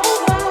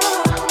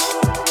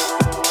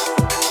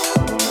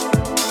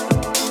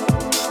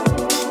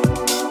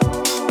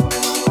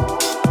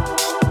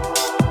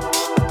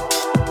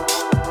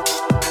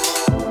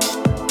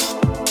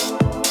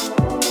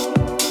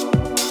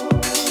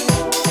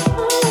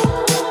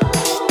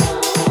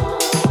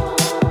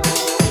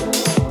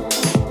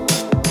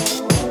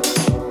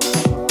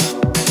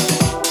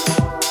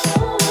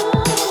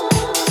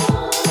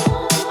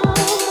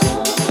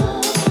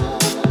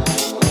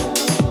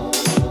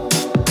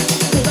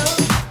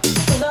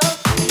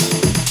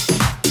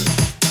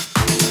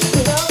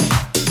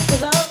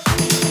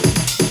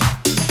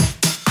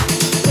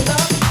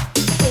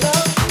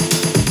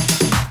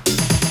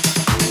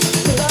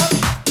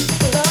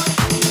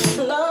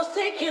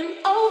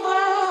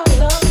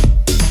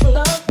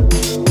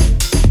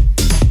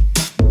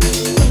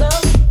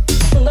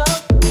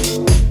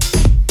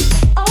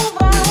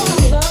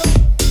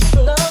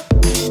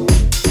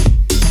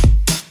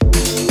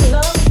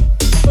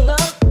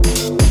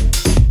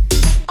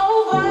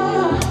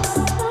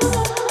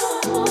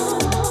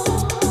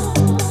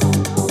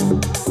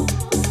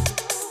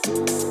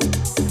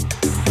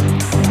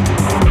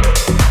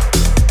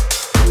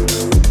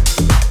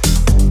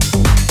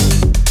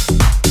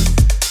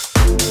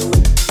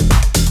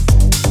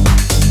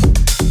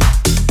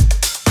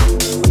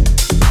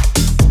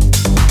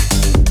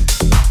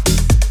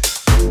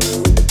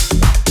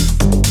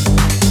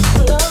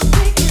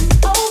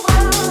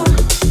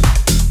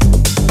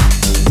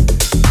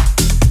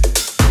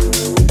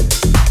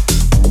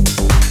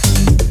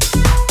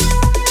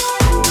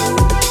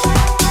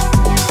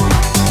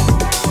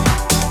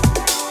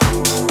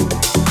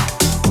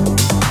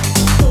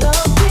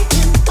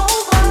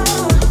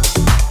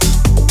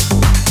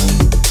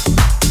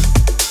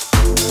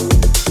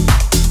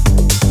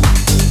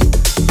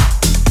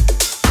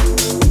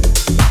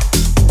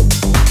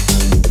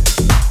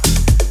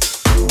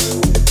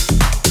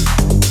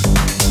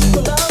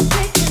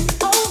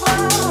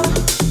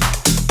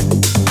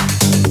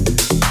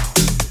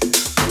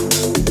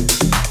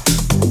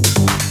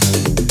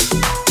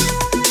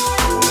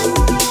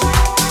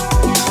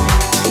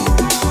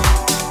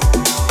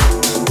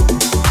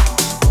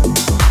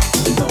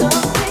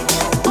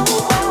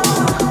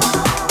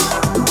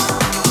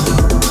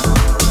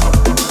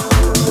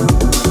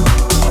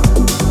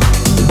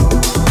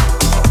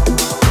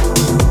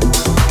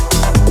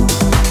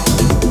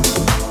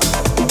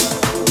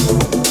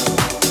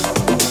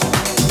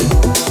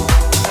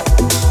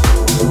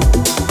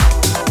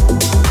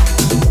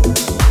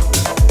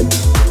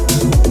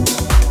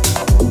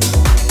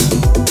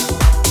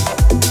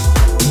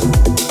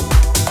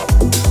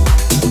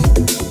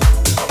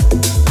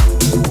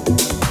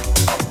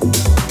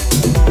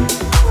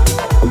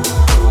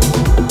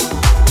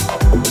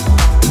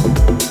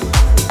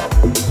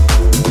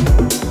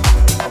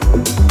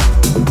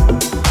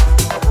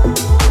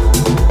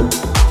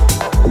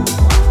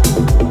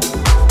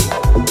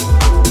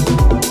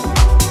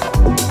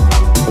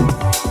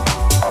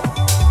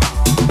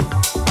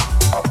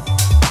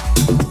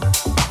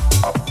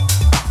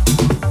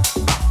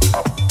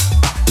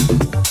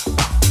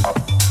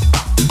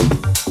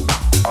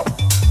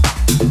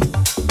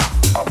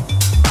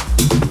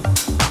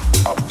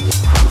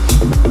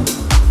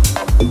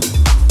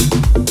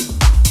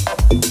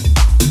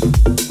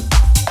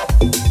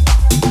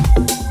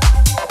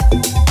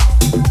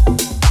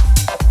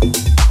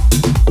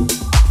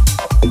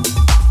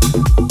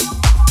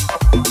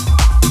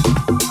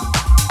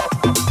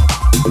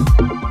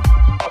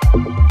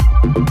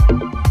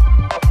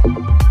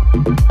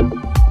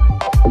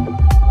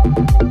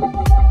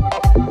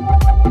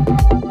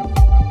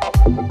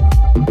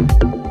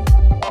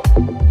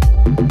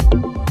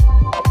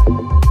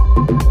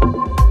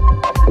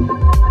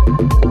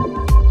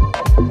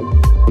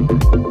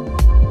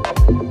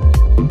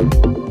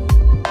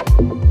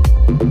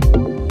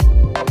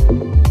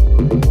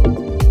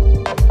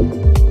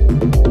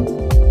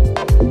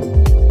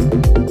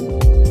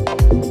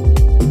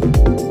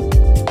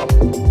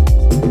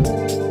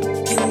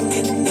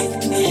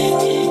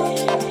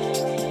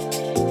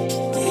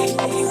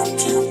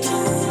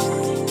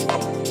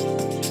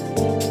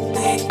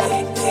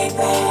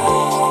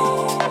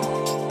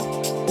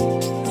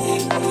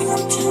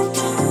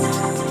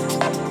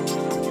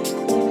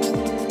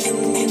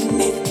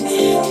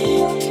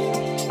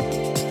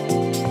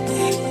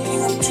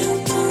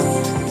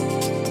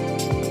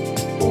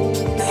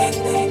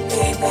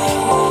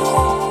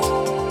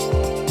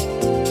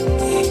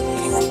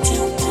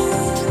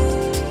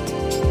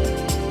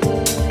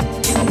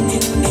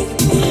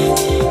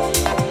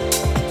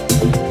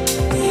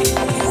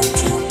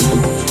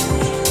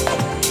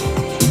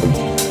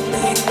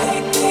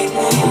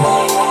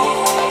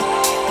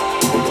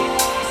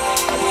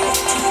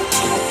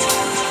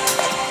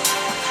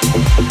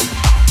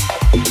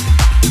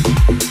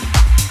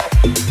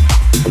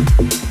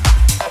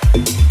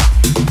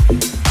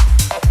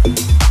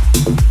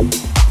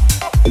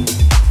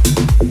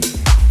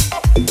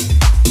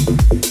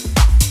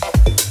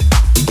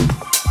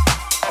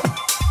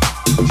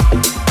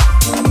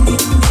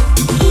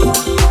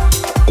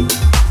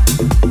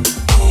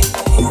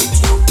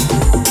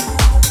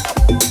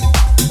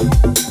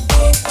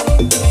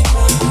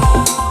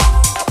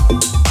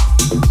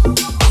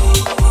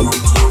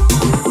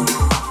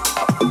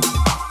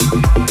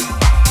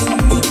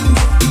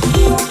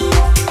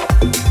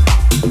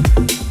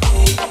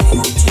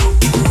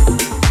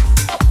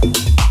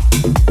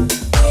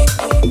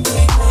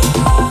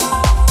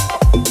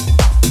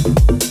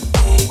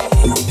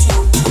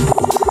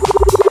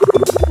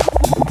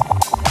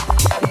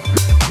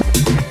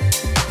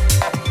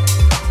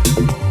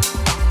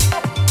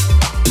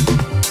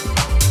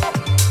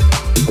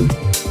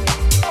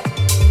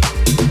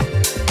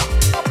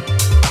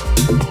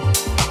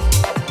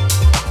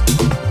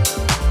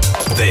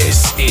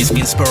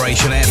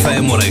Inspiration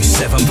FM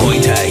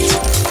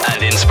 107.8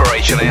 and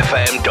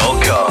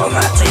InspirationFM.com.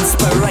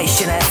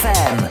 Inspiration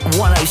FM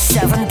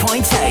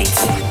 107.8.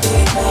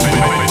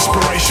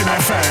 Inspiration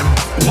FM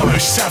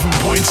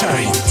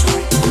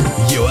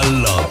 107.8. You are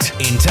locked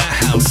into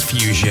House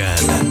Fusion.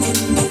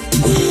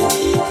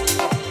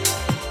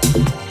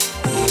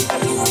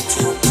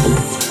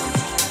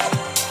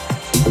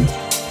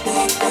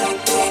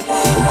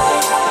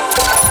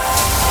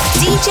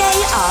 DJ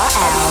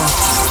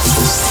RL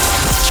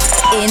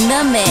in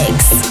the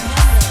mix.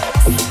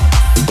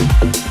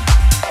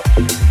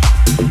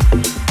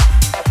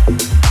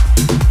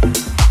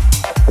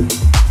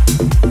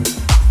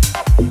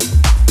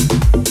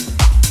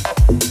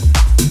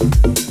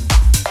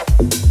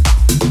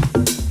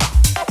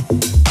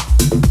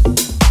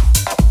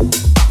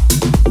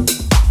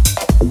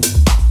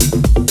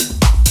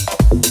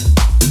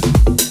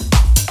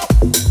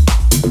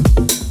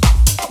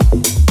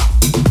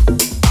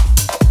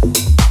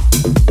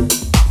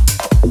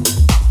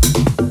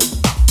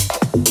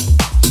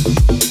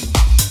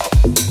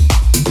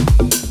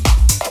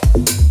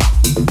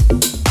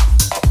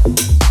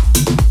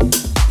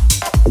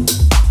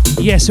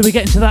 Yeah, so we're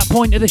getting to that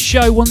point of the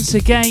show once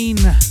again.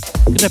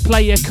 Gonna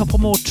play you a couple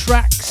more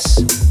tracks.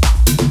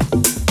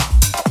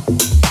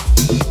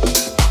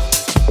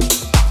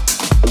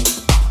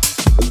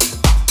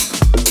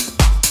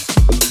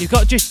 You've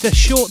got just a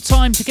short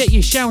time to get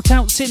your shout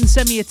outs in.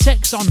 Send me a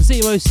text on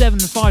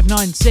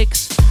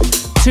 07596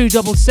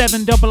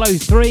 277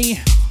 003.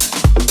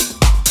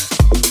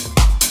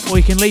 Or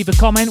you can leave a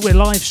comment. We're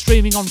live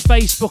streaming on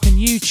Facebook and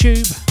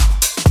YouTube.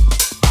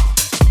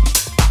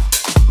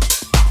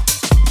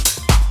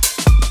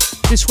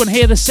 This one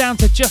here, the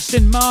sound of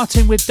Justin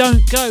Martin with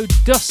Don't Go,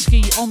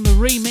 Dusky on the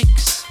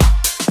remix.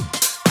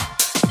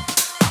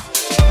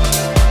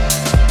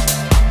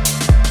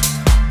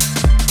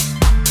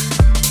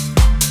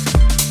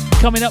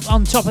 Coming up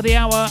on top of the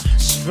hour,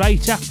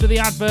 straight after the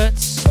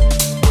adverts,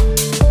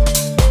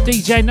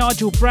 DJ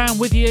Nigel Brown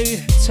with you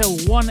till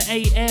 1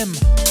 a.m.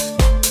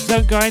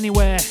 Don't go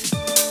anywhere.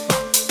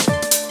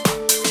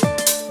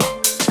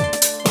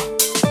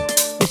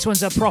 This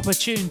one's a proper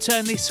tune,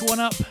 turn this one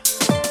up.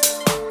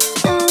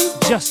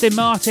 Justin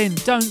Martin,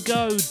 Don't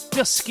Go,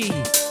 Dusky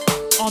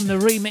on the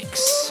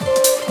remix.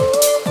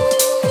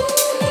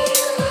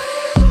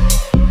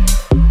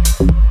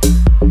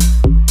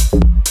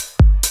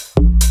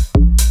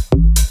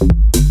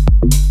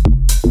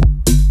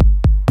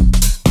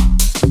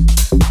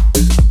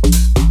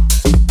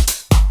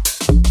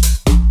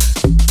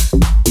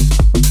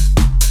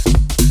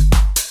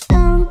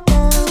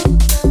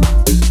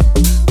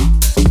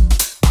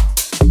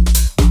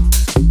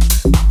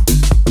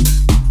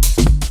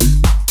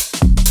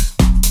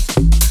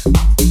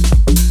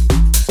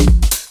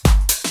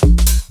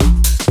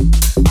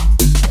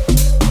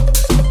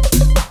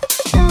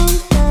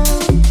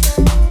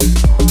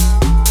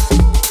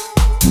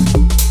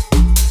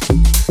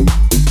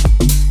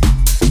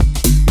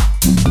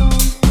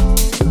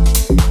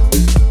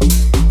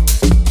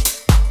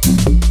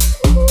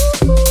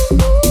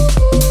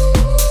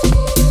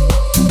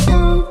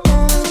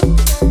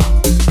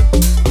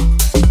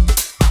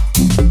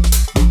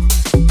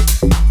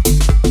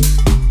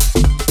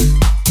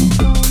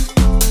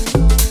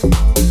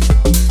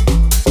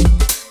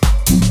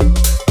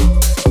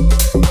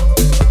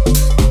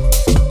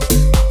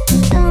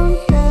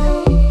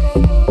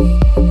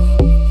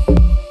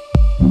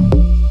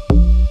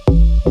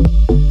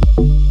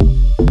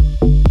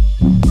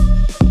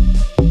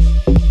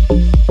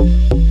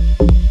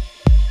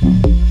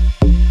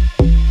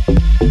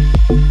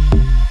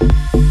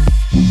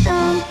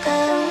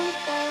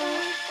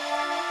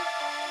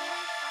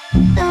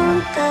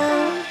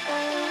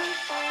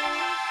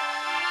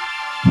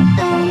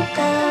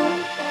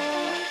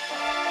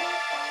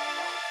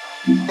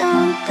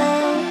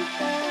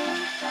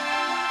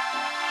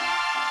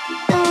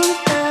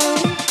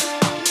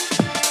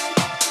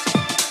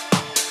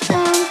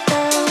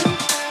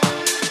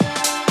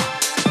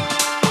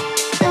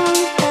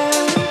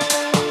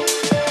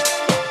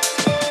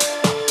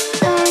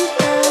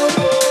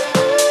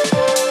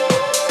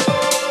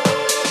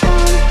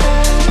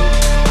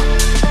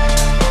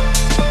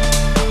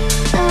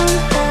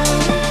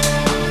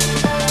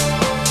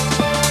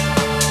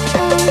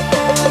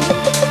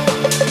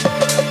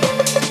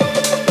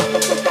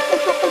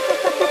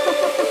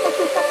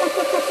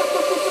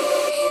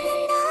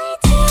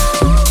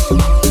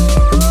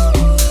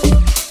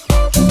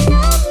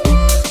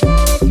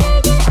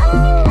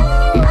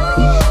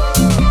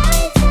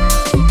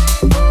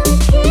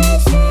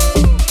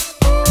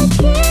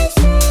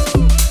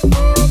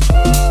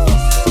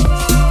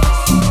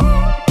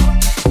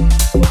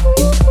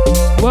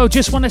 Well,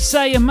 just want to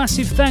say a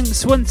massive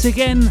thanks once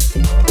again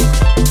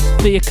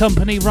for your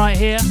company right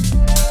here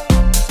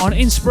on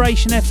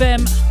Inspiration FM.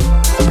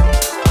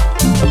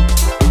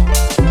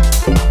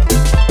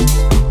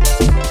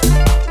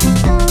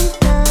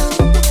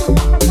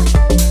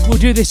 We'll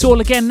do this all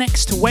again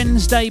next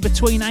Wednesday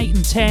between 8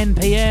 and 10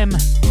 p.m.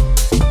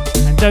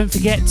 And don't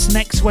forget,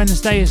 next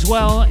Wednesday as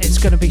well, it's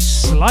going to be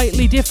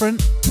slightly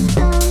different.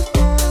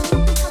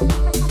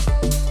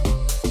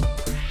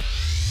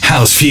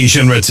 House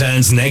Fusion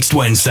returns next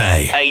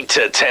Wednesday, 8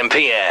 to 10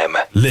 p.m.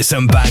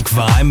 Listen back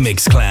via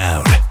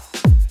Mixcloud.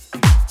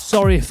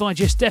 Sorry if I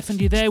just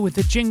deafened you there with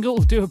the jingle,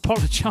 do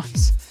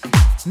apologise.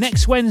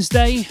 Next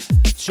Wednesday,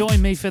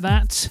 join me for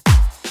that.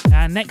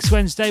 And next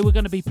Wednesday we're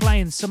going to be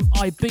playing some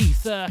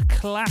Ibiza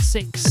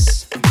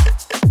classics.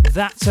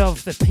 That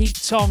of the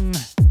Pete Tong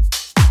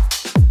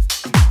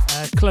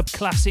Club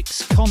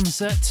Classics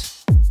concert.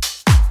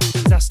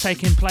 That's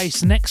taking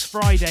place next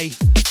Friday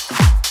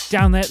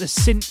down there at the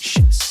Cinch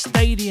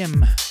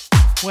Stadium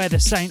where the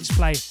Saints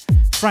play.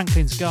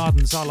 Franklin's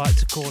Gardens, I like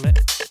to call it.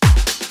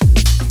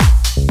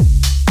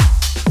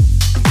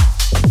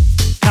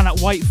 Cannot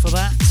wait for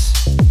that.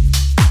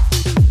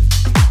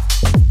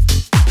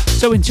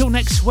 So until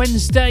next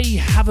Wednesday,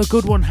 have a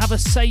good one, have a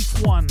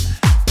safe one.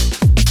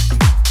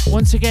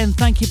 Once again,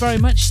 thank you very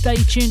much. Stay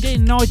tuned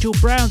in. Nigel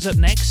Brown's up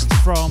next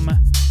from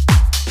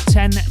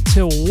 10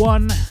 till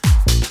 1.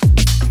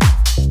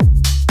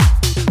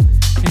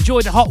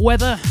 Enjoy the hot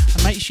weather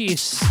and make sure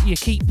you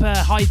keep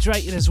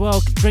hydrated as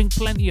well. Drink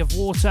plenty of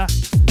water,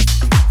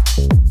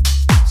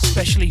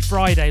 especially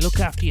Friday. Look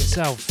after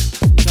yourself.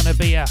 It's going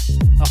to be a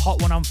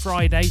hot one on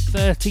Friday,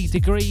 30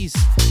 degrees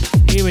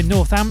here in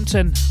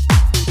Northampton.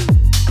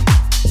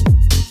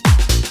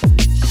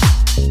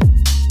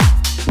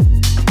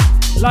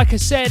 Like I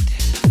said,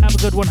 have a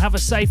good one, have a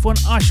safe one.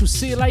 I shall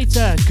see you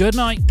later. Good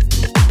night.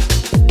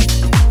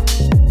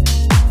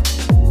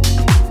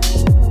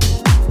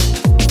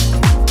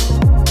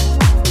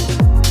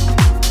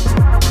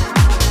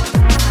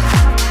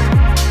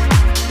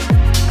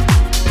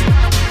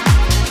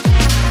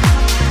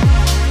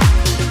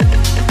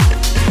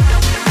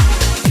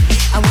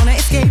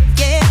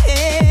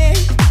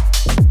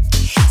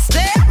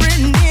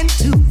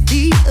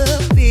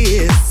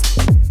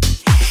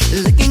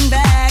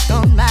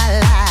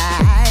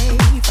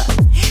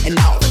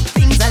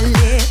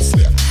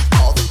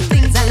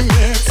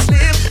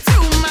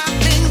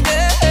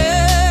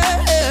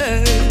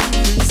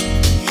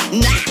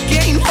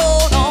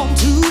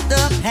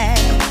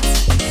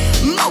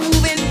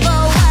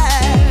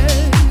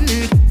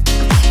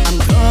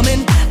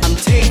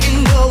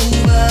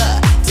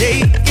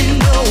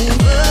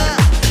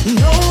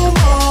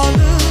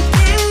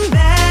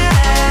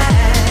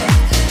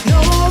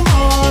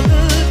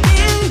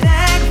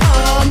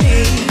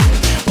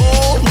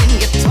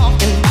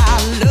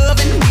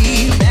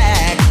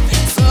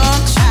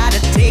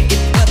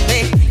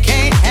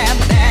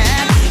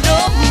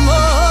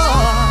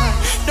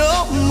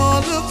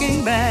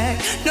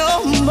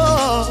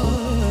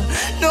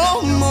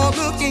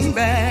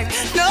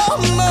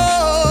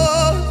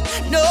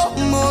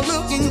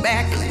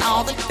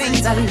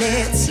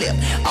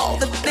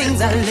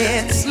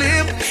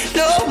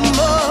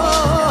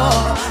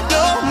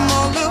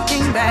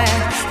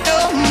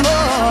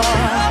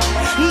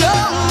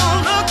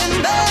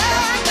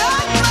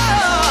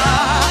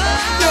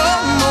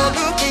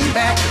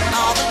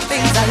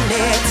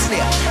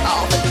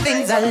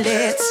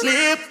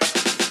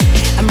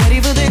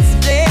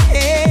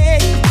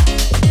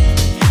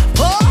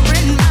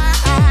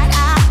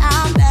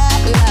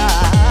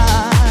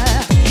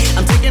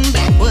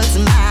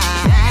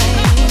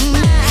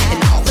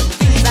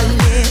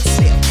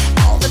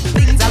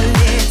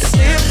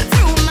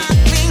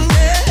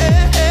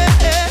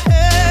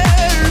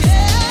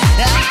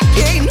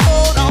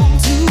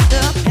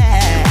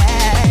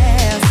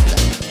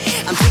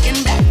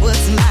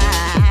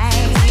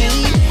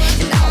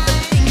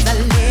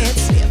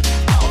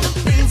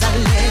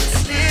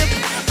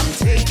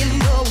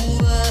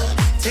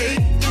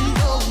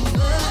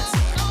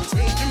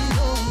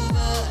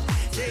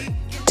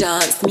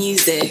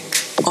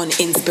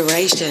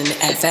 Inspiration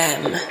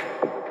FM.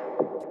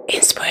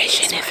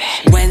 Inspiration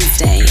FM.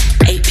 Wednesday,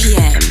 8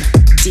 p.m.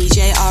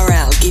 DJ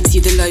RL gives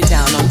you the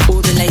lowdown on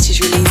all the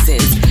latest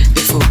releases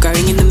before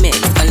going in the mix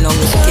along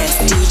with guest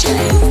DJ.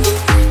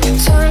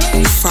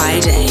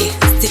 Friday,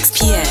 6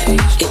 p.m.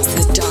 It's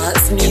the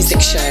Dance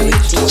Music Show with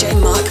DJ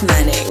Mark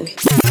Manning.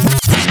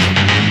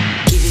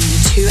 Giving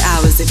you 2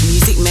 hours of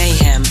music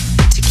mayhem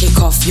to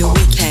kick off your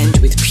weekend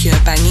with pure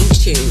banging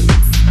tunes.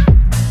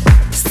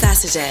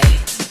 Saturday,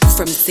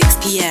 from 6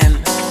 p.m.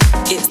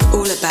 It's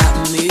all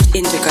about Mood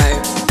Indigo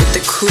with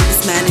the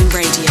coolest man in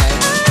radio,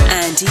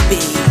 Andy B,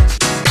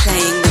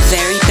 playing the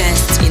very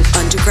best in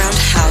underground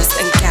house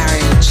and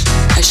garage,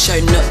 a show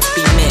not to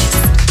be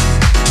missed.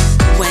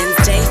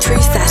 Wednesday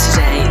through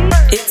Saturday,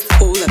 it's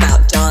all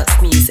about dance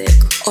music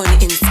on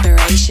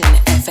Inspiration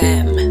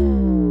FM.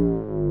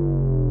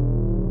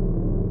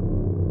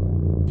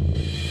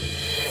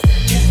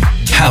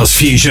 House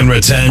Fusion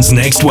returns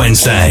next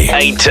Wednesday,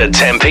 8 to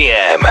 10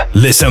 p.m.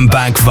 Listen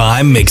back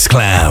via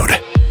Mixcloud.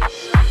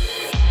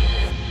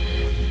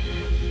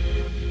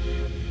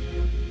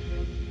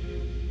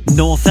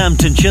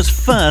 Northamptonshire's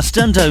first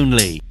and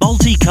only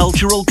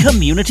multicultural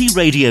community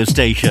radio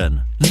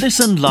station.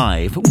 Listen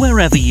live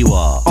wherever you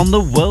are on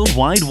the World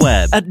Wide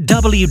Web at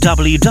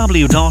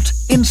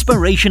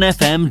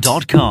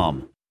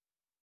www.inspirationfm.com.